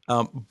 Okay.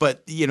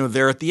 But,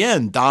 they're at the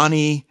end.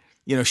 Donnie,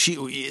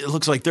 it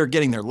looks like they're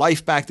getting their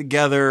life back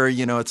together.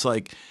 It's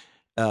like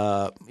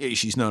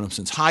she's known him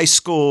since high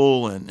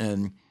school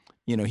and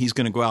he's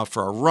going to go out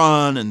for a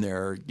run and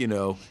they're,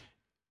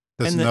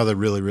 That's another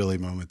really, really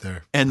moment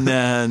there. And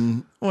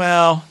then,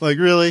 well. Like,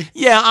 really?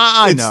 Yeah,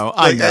 I know.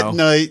 I know. At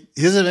night,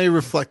 he doesn't have any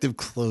reflective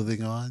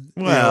clothing on.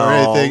 Well, or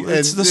anything.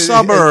 It's the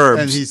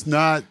suburbs. And he's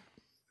not,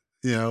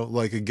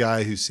 like a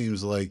guy who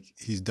seems like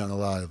he's done a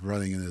lot of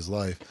running in his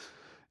life.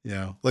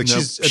 Like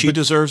she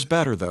deserves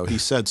better, though. He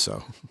said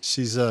so.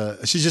 She's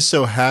just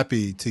so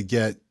happy to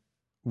get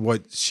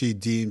what she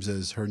deems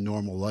as her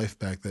normal life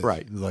back. That,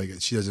 right. Like,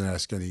 she doesn't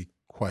ask any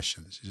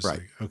questions. She's just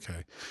right. like,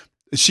 okay.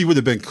 She would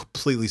have been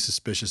completely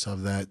suspicious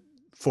of that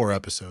 4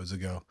 episodes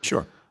ago.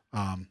 Sure.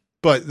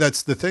 But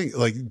that's the thing.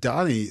 Like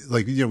Donnie,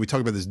 like, we talk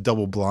about this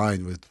double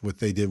blind with what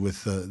they did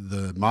with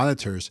the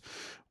monitors,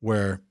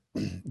 where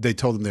they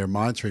told them they were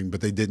monitoring,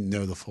 but they didn't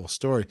know the full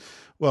story.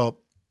 Well,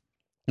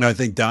 I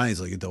think Donnie's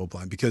like a double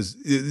blind because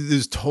it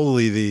is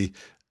totally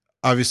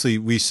obviously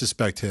we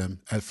suspect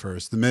him at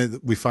first. The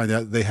minute we find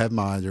out they have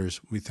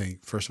monitors, we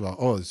think, first of all,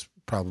 oh, it's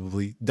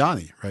probably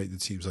Donnie, right?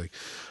 It seems like.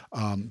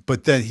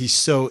 But then he's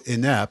so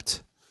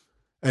inept,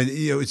 and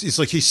it's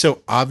like he's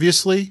so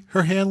obviously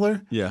her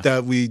handler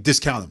that we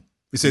discount him.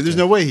 We say there's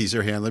no way he's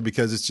her handler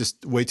because it's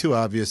just way too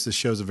obvious. This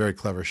show's a very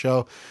clever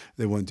show.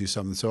 They wouldn't do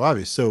something so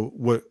obvious. So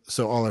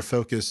all our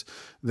focus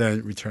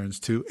then returns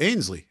to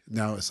Ainsley.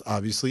 Now it's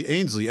obviously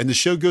Ainsley, and the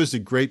show goes to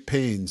great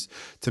pains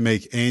to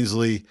make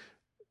Ainsley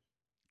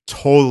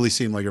totally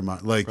seem like her mom.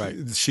 Like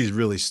she's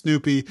really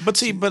snoopy.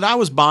 But I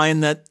was buying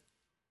that.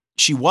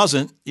 She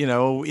wasn't,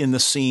 in the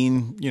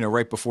scene,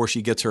 right before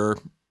she gets her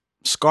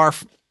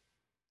scarf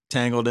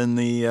tangled in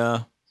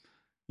the,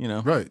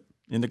 right.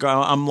 In the,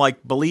 I'm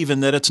like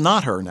believing that it's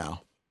not her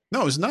now.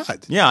 No, it's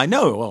not. Yeah, I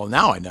know. Well,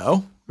 now I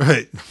know.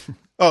 Right.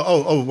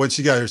 Oh, when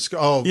she got her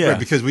scarf. Oh, yeah. Right,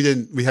 because we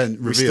hadn't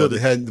revealed. We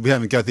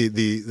haven't got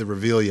the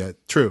reveal yet.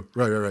 True.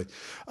 Right.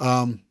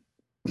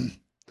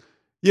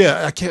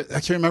 Yeah, I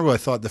can't remember what I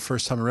thought the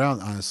first time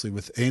around, honestly,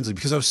 with Ainsley,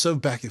 because I was so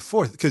back and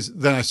forth. Because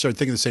then I started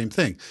thinking the same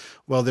thing.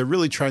 Well, they're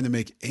really trying to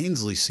make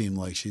Ainsley seem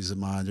like she's a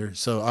monitor.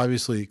 So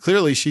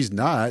clearly she's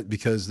not,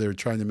 because they're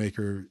trying to make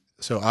her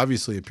so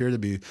obviously appear to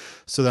be.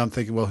 So then I'm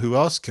thinking, well, who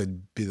else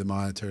could be the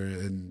monitor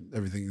and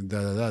everything,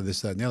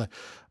 this, that, and the other.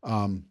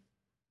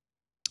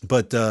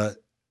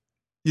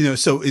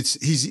 So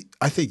he's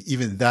I think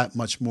even that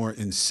much more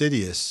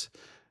insidious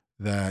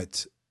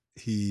that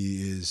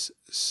he is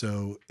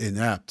so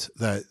inept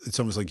that it's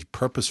almost like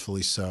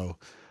purposefully so,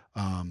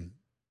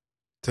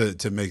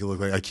 to make it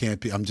look like I can't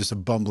be. I'm just a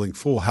bumbling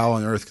fool. How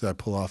on earth could I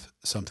pull off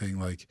something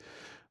like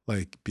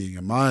being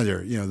a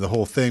monitor? The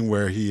whole thing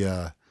where he,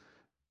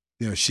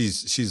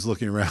 she's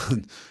looking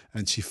around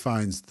and she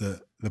finds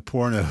the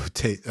porno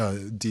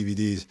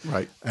DVDs,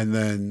 right, and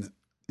then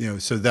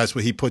so that's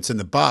what he puts in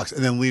the box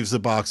and then leaves the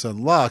box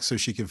unlocked so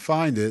she can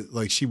find it.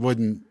 Like she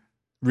wouldn't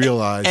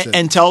realize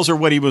and tells her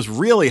what he was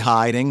really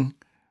hiding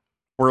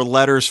were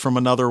letters from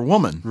another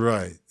woman.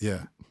 Right.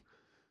 Yeah.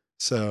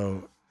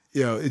 So,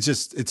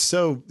 it's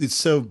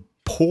so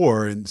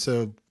poor. And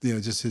so,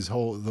 just his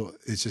whole,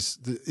 it's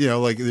just,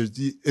 like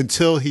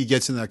until he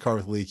gets in that car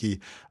with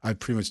Leakey, I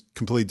pretty much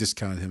completely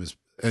discounted him as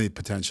any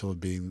potential of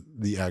being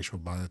the actual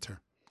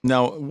monitor.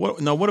 Now,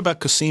 what about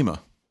Cosima?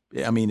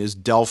 I mean, is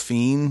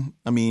Delphine,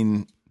 I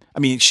mean,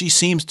 she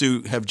seems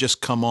to have just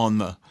come on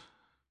the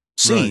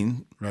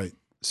scene. Right.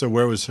 So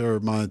where was her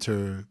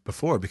monitor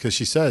before? Because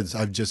she says,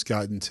 I've just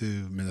gotten to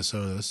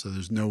Minnesota, so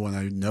there's no one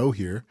I know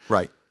here.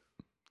 Right.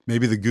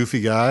 Maybe the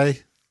goofy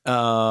guy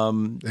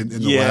in the lab.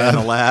 In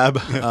the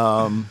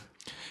lab.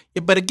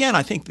 But again,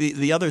 I think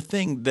the other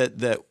thing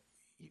that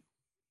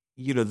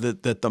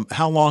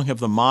how long have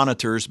the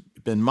monitors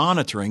been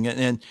monitoring it?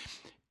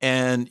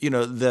 And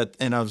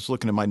I was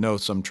looking at my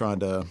notes. I'm trying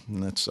to,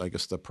 and that's, I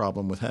guess, the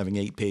problem with having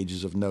 8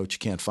 pages of notes. You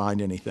can't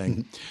find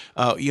anything.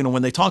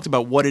 When they talked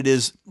about what it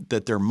is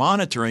that they're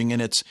monitoring,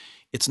 and it's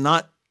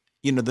not,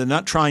 they're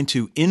not trying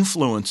to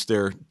influence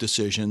their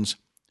decisions,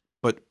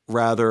 but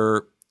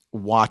rather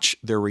watch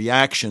their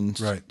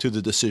reactions to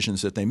the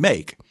decisions that they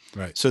make.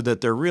 Right. So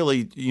that they're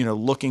really,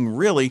 looking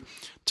really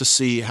to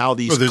see how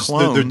these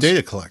clones. They're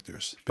data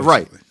collectors.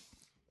 Basically.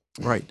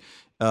 Right.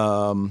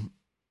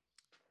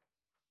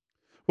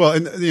 Well, Well,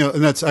 and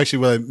and that's actually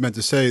what I meant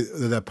to say.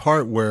 That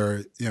part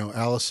where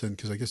Allison,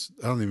 because I guess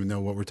I don't even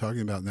know what we're talking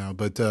about now.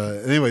 But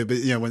anyway,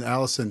 when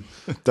Allison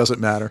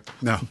Doesn't matter.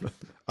 no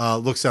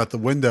looks out the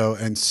window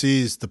and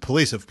sees the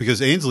police,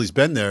 because Ainsley's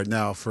been there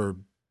now for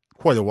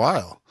quite a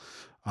while.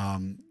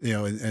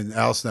 And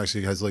Allison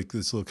actually has like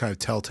this little kind of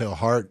telltale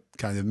heart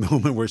kind of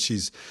moment where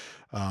she's,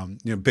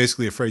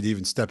 basically afraid to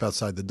even step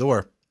outside the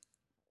door.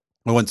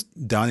 And once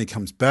Donnie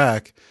comes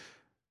back,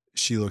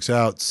 she looks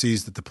out,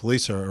 sees that the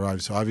police are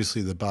arrived. So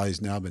obviously the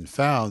body's now been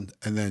found.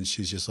 And then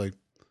she's just like,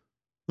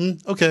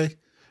 okay,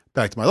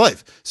 back to my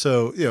life.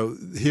 So,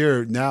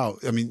 here now,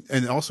 I mean,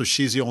 and also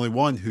she's the only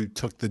one who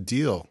took the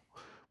deal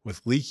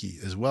with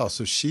Leakey as well.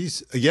 So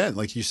she's, again,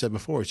 like you said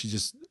before, she's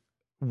just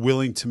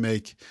willing to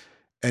make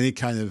any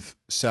kind of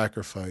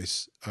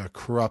sacrifice,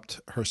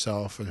 corrupt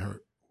herself and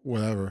her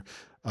whatever,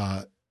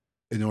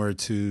 in order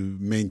to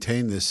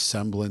maintain this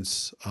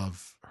semblance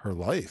of her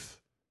life.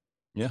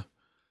 Yeah.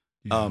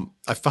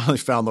 I finally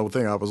found the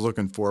thing I was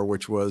looking for,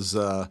 which was,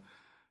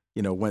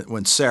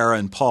 when Sarah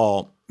and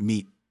Paul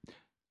meet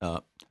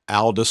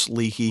Aldous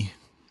Leakey,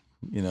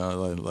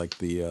 like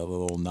the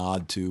little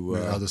nod to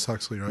Aldous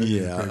Huxley, right?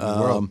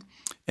 Yeah.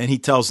 And he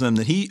tells them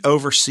that he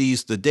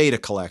oversees the data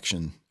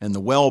collection and the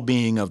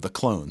well-being of the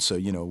clones. So,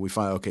 we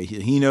find, okay,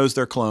 he knows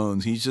they're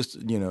clones. He's just,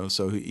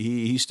 so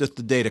he's just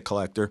the data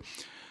collector.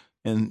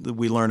 And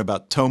we learn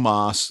about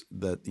Tomas,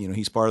 that,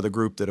 he's part of the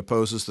group that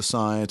opposes the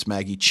science.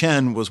 Maggie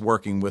Chen was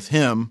working with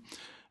him,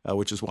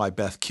 which is why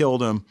Beth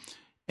killed him,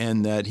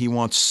 and that he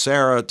wants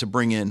Sarah to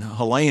bring in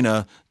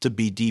Helena to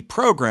be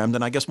deprogrammed.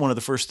 And I guess one of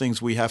the first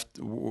things we have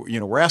to,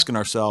 we're asking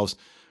ourselves,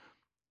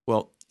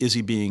 well, is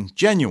he being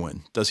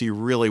genuine? Does he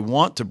really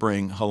want to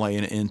bring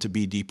Helena in to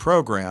be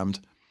deprogrammed?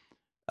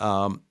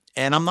 And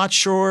I'm not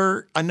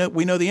sure.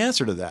 We know the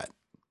answer to that.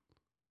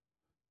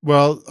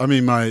 Well, I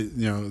mean, my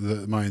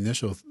my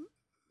initial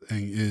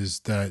thing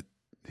is that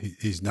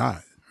he's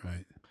not,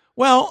 right?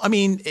 Well, I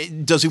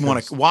mean, does he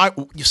want to? Why?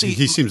 You see,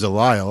 he seems to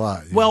lie a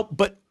lot. Well,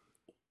 but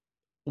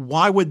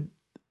why would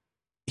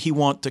he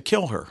want to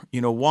kill her?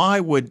 Why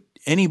would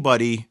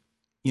anybody,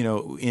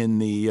 in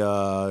the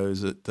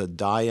is it the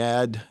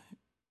Dyad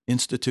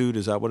Institute?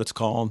 Is that what it's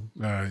called?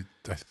 I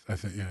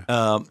think,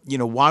 yeah.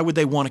 Why would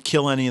they want to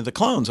kill any of the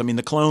clones? I mean,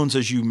 the clones,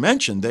 as you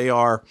mentioned, they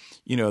are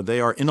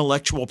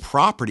intellectual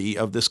property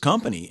of this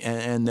company,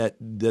 and that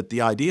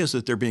the idea is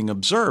that they're being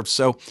observed.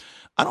 So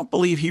I don't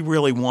believe he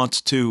really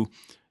wants to,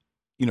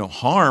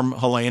 harm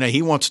Helena.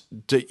 He wants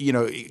to,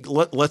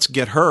 let's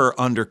get her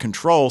under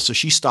control so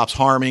she stops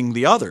harming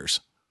the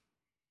others.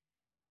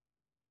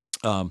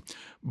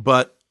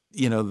 But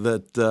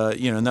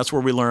and that's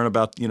where we learn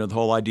about, the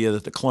whole idea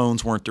that the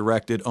clones weren't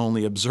directed,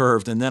 only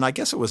observed. And then I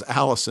guess it was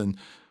Allison.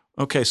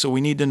 Okay, so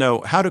we need to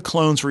know, how do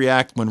clones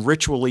react when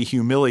ritually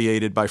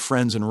humiliated by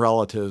friends and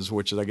relatives,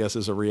 which I guess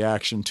is a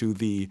reaction to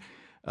the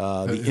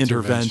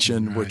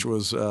intervention, right, which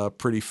was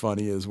pretty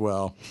funny as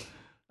well.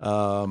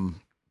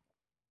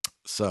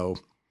 So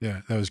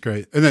yeah, that was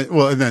great. And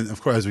then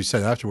of course, as we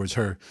said afterwards,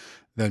 her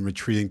then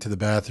retreating to the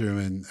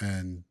bathroom,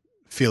 and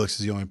Felix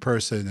is the only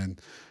person,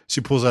 and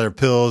she pulls out her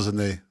pills, and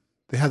they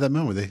have that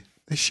moment.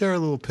 They share a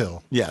little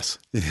pill. Yes.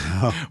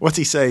 What's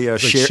he say?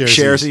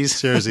 Sharesies.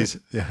 Sharesies.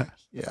 Yeah.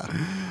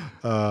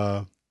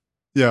 Yeah.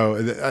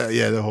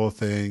 The whole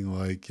thing,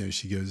 like,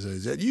 she goes,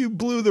 "You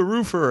blew the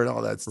roofer," and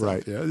all that stuff.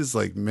 Right. It's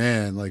like,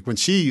 man, like when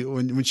she.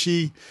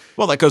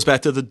 Well, that goes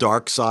back to the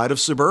dark side of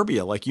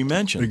suburbia, like you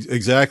mentioned.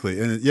 Exactly,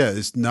 and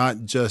it's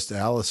not just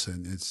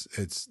Allison. It's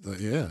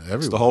everyone.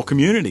 It's the whole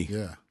community.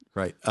 Yeah.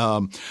 Right.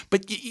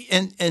 But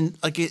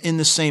like in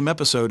the same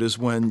episode is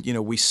when,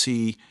 we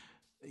see,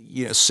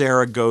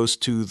 Sarah goes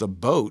to the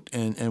boat,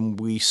 and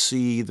we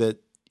see that,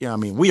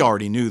 we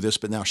already knew this,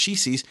 but now she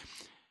sees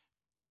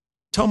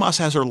Tomas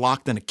has her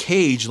locked in a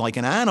cage like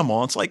an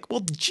animal. It's like, well,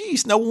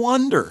 geez, no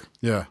wonder.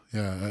 Yeah.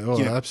 Yeah. Oh,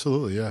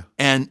 absolutely. Yeah.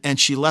 And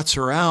she lets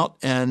her out,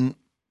 and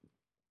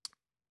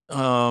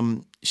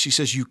she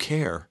says, "You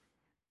care.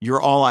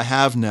 You're all I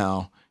have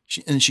now."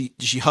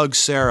 She hugs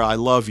Sarah. "I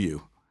love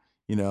you,"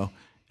 and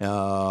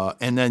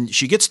then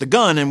she gets the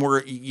gun, and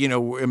we're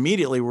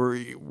immediately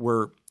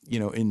we're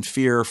in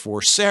fear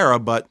for Sarah,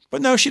 but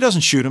no, she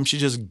doesn't shoot him. She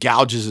just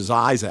gouges his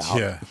eyes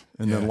out,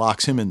 and then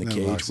locks him in the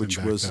cage, which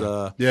was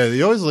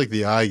they always like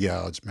the eye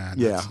gouge, man.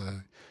 Yeah.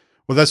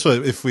 That's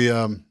what if we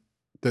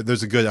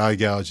there's a good eye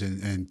gouge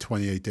in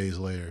 28 Days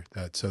Later.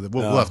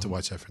 We'll have to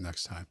watch that for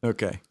next time.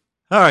 Okay.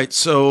 All right.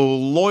 So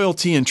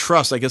loyalty and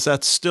trust. I guess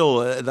that's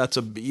still that's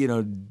a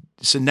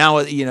So now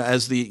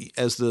as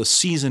the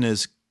season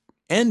is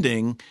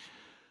ending,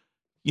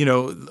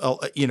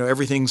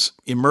 everything's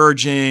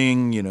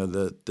emerging.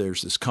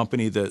 There's this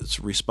company that's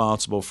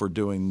responsible for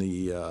doing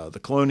the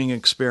cloning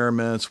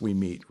experiments. We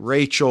meet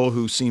Rachel,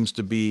 who seems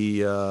to be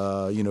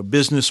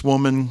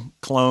businesswoman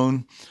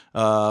clone.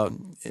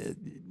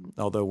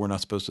 Although we're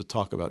not supposed to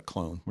talk about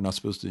clone, we're not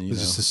supposed to. It's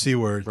just a C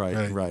word,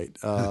 right.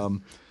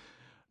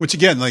 Which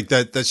again, like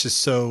that's just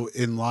so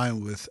in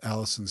line with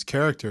Allison's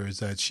character, is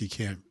that she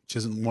can't She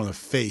doesn't want to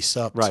face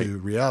up Right. to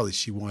reality.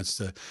 She wants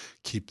to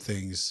keep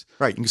things.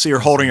 Right. You can see her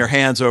holding her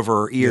hands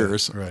over her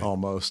ears right.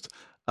 almost.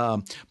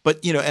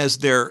 But, you know, as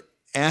they're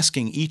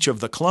asking each of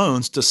the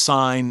clones to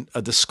sign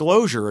a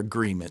disclosure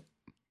agreement,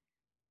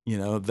 you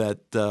know,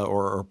 that,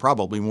 or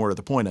probably more to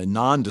the point, a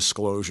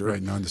non-disclosure.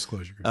 Right,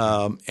 non-disclosure.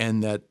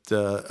 And that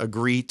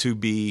agree to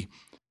be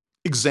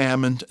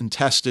examined and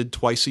tested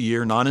twice a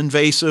year,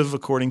 non-invasive,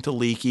 according to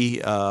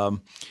Leakey.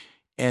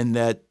 And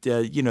that,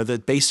 you know,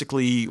 that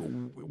basically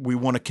we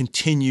want to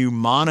continue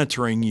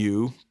monitoring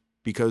you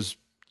because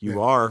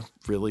you are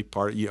really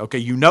part of you. Okay,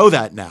 you know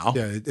that now.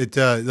 Yeah, it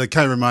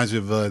kind of reminds me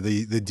of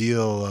the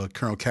deal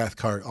Colonel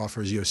Cathcart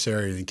offers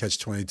Yossarian in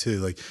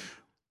Catch-22. Like,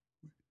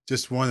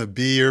 just want to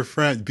be your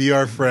friend, be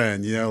our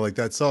friend. You know, like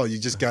that's all. You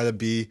just got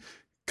to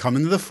come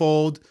into the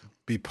fold,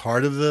 be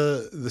part of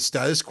the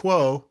status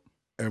quo,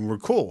 and we're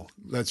cool.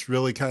 That's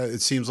really kind of.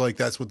 It seems like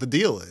that's what the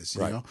deal is.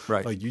 You know,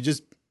 right. Like you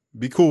just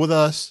be cool with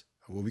us.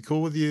 We'll be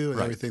cool with you and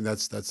right. everything.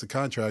 That's the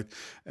contract.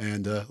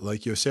 And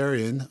like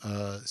Yossarian,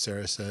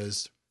 Sarah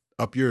says,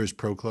 "Up yours,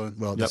 pro-clone."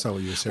 Well, that's not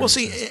what Yossarian says. Well,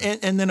 see,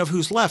 and then of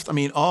who's left? I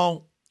mean,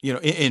 you know.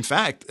 In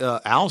fact,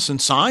 Allison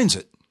signs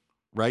it,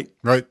 right?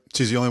 Right.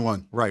 She's the only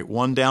one. Right.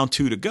 1 down,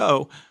 2 to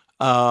go.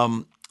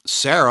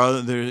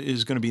 Sarah, there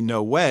is going to be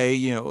no way.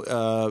 You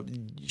know,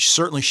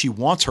 certainly she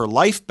wants her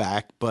life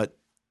back, but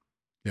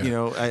yeah. you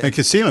know, and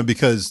Cosima,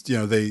 because you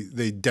know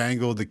they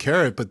dangled the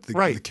carrot, but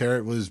the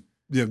carrot was.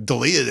 You know,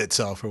 deleted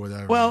itself or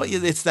whatever. Well,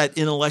 it's that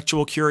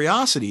intellectual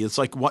curiosity. It's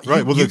like what,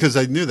 right? Because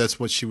I knew that's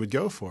what she would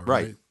go for,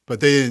 right? But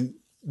they didn't.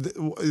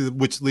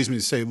 Which leads me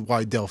to say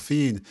why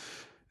Delphine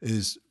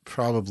is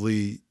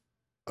probably,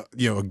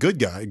 you know, a good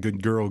guy,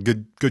 good girl,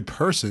 good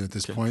person at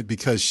this point,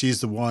 because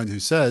she's the one who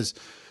says,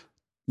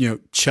 you know,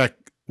 check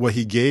what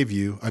he gave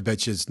you. I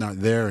bet you it's not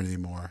there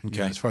anymore. Okay,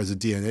 you know, as far as the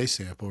DNA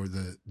sample or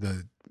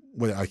the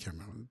what I can't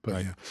remember. But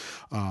right.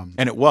 Yeah.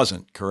 And it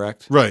wasn't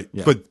correct, right?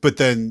 Yeah. But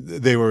then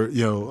they were,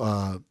 you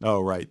know.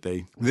 Oh, right.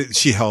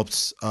 She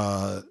helps, you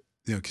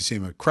know,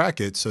 Cosima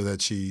crack it so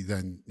that she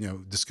then, you know,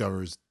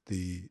 discovers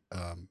the,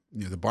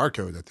 you know, the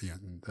barcode at the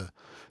end,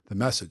 the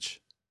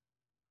message,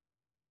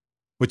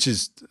 which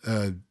is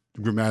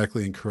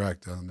grammatically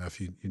incorrect. I don't know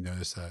if you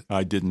noticed that.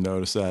 I didn't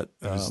notice that.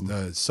 There's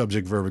the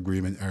subject verb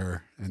agreement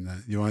error, and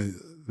you want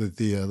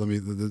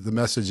the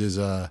message is.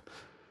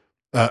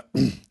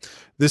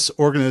 This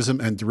organism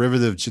and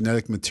derivative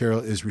genetic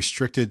material is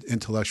restricted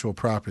intellectual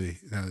property.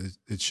 Now,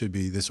 it should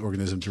be this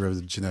organism,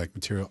 derivative genetic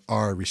material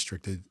are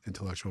restricted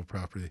intellectual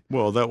property.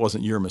 Well, that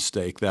wasn't your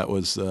mistake. That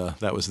was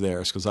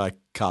theirs because I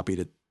copied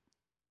it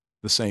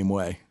the same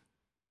way.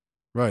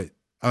 Right.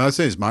 I'm not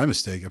saying it's my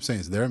mistake. I'm saying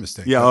it's their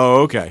mistake. Yeah.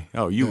 Oh, okay.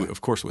 Oh, you of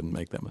course wouldn't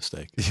make that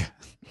mistake. Yeah.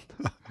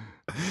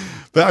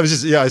 But I was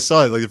just, I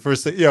saw it like the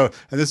first thing, you know,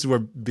 and this is where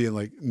being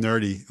like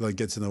nerdy like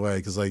gets in the way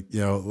because like, you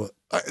know,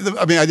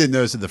 I mean, I didn't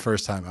notice it the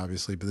first time,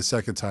 obviously, but the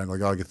second time,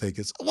 like all I could think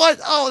is,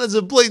 what? Oh, there's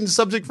a blatant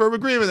subject verb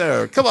agreement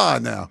there. Come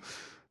on now.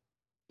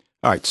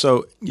 All right.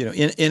 So, you know,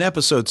 in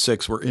episode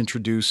 6, we're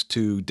introduced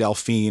to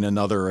Delphine,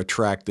 another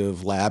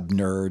attractive lab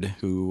nerd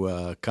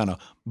who kind of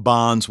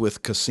bonds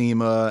with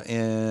Cosima,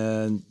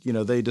 and, you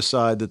know, they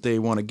decide that they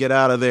want to get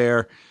out of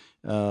there,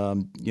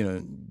 you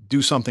know,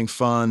 do something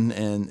fun,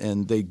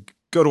 and they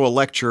go to a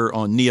lecture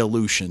on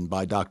Neolution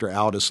by Dr.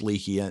 Aldous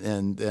Leakey,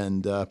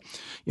 and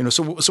you know,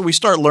 so we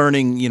start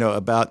learning, you know,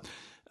 about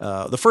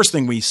the first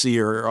thing we see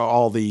are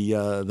all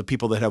the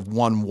people that have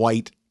one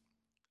white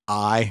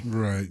eye,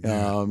 right?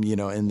 Yeah. You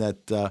know, and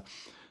that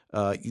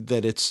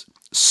it's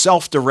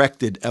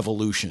self-directed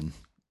evolution,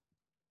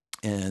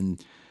 and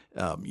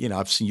you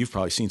know, you've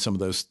probably seen some of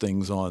those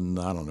things on,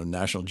 I don't know,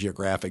 National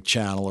Geographic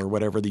Channel or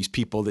whatever. These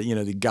people that, you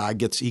know, the guy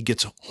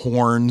gets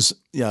horns,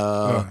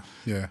 Yeah.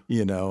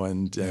 You know,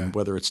 and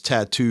whether it's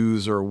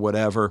tattoos or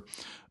whatever,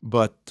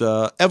 but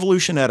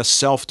evolution at a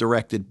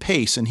self-directed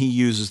pace. And he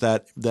uses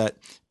that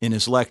in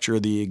his lecture,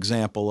 the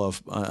example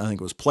of, I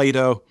think it was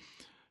Plato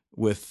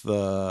with,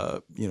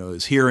 you know,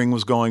 his hearing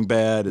was going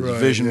bad, his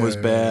vision was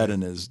bad,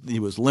 and he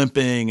was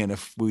limping. And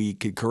if we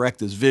could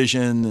correct his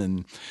vision,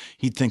 and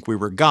he'd think we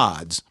were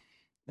gods.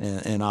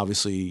 And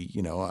obviously,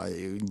 you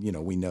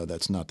know, we know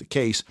that's not the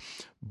case,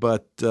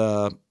 but,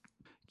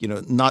 you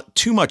know, not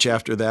too much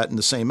after that in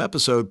the same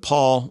episode,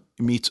 Paul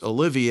meets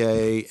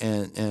Olivier,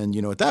 and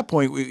you know, at that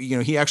point, you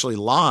know, he actually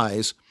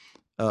lies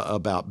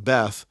about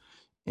Beth,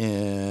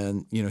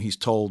 and, you know, he's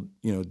told,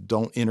 you know,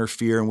 don't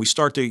interfere. And we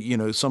start to, you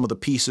know, some of the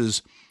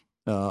pieces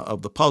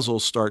of the puzzle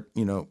start,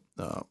 you know,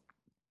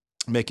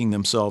 making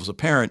themselves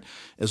apparent.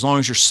 As long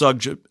as your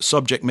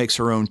subject makes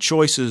her own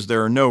choices,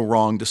 there are no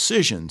wrong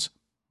decisions.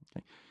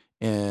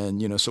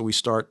 And, you know, so we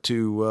start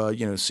to,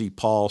 you know, see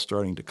Paul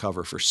starting to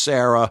cover for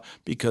Sarah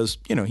because,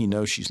 you know, he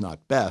knows she's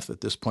not Beth at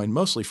this point,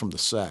 mostly from the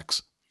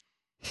sex.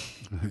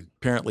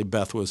 Apparently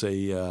Beth was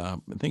I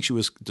think she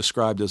was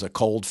described as a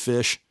cold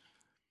fish.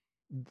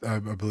 I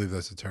believe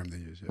that's the term they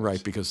use. Yes.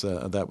 Right, because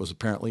that was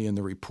apparently in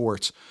the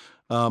reports.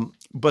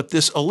 But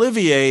this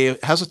Olivier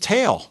has a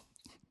tail.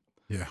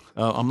 Yeah.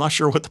 I'm not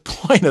sure what the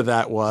point of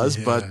that was,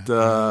 but...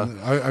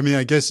 I mean,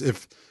 I guess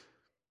if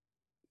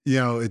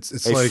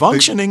it's A like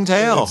functioning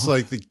tail. It's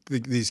like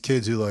these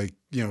kids who like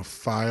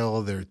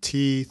file their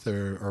teeth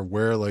or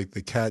wear like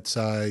the cat's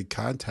eye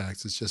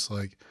contacts. It's just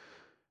like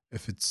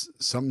if it's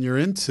something you're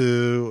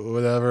into,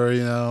 whatever,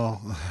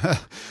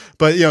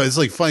 But it's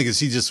like funny because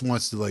he just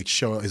wants to like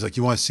show it. He's like,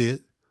 "You want to see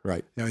it?"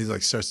 Right. He's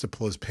like starts to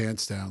pull his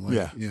pants down,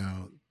 like Yeah.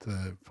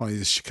 The funny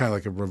is kind of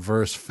like a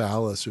reverse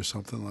phallus or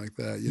something like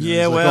that.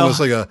 Yeah, it's like well, almost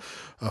like a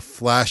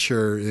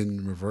flasher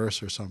in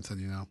reverse or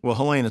something. Well,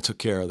 Helena took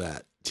care of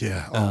that.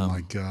 Yeah. Oh my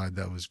God,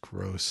 that was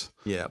gross.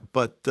 Yeah,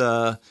 but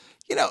I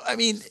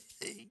mean,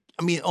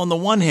 on the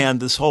one hand,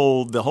 the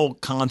whole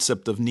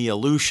concept of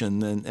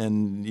Neolution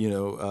and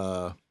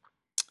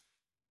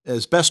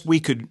as best we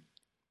could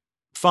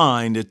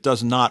find, it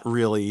does not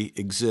really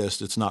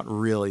exist. It's not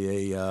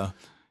really a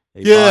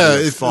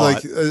body of thought.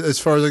 Like as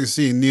far as I can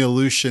see,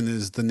 Neolution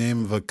is the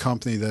name of a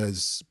company that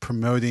is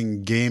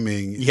promoting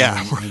gaming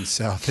in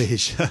South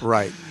Asia.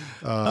 Right.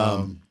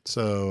 Yeah.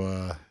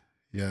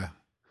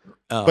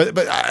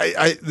 But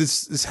I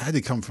this had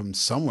to come from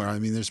somewhere. I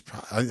mean,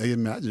 I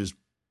imagine there's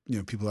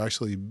people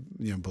actually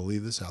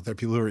believe this out there.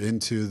 People who are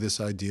into this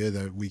idea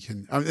that we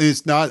can. I mean,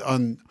 it's not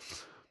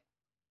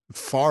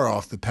far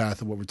off the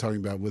path of what we're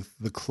talking about with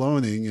the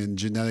cloning and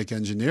genetic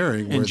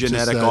engineering and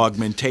genetic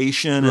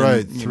augmentation,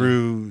 right?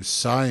 Through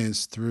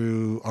science,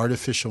 through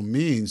artificial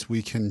means,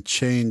 we can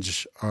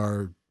change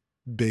our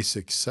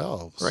basic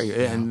selves, right?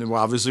 And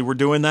obviously, we're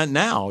doing that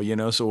now.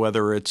 So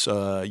whether it's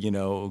a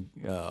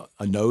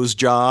nose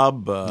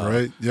job,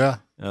 right? Yeah.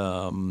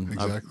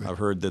 Exactly. I've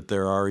heard that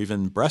there are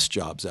even breast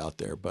jobs out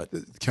there, but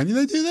can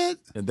they do that?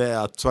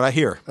 That's what I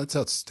hear. That's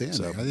outstanding.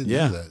 So, I didn't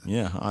know that.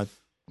 Yeah.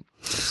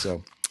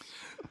 So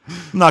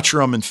I'm not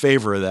sure I'm in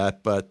favor of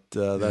that, but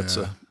that's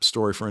a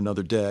story for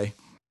another day.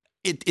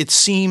 It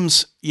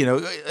seems,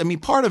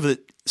 part of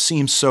it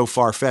seems so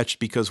far-fetched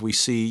because we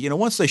see,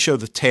 once they show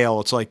the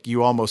tail, it's like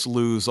you almost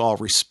lose all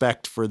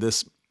respect for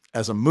this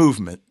as a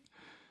movement.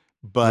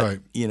 But,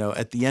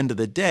 at the end of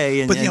the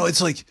day. But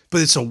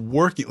it's a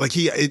working, like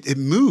it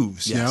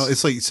moves, Yes.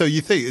 It's like, so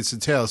you think it's a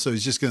tail, so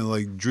it's just going to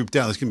like droop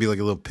down. It's going to be like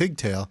a little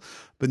pigtail.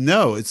 But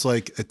no, it's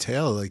like a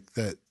tail like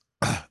that.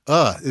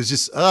 It's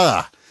just,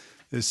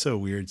 it's so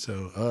weird.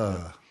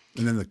 So,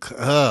 and then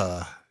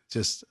oh,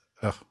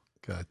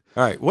 God.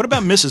 All right. What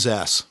about Mrs.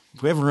 S?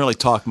 We haven't really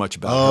talked much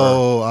about her.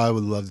 Oh, I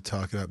would love to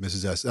talk about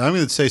Mrs. S. I'm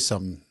going to say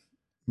something.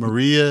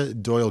 Maria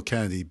Doyle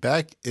Kennedy,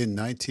 back in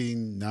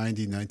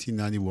 1990,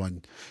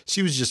 1991,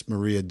 she was just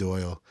Maria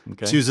Doyle.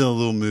 Okay. She was in a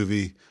little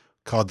movie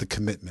called The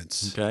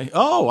Commitments. Okay.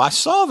 Oh, I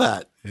saw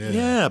that.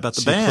 Yeah, about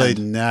the band. She played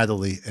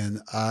Natalie,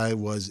 and I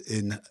was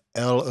in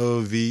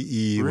LOVE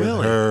Really?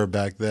 with her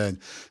back then.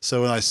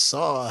 So when I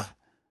saw,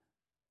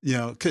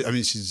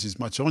 she's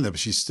much older, but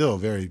she's still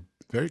very,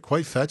 very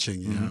quite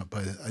fetching,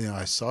 But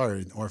I saw her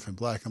in Orphan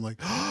Black. I'm like,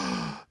 oh,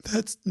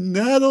 that's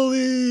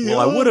Natalie. Well,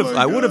 I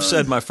would have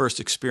said my first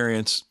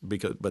experience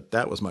but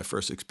that was my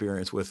first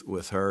experience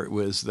with her. It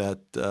was that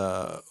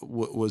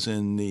was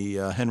in the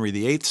Henry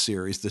VIII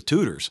series, The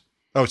Tudors.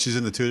 Oh, she's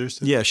in The Tudors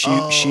too? Yeah,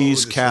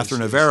 she's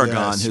Catherine of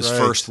Aragon, his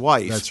first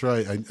wife. That's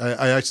right.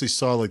 I actually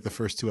saw like the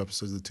first 2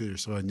 episodes of The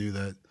Tudors, so I knew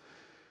that.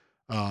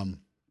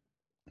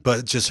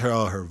 But just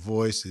her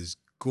voice is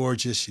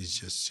gorgeous.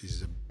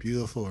 She's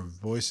beautiful. Her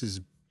voice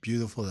is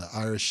beautiful. The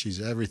Irish,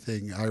 she's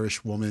everything.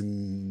 Irish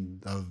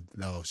woman.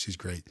 No, she's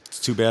great.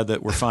 It's too bad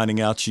that we're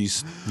finding out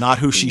she's not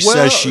who she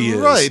says she is.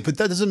 Right, but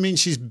that doesn't mean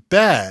she's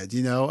bad,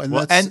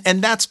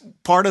 And that's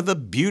part of the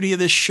beauty of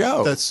this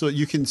show. That's what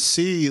you can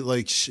see.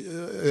 Like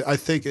I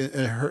think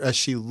in her as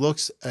she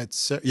looks at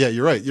Sarah. Yeah,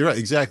 you're right,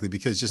 exactly.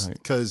 Because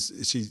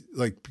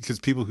because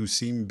people who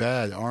seem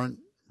bad aren't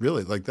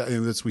really like that.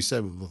 And that's what we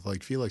said with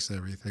like Felix and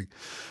everything.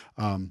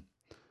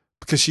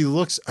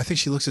 Because I think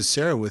she looks at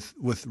Sarah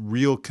with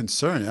real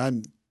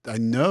concern. I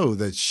know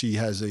that she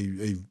has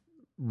a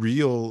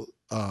real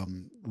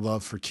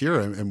love for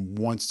Kira and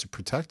wants to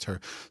protect her.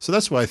 So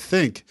that's why I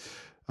think.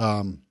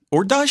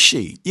 Or does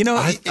she?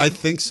 I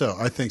think so.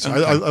 Okay.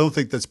 I don't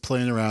think that's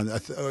playing around.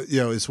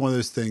 It's one of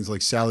those things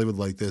like Sally would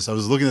like this. I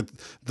was looking at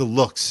the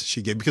looks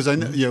she gave because I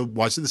know,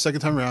 watched it the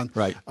second time around.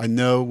 Right. I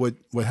know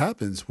what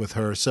happens with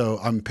her. So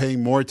I'm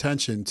paying more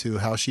attention to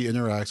how she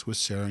interacts with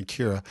Sarah and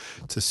Kira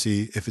to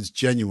see if it's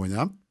genuine.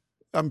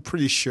 I'm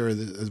pretty sure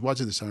that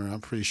watching this time around, I'm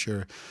pretty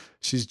sure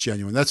she's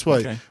genuine. That's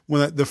why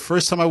when the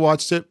first time I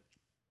watched it,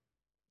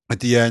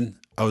 at the end,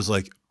 I was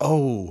like,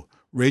 oh,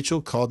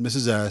 Rachel called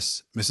Mrs.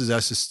 S. Mrs.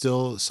 S is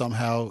still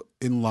somehow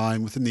in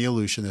line with the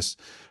Neolutionists,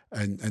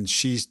 and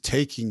she's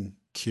taking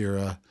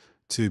Kira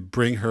to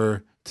bring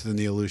her to the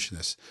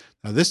Neolutionists.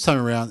 Now, this time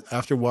around,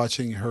 after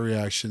watching her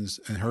reactions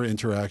and her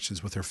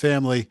interactions with her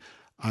family,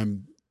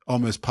 I'm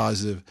almost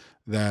positive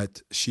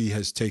that she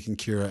has taken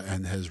Kira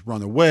and has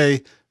run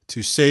away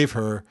to save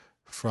her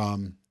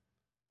from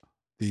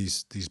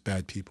these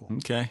bad people.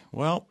 Okay,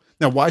 well.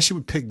 Now, why she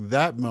would pick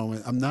that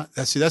moment, I'm not.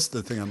 That's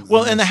the thing.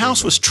 And the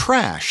house was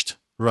trashed.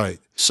 Right.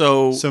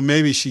 So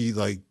maybe she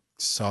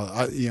saw.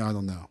 I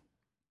don't know.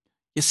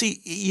 You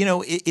see,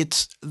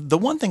 it's the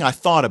one thing I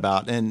thought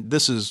about, and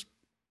this is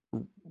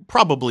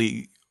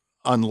probably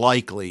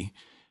unlikely,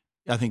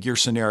 I think your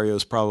scenario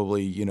is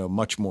probably,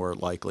 much more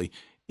likely,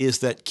 is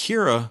that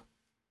Kira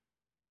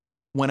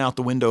went out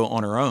the window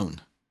on her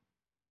own.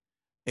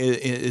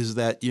 Is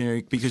that,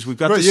 because we've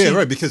got right, the yeah, scene.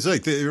 right, because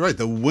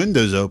the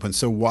window's open.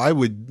 So why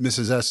would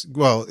Mrs. S?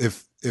 Well,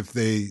 if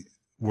they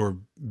were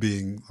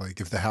being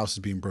if the house is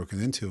being broken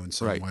into in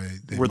some Right. way,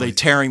 They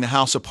tearing the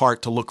house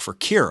apart to look for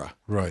Kira?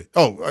 Right.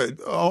 Oh,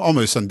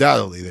 almost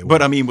undoubtedly they were.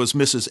 But I mean, was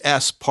Mrs.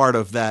 S part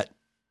of that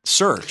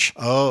search?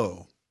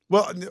 Oh,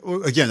 well,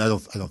 again, I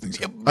don't think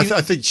so.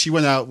 I think she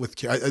went out with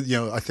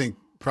Kira. I think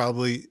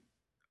probably.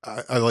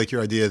 I like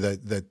your idea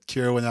that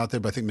Kira went out there,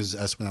 but I think Mrs.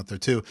 S went out there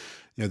too.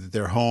 That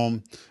they're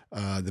home,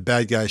 the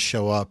bad guys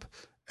show up,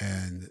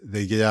 and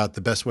they get out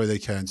the best way they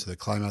can, so they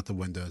climb out the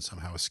window and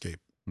somehow escape.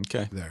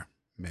 Okay. There,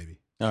 maybe.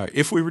 All right.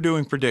 If we were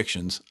doing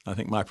predictions, I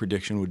think my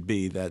prediction would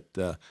be that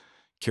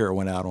Kira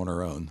went out on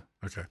her own.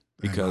 Okay.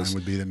 Because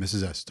mine would be that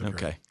Mrs. S took her.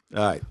 Okay.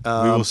 All right.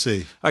 We will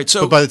see. All right.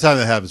 So, but by the time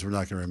that happens, we're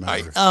not going to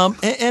remember. All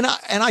right. And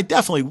I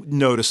definitely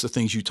noticed the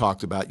things you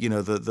talked about.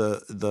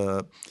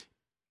 The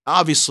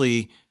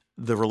obviously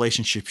the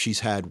relationship she's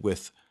had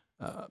with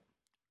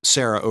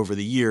Sarah over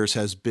the years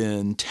has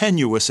been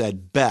tenuous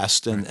at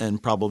best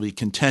and probably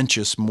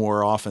contentious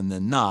more often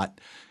than not.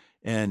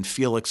 And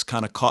Felix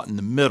kind of caught in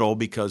the middle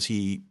because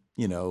he,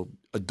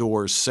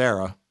 adores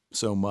Sarah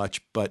so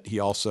much, but he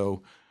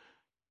also,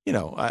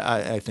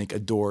 I think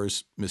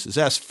adores Mrs.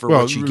 S for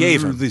what she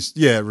gave him.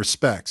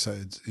 Respects.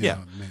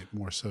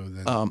 More so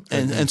than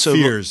and so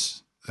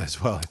fears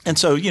as well. And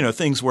so,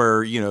 things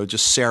where,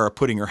 just Sarah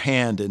putting her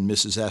hand in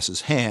Mrs.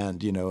 S's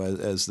hand,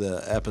 as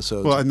the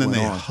episodes and then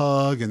went they on.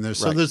 hug, and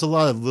there's a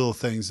lot of little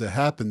things that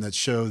happen that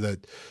show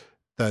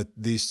that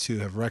these two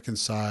have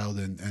reconciled,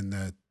 and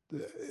that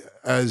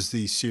as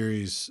the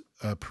series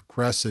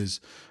progresses,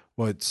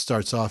 what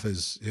starts off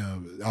as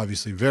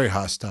obviously very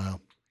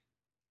hostile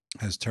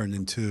has turned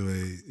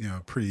into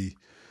a pretty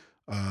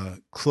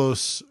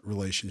close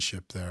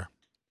relationship there.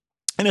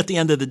 And at the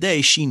end of the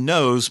day, she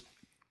knows.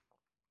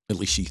 At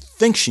least she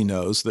thinks she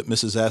knows that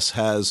Mrs. S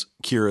has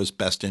Kira's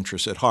best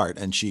interest at heart,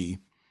 and she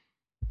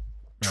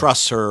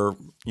trusts her,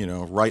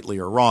 rightly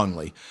or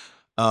wrongly.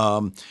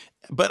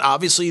 But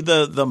obviously,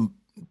 the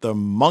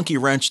monkey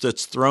wrench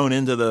that's thrown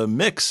into the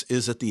mix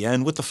is at the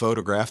end with the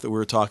photograph that we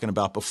were talking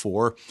about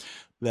before.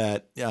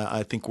 That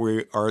I think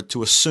we are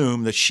to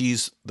assume that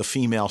she's the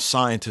female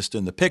scientist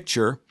in the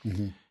picture,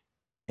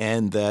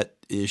 and that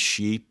is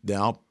she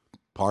now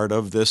part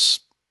of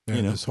this.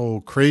 This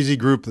whole crazy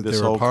group that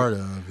they were part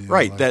of.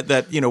 Right.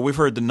 That we've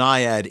heard the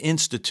Naiad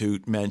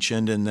Institute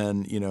mentioned, and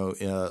then,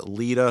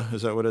 LIDA,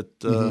 is that what it,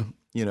 the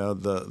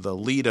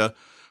LIDA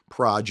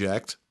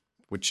project,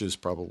 which is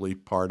probably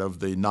part of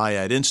the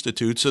Naiad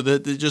Institute. So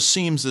that it just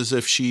seems as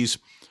if she's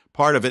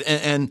part of it.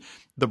 And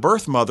the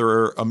birth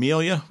mother,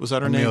 Amelia, was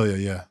that her name? Amelia,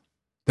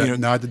 yeah.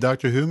 Not the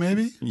Doctor Who,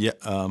 maybe? Yeah.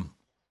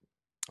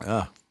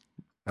 I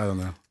don't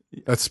know.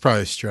 That's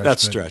probably a stretch.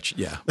 That's a stretch,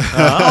 yeah.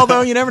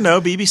 Although you never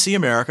know, BBC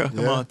America,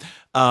 come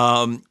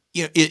on.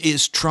 It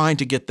is trying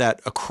to get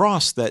that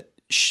across that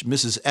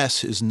Mrs.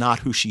 S is not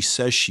who she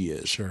says she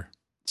is. Sure.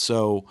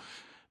 So,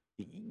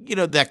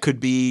 that could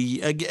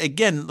be,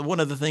 again,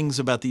 one of the things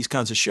about these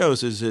kinds of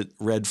shows is it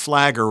red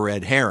flag or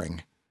red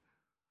herring.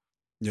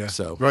 Yeah.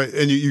 So right,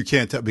 and you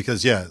can't tell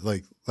because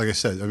like I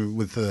said, I mean,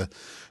 with the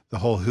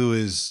whole who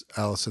is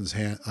Allison's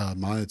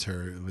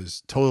monitor, it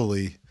was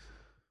totally.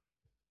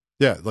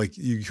 Yeah, like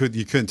you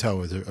couldn't tell it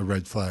was a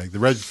red flag. The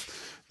red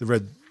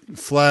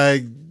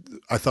flag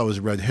I thought was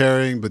a red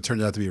herring, but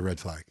turned out to be a red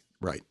flag.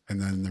 Right.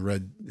 And then the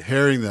red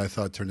herring that I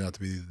thought turned out to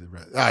be the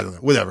red. I don't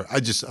know. Whatever.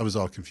 I was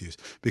all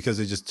confused because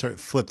they just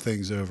flip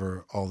things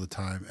over all the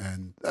time,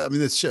 and I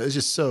mean it's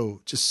just so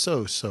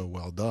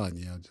well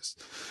done.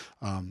 Just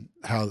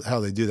how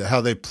they do that,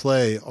 how they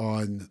play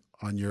on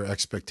your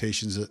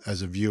expectations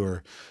as a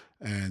viewer,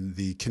 and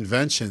the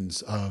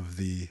conventions of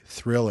the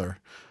thriller.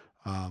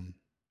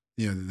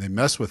 They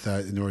mess with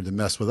that in order to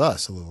mess with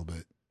us a little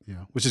bit,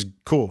 which is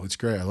cool. It's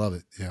great. I love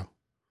it. Yeah.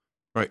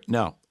 Right.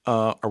 Now,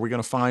 are we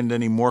going to find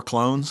any more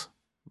clones?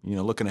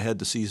 Looking ahead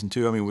to season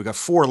 2. I mean, we've got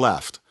 4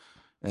 left,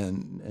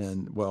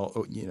 and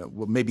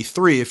maybe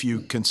 3 if you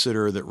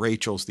consider that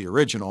Rachel's the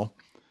original.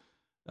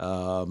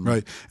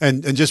 Right.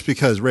 And just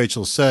because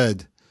Rachel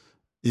said,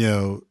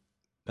 that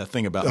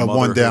thing about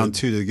one down,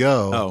 2 to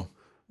go. Oh,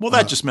 well,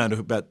 that just meant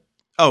about.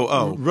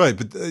 Oh, right.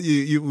 But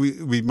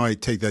we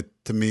might take that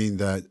to mean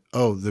that,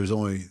 there's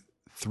only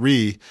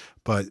 3,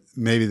 but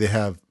maybe they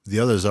have the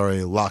others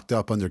already locked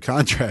up under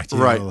contract.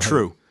 Right.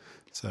 True.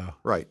 So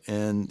right.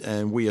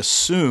 And we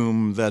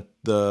assume that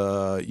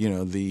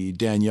the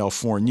Danielle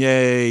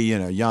Fournier,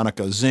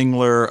 Yannicka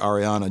Zingler,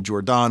 Ariana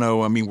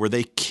Giordano, I mean, were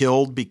they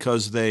killed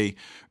because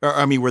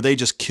were they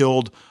just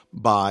killed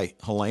by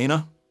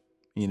Helena?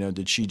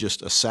 Did she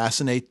just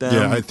assassinate them?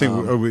 Yeah, I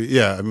think,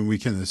 we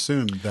can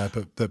assume that,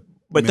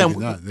 but then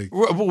not.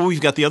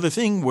 We've got the other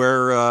thing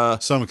where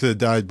someone could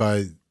have died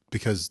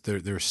because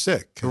they're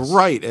sick.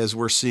 Right, as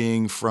we're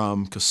seeing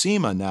from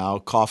Cosima now,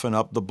 coughing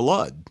up the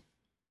blood.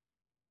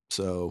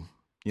 So,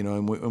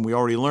 and we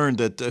already learned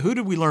that, who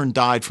did we learn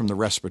died from the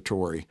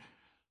respiratory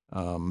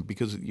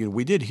because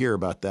we did hear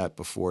about that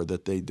before,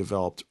 that they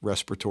developed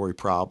respiratory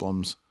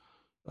problems.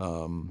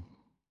 I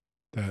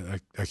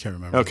can't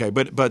remember. Okay,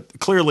 but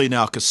clearly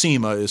now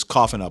Cosima is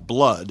coughing up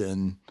blood,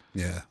 and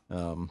Yeah.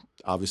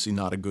 obviously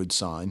not a good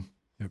sign.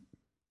 Yep.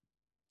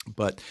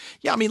 But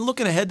yeah, I mean,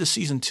 looking ahead to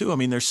season 2, I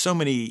mean, there's so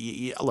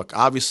many. Look,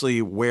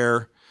 obviously,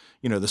 where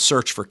the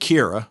search for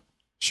Kira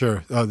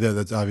Sure. Oh, yeah.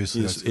 That's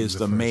obviously is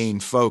the main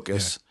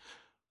focus.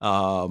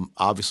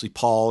 Obviously,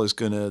 Paul is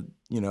going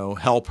to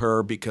help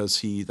her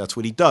because that's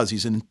what he does.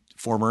 He's a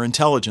former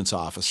intelligence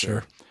officer.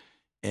 Sure.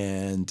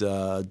 And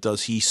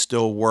does he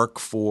still work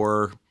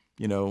for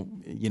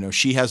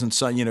she hasn't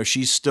signed,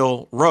 she's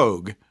still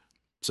rogue,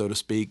 so to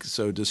speak.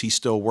 So does he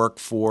still work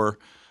for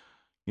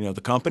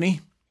the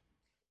company?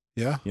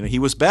 Yeah. He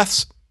was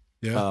Beth's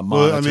Yeah.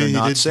 monitor,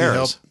 not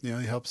Sarah's. He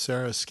helped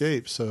Sarah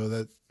escape, so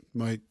that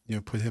might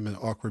put him in an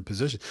awkward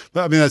position.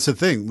 But I mean, that's the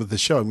thing with the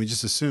show, and we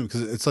just assume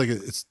because it's like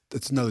it's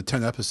another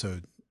 10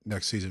 episode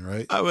next season,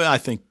 right? I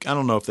think, I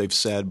don't know if they've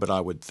said, but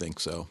I would think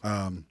so.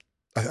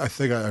 I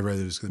think I read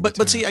it was going to be.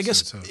 But see, I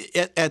guess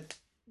at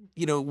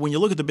when you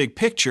look at the big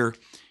picture,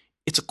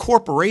 it's a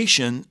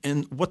corporation,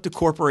 and what do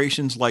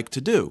corporations like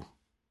to do?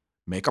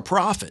 Make a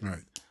profit.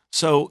 Right.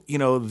 So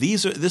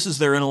this is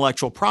their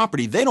intellectual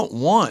property. They don't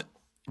want,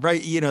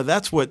 right?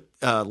 That's what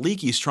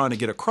Leakey's trying to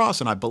get across,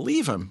 and I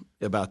believe him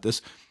about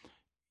this.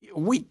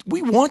 We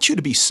want you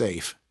to be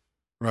safe.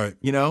 Right.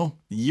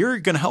 You're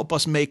going to help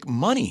us make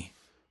money.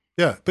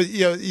 Yeah, but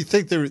you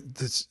think you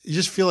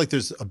just feel like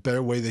there's a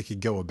better way they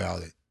could go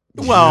about it.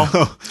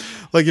 Well,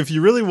 like if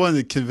you really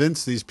wanted to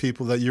convince these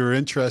people that you're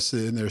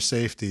interested in their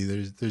safety,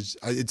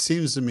 it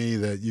seems to me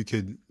that you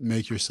could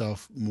make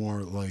yourself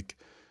more like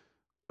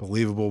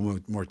believable,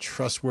 more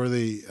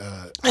trustworthy.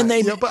 But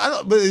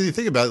you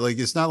think about it, like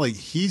it's not like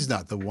he's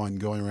not the one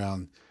going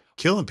around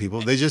killing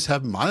people. They just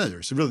have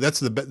monitors. Really, that's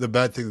the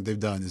bad thing that they've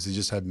done is they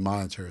just have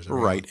monitors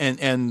around. Right,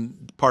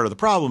 and part of the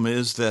problem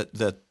is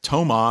that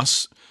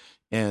Tomas,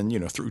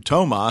 and through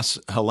Tomas,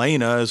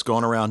 Helena is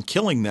going around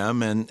killing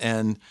them,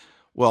 and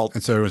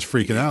so everyone's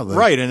freaking out.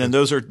 Right, and then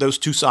those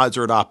two sides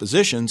are at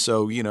opposition,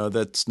 so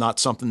that's not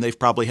something they've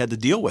probably had to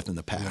deal with in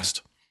the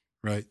past.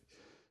 Yeah. Right.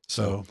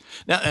 So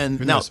now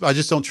I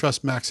just don't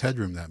trust Max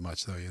Headroom that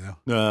much,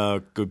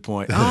 though. Good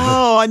point.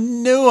 Oh, I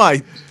knew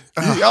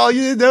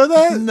you didn't know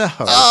that? No.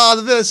 Oh,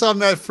 the minute I saw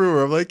Matt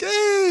Frewer, I'm like,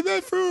 hey,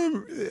 Matt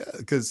Frewer,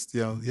 because he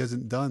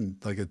hasn't done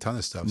like a ton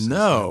of stuff.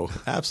 No,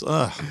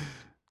 absolutely.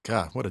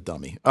 God, what a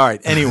dummy. All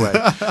right. Anyway,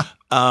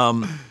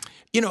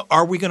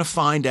 are we going to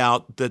find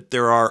out that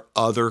there are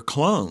other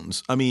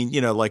clones? I mean,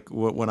 like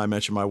when I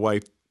mentioned, my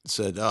wife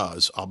said,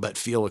 I'll bet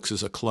Felix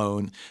is a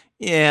clone.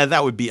 Yeah,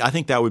 I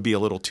think that would be a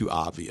little too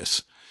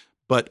obvious.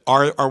 But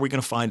are we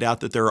going to find out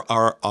that there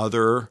are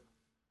other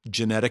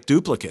genetic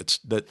duplicates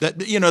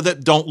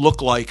that don't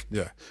look like?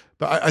 Yeah.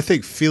 But I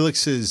think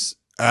Felix's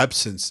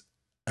absence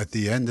at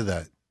the end of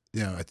that,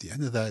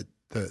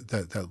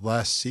 that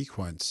last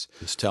sequence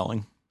is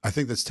telling. I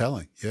think that's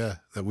telling. Yeah.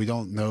 That we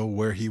don't know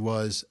where he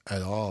was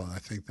at all. And I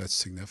think that's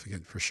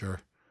significant for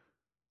sure.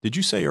 Did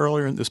you say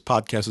earlier, this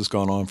podcast has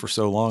gone on for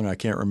so long, I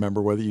can't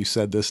remember whether you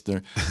said this,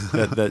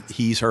 that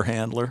he's her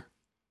handler?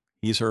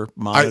 He's her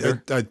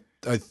monitor?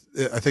 I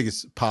think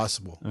it's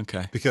possible.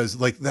 Okay. Because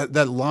like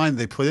that line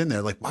they put in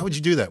there, like, why would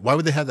you do that? Why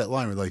would they have that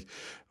line? We're like,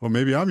 well,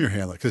 maybe I'm your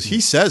handler. Because he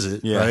says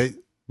it, right?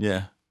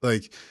 Yeah.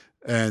 Like,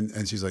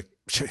 and she's like,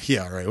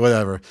 yeah, right,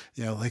 whatever.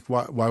 Like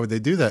why would they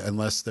do that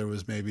unless there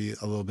was maybe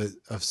a little bit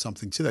of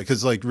something to that?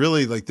 Because like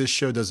really, like this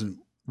show doesn't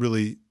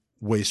really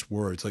waste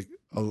words. Like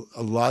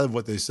a lot of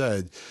what they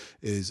said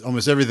is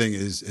almost everything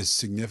is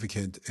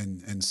significant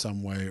in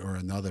some way or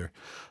another.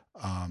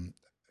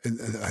 And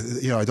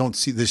I don't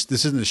see this.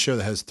 This isn't a show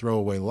that has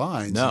throwaway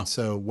lines. No. And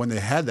so when they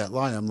had that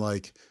line, I'm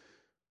like,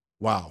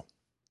 wow.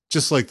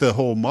 Just like the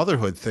whole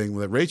motherhood thing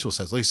that Rachel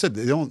says. Like I said,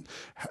 they don't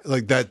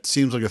like that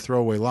seems like a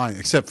throwaway line,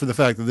 except for the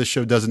fact that this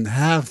show doesn't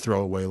have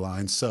throwaway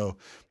lines. So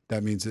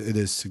that means it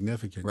is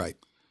significant. Right.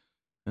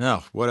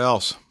 Now, what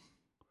else?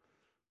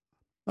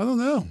 I don't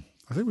know.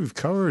 I think we've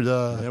covered.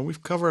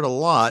 We've covered a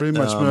lot. Pretty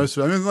much most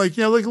of it. I mean, like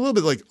like a little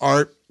bit like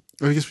art.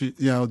 I guess we,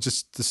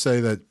 just to say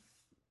that,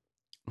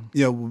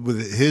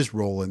 with his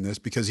role in this,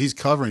 because he's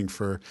covering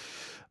for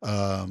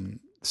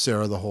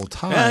Sarah the whole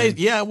time.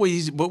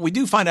 But we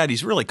do find out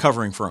he's really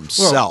covering for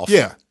himself.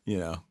 Well,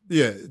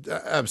 yeah,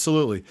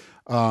 absolutely.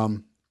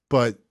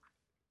 But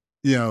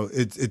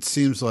it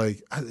seems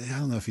like I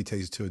don't know if he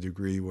takes it to a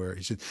degree where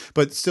he should,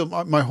 but still,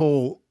 my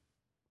whole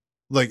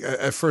like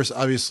at first,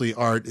 obviously,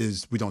 Art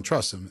is we don't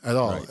trust him at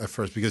all at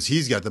first because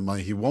he's got the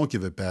money, he won't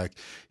give it back.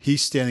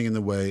 He's standing in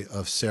the way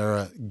of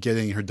Sarah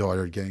getting her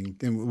daughter,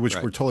 which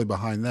we're totally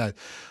behind that.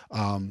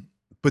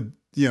 But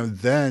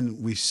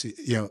then we see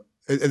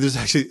and there's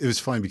actually, it was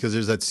funny because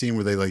there's that scene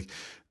where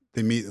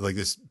they meet like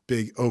this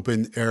big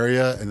open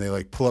area and they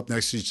like pull up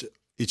next to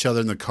each other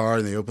in the car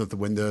and they open up the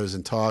windows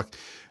and talk.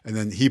 And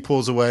then he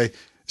pulls away.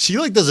 She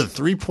like does a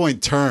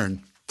 3-point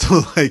turn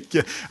to like,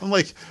 I'm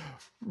like,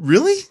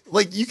 really?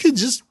 Like you could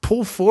just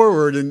pull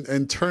forward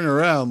and turn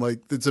around. Like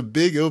it's a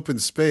big open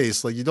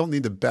space. Like you don't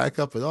need to back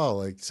up at all.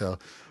 Like so,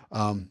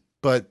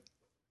 but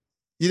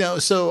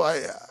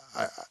so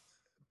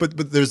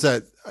but there's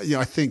that.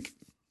 I think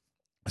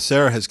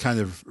Sarah has kind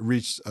of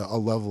reached a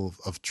level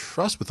of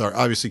trust with Art,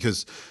 obviously,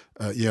 because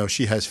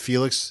she has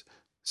Felix.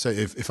 So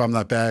if I'm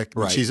not back,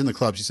 when Right. she's in the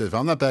club, she said, if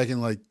I'm not back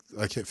in like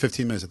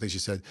 15 minutes, I think she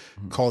said,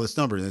 call this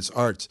number, and it's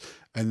Art's.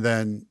 And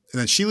then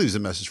she leaves a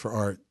message for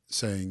Art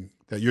saying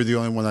that you're the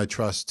only one I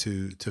trust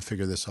to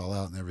figure this all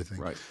out and everything.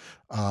 Right.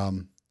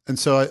 And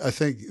so I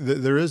think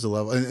there is a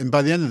level, and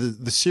by the end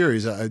of the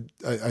series, I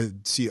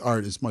see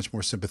Art as much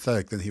more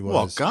sympathetic than he was.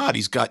 Well, God,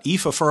 he's got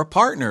Aoife for a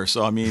partner,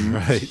 so I mean,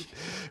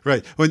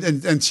 right. Well,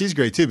 and she's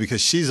great too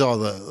because she's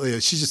all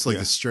she's just like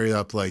a straight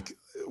up like,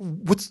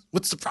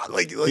 what's the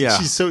problem? Like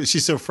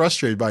she's so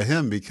frustrated by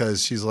him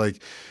because she's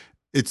like,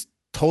 it's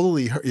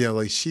totally her,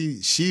 like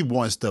she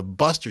wants to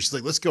bust her. She's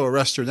like, let's go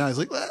arrest her now. He's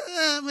like,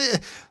 man,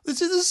 let's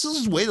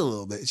just wait a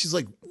little bit. She's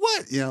like,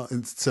 what?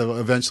 And so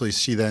eventually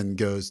she then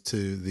goes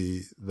to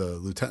the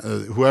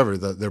lieutenant, whoever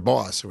their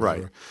boss or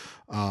whatever.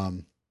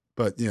 Right.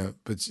 But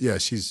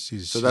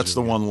she's so that's she's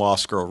the really one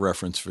Lost Girl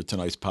reference for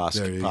tonight's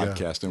There you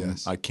podcast, go. and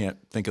Yes. I can't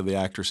think of the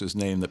actress's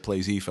name that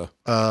plays Aoife.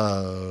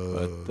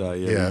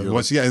 Yeah.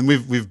 Once again, and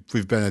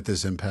we've been at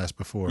this impasse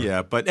before.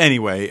 Yeah, but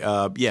anyway,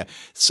 yeah.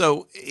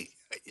 So,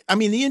 I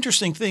mean, the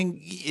interesting thing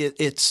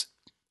it's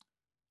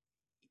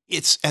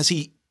as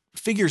he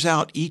figures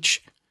out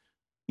each,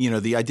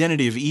 the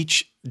identity of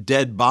each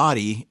dead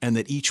body, and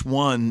that each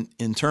one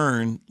in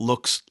turn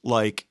looks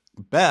like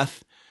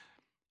Beth.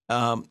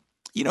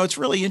 It's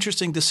really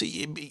interesting to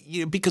see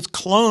because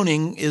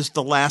cloning is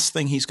the last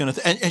thing he's going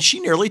to, and she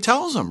nearly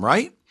tells him,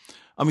 right?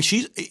 I mean,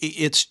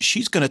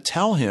 she's going to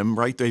tell him,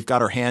 right? They've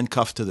got her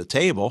handcuffed to the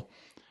table,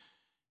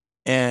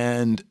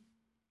 and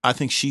I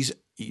think she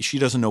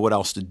doesn't know what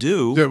else to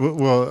do. Yeah,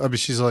 well, I mean,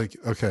 she's like,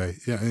 okay,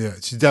 yeah.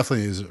 She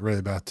definitely is right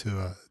about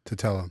to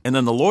tell him. And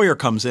then the lawyer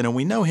comes in, and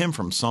we know him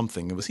from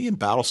something. Was he in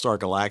Battlestar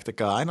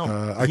Galactica? I don't.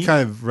 I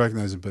kind of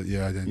recognize him, but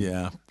yeah, I didn't.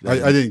 Yeah,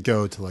 I didn't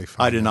go to like.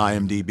 I didn't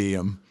IMDb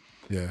him.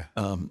 Yeah.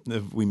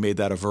 We made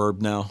that a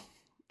verb now.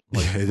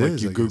 Like, it like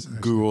is. you I guess,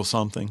 Google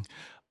something.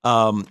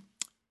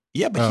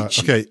 Yeah, but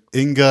okay,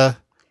 Inga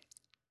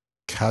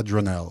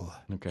Cadronel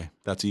okay,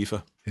 that's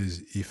Aoife.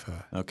 is Aoife.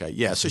 Okay,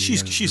 yeah, so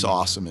Yeah, she's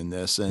awesome in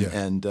this, and Yeah.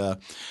 and I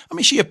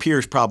mean she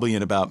appears probably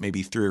in about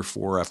maybe 3 or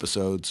 4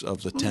 episodes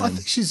of the 10. I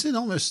think she's in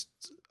almost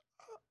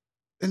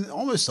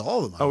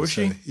all of them. I Oh, would is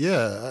she? say.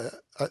 Yeah.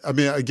 I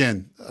mean,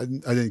 again,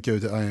 I didn't go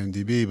to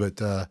IMDb,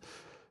 but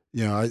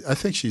I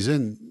think she's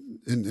in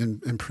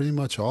pretty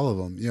much all of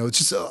them. It's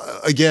just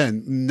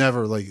again,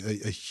 never like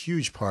a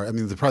huge part. I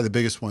mean, probably the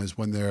biggest one is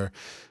when they're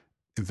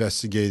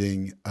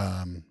investigating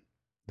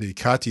the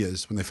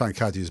Katya's, when they find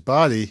Katya's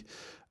body,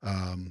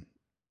 and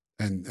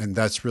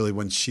that's really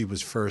when she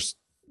was first,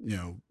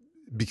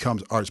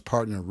 becomes Art's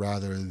partner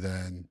rather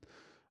than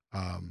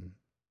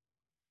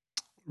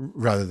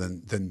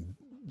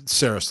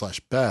Sarah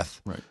 /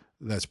 Beth. Right.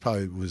 That's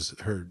probably was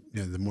her,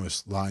 the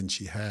most line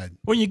she had.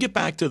 When you get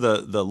back to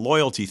the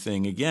loyalty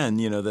thing again,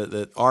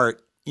 that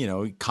Art,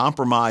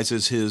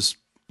 compromises his,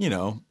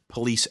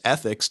 police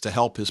ethics to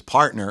help his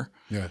partner.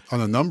 Yeah, on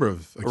a number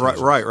of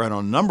occasions. Right, on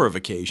a number of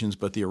occasions,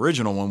 but the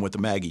original one with the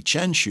Maggie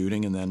Chen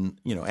shooting, and then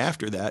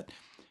after that,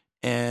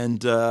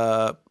 and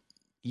and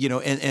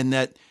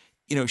that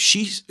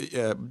she's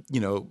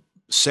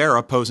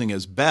Sarah posing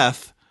as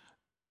Beth,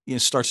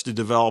 starts to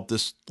develop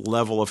this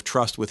level of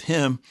trust with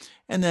him,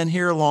 and then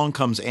here along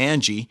comes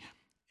Angie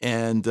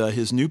and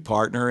his new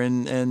partner,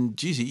 and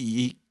geez,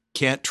 he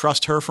can't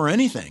trust her for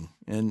anything,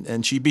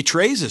 and she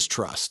betrays his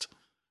trust.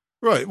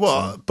 Right.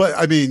 Well, but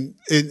I mean,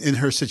 in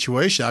her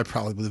situation, I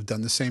probably would have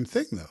done the same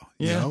thing, though.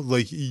 Yeah.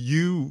 Like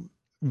you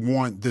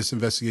want this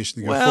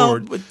investigation to go Well,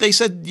 forward. but they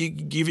said you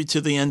give it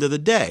to the end of the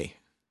day,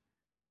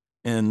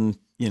 and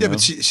Yeah,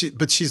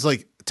 but she's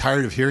like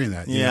tired of hearing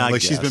that. Yeah, I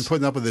like she's been guess.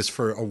 putting up with this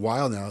for a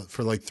while now.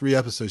 For like 3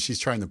 episodes, she's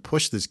trying to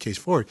push this case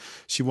forward.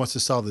 She wants to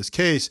solve this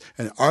case,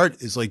 and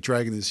Art is like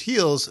dragging his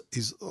heels.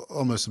 He's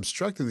almost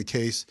obstructing the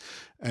case,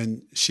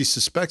 and she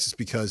suspects it's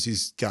because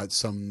he's got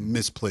some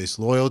misplaced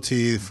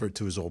loyalty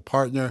to his old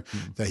partner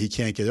that he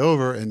can't get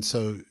over, and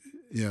so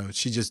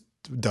she just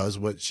does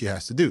what she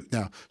has to do.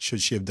 Now,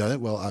 should she have done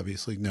it? Well,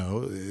 obviously,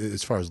 no.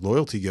 As far as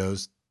loyalty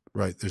goes,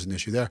 right, there's an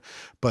issue there.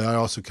 But I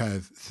also kind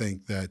of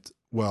think that,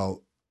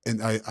 well. And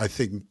I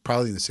think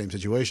probably in the same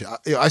situation.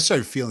 I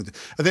started feeling.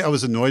 I think I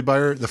was annoyed by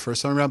her the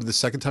first time around, but the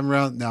second time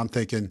around, now I'm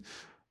thinking,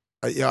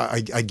 I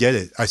get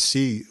it. I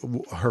see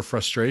her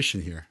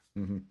frustration here.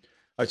 Mm-hmm. All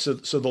right, so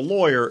the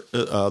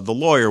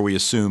lawyer we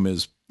assume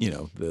is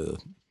the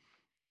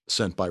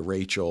sent by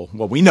Rachel.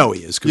 Well, we know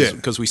he is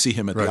because we see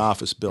him at the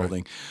office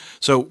building. Right.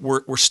 So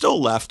we're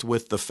still left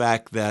with the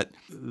fact that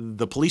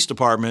the police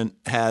department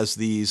has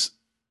these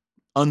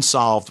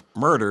unsolved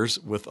murders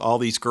with all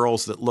these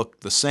girls that look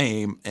the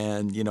same.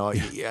 And,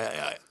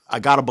 I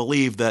got to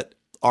believe that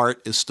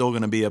Art is still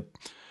going to be a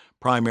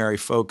primary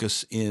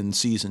focus in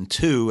season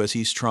 2 as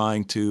he's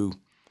trying to,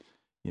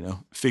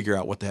 figure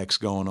out what the heck's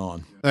going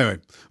on. Anyway,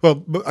 well,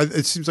 but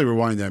it seems like we're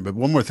winding down. But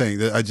one more thing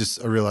that I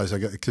realized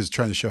because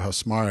trying to show how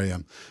smart I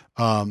am.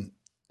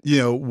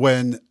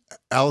 When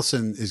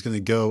Allison is going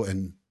to go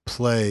and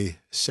play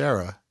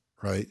Sarah,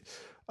 right?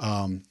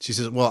 She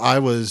says, "Well, I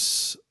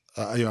was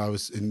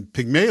in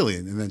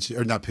Pygmalion," and then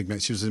not Pygmalion.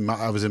 She was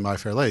I was in My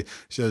Fair Lady.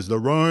 She says, "The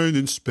Rhine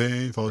in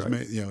Spain follows me,"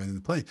 in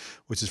the plane,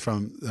 which is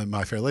from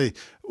My Fair Lady.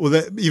 Well,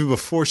 even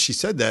before she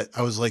said that,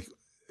 I was like,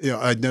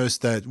 I'd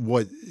noticed that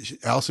what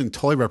Allison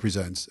totally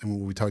represents, and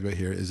what we talked about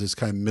here, is this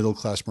kind of middle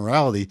class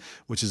morality,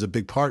 which is a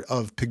big part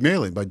of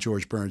Pygmalion by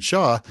George Bernard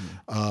Shaw.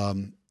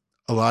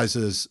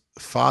 Eliza's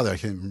father, I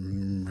can't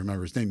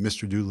remember his name,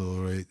 Mr.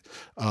 Doolittle, right?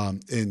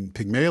 In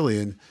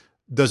Pygmalion,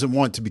 doesn't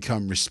want to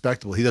become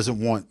respectable. He doesn't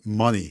want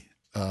money.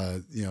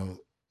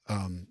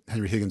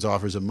 Henry Higgins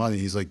offers him money.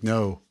 He's like,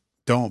 no,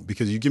 don't,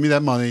 because you give me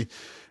that money,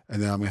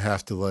 and then I'm going to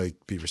have to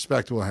be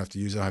respectable. I have to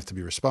use it. I have to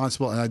be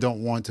responsible. And I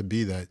don't want to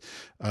be that.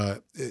 I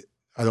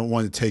don't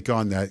want to take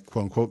on that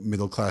quote unquote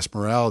middle class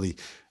morality.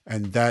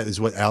 And that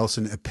is what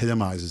Allison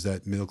epitomizes,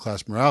 that middle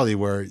class morality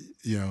where,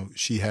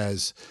 she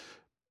has,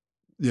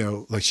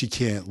 she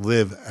can't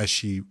live as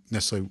she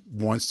necessarily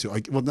wants to.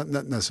 Not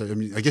necessarily. I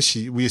mean, I guess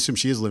we assume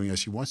she is living as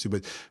she wants to,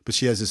 but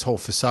she has this whole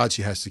facade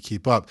she has to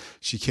keep up.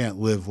 She can't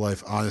live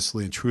life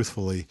honestly and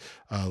truthfully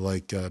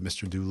like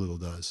Mr. Doolittle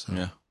does. So.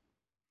 Yeah.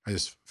 I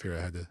just figured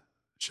I had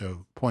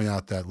to point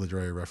out that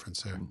literary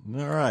reference there.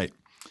 All right.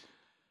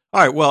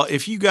 Well,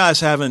 if you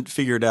guys haven't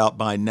figured out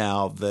by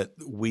now that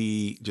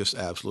we just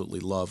absolutely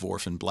love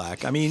Orphan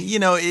Black, I mean,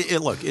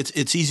 look,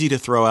 it's easy to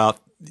throw out,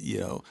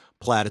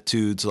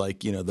 platitudes like,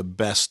 the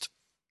best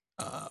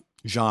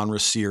genre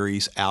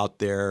series out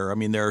there. I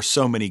mean, there are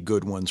so many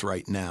good ones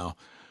right now,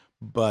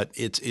 but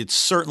it's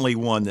certainly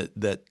one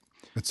that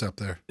it's up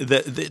there.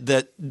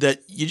 That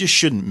you just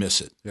shouldn't miss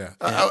it. Yeah,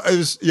 I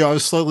was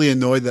slightly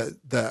annoyed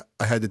that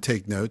I had to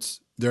take notes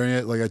during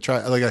it. I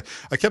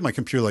kept my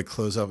computer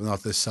closed up and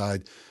off this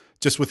side,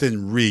 just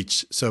within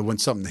reach. So when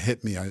something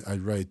hit me,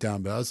 I'd write it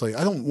down. But I was like,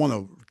 I don't want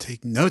to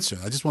take notes.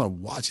 I just want to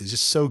watch it. It's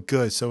just so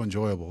good, so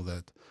enjoyable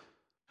that.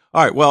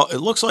 All right. Well, it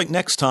looks like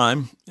next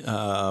time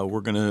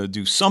we're going to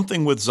do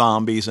something with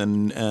zombies,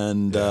 and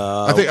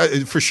I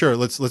think for sure.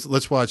 Let's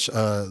watch.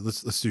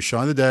 Let's do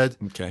Shaun of the Dead.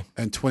 Okay.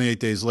 And 28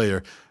 Days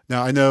Later.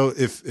 Now I know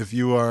if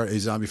you are a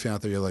zombie fan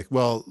out there, you're like,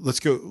 well, let's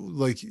go.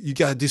 You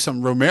got to do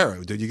some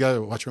Romero, dude. You got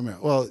to watch Romero.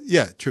 Well,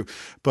 yeah, true.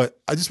 But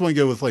I just want to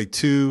go with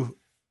two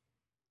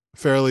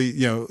fairly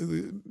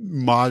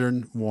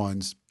modern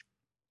ones.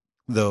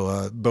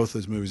 Though both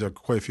those movies are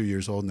quite a few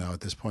years old now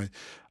at this point.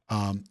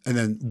 And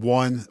then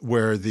one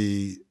where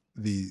the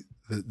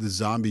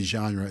zombie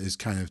genre is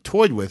kind of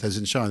toyed with, as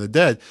in Shaun of the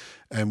Dead,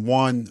 and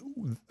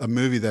a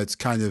movie that's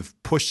kind of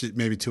pushed it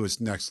maybe to its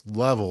next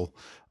level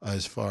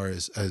as far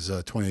as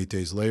 28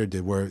 Days Later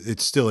did, where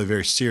it's still a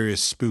very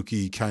serious,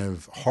 spooky kind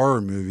of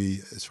horror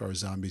movie as far as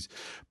zombies,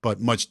 but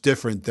much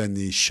different than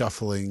the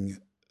shuffling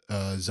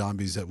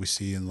zombies that we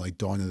see in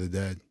Dawn of the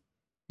Dead.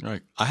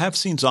 Right. I have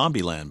seen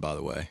Zombieland, by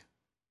the way.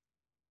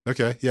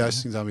 Okay, yeah, I've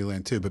seen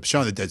Zombieland too, but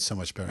Shaun of the Dead's so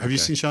much better. Have you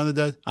seen Shaun of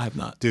the Dead? I have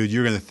not, dude.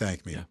 You're gonna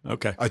thank me. Yeah.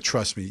 Okay,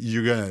 trust me.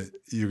 You're gonna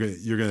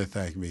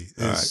thank me.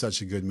 It's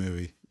such a good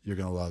movie. You're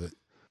gonna love it.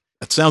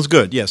 That sounds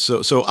good. Yes.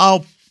 So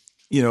I'll,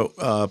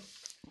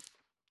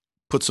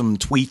 put some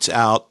tweets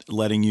out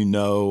letting you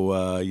know,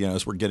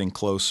 as we're getting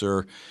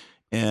closer,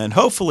 and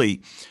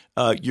hopefully,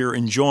 you're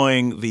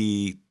enjoying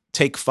the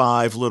Take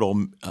 5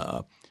 little.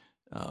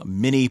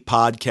 Mini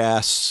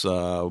podcasts,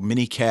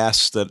 mini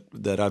casts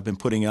that I've been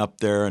putting up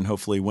there, and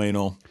hopefully Wayne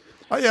will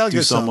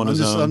do some on his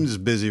own. I'm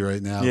just busy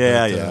right now.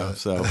 Yeah,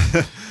 So,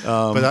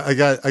 but I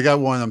got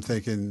one. I'm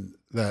thinking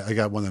that I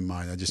got one in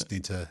mind. I just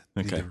need to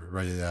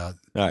write it out.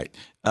 All right.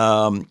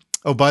 Oh,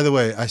 by the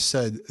way, I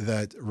said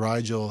that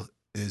Rigel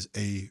is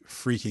a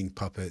freaking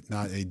puppet,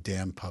 not a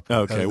damn puppet.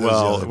 Okay,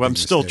 I'm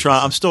still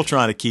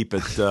trying to keep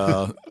it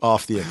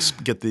off the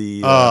get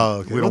the.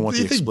 Okay. We don't want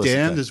the explicit. Do you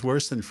think damned is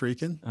worse than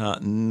freaking?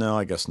 No,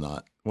 I guess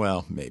not.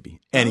 Well, maybe.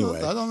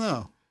 Anyway, I don't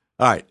know.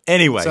 All right.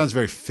 Anyway, sounds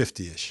very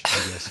 50-ish.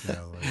 I guess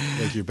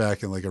like you're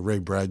back in a Ray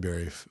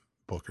Bradbury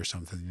book or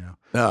something.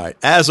 All right.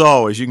 As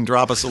always, you can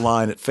drop us a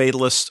line at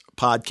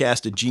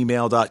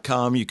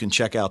fatalistpodcast@gmail.com. You can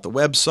check out the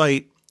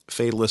website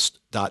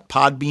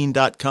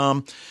fatalist.podbean.com.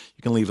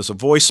 You can leave us a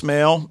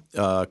voicemail.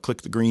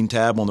 Click the green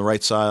tab on the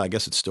right side. I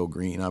guess it's still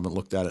green. I haven't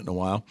looked at it in a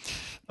while.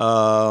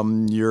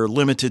 You're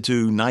limited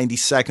to 90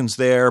 seconds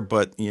there,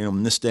 but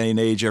in this day and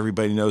age,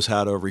 everybody knows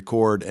how to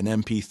record an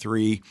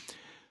MP3.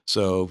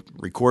 So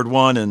record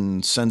one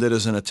and send it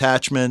as an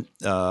attachment.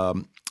 I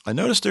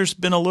noticed there's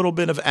been a little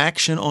bit of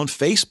action on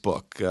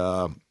Facebook.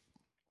 I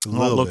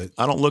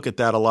don't look at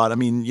that a lot. I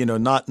mean,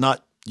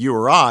 not you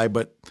or I,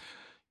 but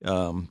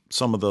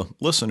some of the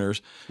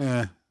listeners.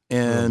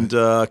 And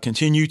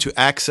continue to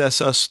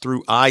access us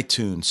through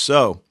iTunes.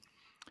 So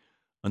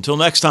until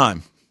next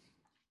time.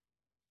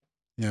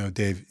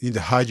 Dave, you need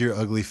to hide your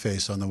ugly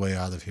face on the way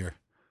out of here.